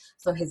face,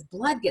 so his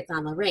blood gets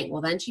on the ring.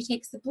 Well, then she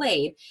takes the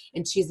blade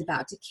and she's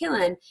about to kill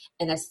him.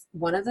 And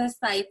one of the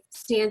Scythes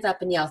stands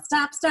up and yells,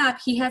 stop, stop.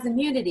 He has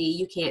immunity.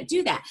 You can't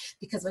do that.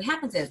 Because what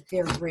happens is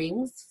their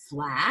rings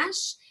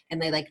flash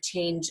and they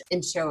change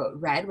and show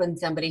red when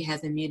somebody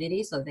has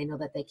immunity, so they know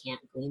that they can't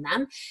glean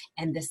them.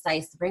 And the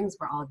Scythe rings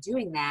were all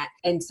doing that.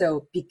 And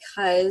so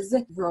because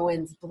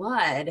Rowan's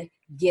blood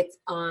gets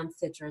on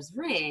Citra's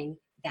ring,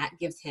 that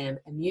gives him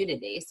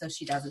immunity, so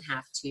she doesn't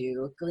have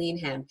to glean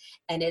him.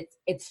 And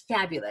it's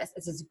fabulous.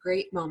 It's this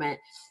great moment.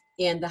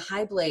 And the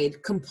High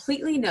Blade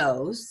completely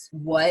knows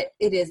what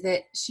it is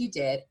that she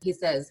did. He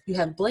says, you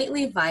have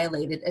blatantly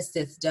violated a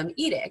system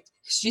edict.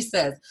 She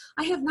says,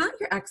 I have not,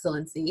 Your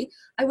Excellency.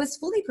 I was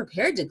fully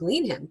prepared to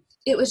glean him.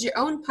 It was your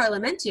own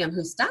parliamentium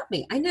who stopped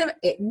me.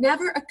 It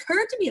never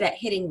occurred to me that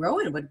hitting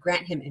Rowan would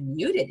grant him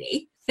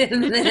immunity.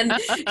 And then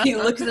he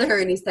looks at her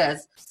and he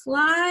says,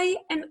 sly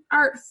and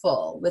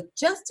artful with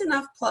just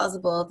enough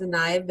plausible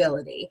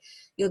deniability.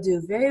 You'll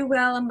do very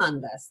well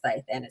among us,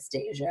 Scythe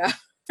Anastasia.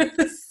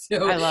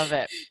 So I love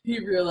it. He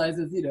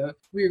realizes,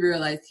 we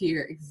realize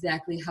here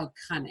exactly how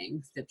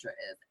cunning Citra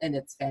is, and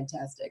it's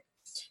fantastic.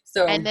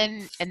 So and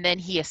then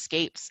he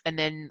escapes, and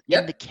then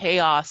in the yep.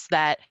 chaos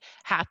that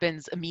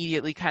happens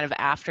immediately kind of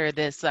after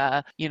this,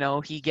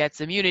 he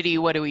gets immunity.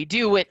 What do we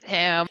do with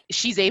him?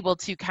 She's able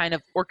to kind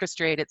of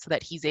orchestrate it so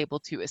that he's able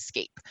to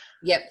escape.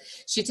 Yep.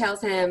 She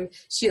tells him,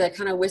 she like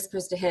kind of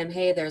whispers to him,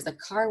 hey, there's a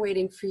car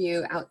waiting for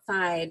you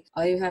outside.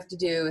 All you have to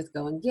do is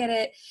go and get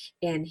it.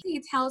 And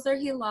he tells her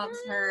he loves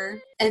her.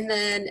 And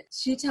then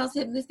she tells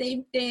him the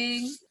same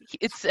thing.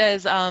 It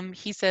says,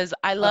 he says,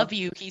 I love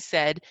you, he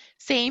said.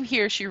 Same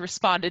here, she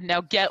responded,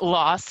 now get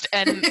lost.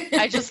 And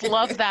I just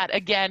love that.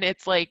 Again,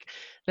 it's like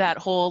that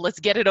whole let's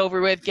get it over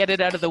with, get it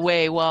out of the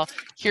way. Well,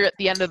 here at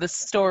the end of the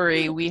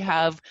story, we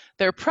have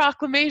their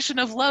proclamation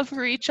of love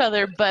for each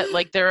other, but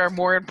like there are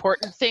more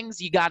important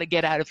things you got to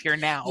get out of here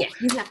now. Yeah,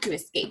 you have to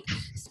escape.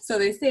 So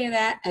they say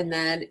that, and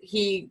then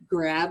he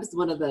grabs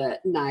one of the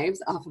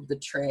knives off of the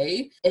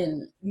tray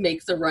and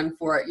makes a run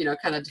for it,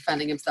 kind of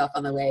defending himself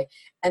on the way.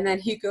 And then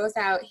he goes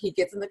out, he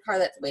gets in the car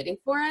that's waiting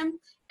for him,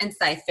 and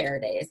Scythe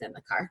Faraday is in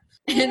the car.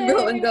 And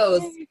Rowan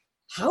goes,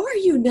 how are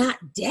you not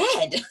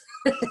dead?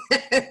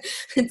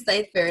 And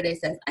Scythe Faraday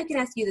says, I can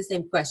ask you the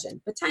same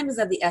question, but time is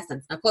of the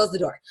essence. Now close the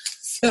door.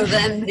 So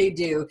then they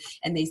do,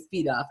 and they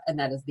speed off, and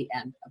that is the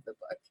end of the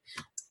book.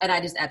 And I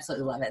just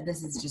absolutely love it.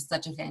 This is just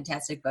such a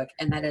fantastic book,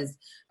 and that is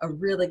a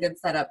really good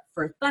setup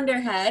for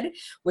Thunderhead,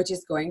 which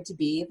is going to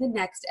be the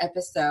next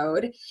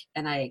episode,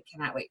 and I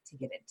cannot wait to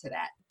get into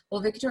that.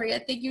 Well, Victoria,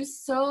 thank you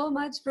so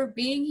much for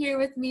being here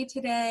with me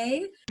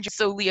today.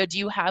 So, Leah, do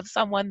you have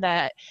someone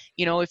that,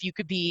 if you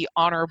could be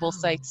honorable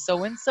Scythe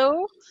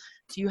so-and-so,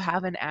 do you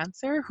have an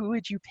answer? Who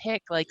would you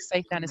pick, like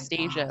Scythe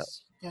Anastasia?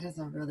 Gosh, that is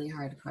a really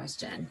hard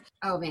question.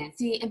 Oh, man.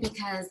 See, and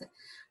because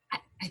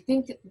I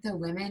think the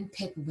women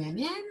pick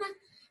women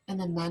and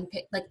the men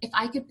pick, like, if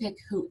I could pick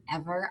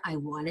whoever I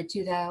wanted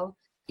to, though,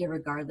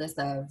 irregardless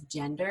of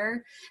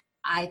gender,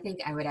 I think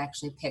I would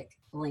actually pick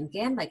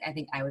Lincoln. Like, I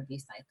think I would be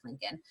Scythe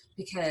Lincoln,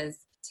 because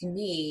to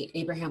me,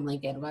 Abraham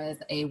Lincoln was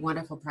a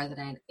wonderful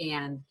president,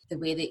 and the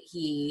way that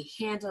he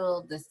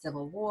handled the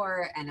Civil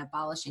War and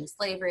abolishing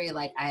slavery,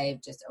 like,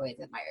 I've just always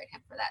admired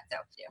him for that. So,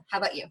 how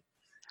about you?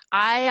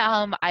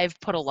 I've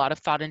put a lot of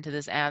thought into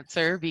this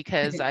answer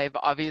because I've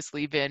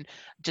obviously been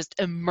just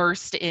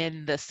immersed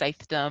in the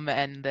Scythedom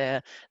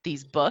and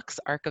these books,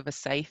 Arc of a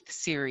Scythe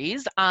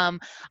series.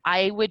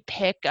 I would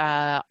pick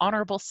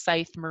Honorable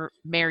Scythe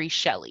Mary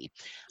Shelley,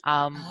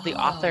 the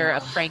author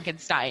of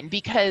Frankenstein,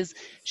 because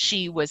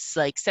she was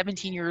like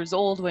 17 years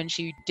old when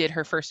she did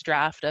her first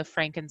draft of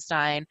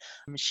Frankenstein.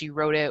 She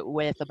wrote it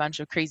with a bunch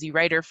of crazy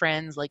writer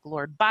friends like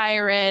Lord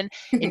Byron,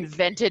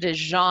 invented a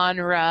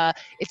genre.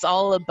 It's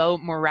all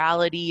about morality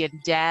and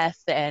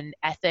death and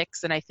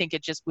ethics, and I think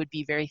it just would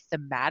be very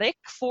thematic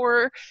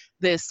for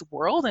this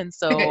world. And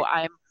so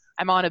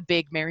I'm on a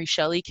big Mary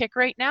Shelley kick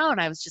right now,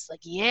 and I was just like,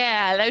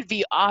 yeah, that'd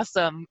be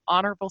awesome.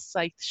 Honorable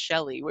Scythe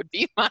Shelley would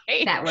be my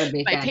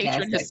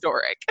patron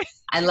historic.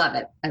 I love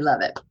it. I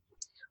love it.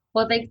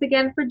 Well, thanks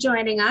again for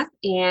joining us,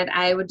 and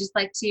I would just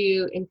like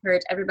to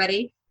encourage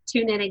everybody,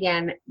 tune in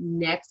again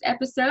next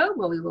episode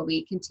where we will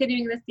be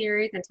continuing the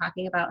series and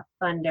talking about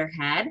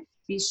Thunderhead.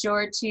 Be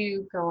sure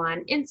to go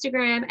on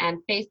Instagram and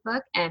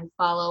Facebook and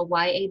follow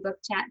YA Book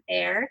Chat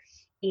there.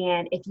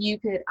 And if you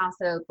could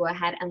also go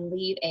ahead and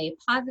leave a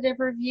positive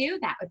review,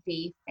 that would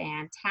be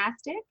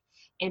fantastic.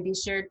 And be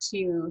sure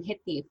to hit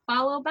the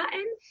follow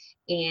button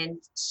and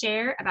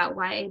share about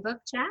YA Book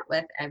Chat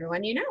with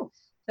everyone you know.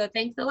 So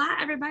thanks a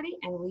lot, everybody,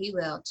 and we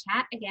will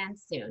chat again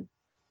soon.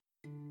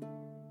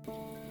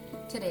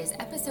 Today's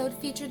episode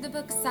featured the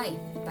book Scythe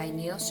by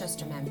Neil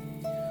Shusterman.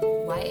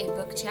 YA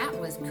Book Chat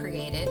was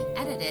created,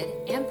 edited,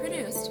 and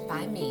produced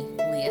by me,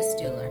 Leah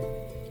Stuhler.